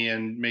money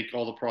and make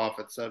all the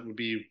profits. That would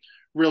be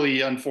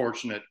really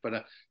unfortunate.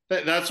 But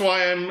that's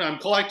why I'm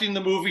collecting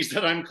the movies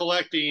that I'm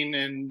collecting,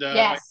 and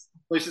my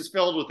place is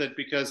filled with it,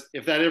 because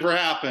if that ever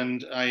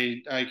happened,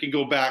 I can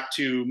go back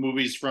to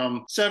movies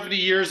from 70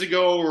 years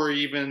ago, or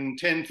even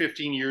 10,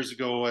 15 years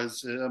ago,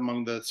 as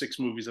among the 6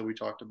 movies that we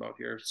talked about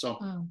here. So,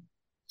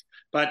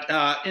 but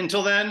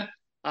until then,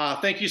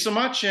 thank you so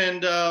much,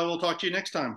 and we'll talk to you next time.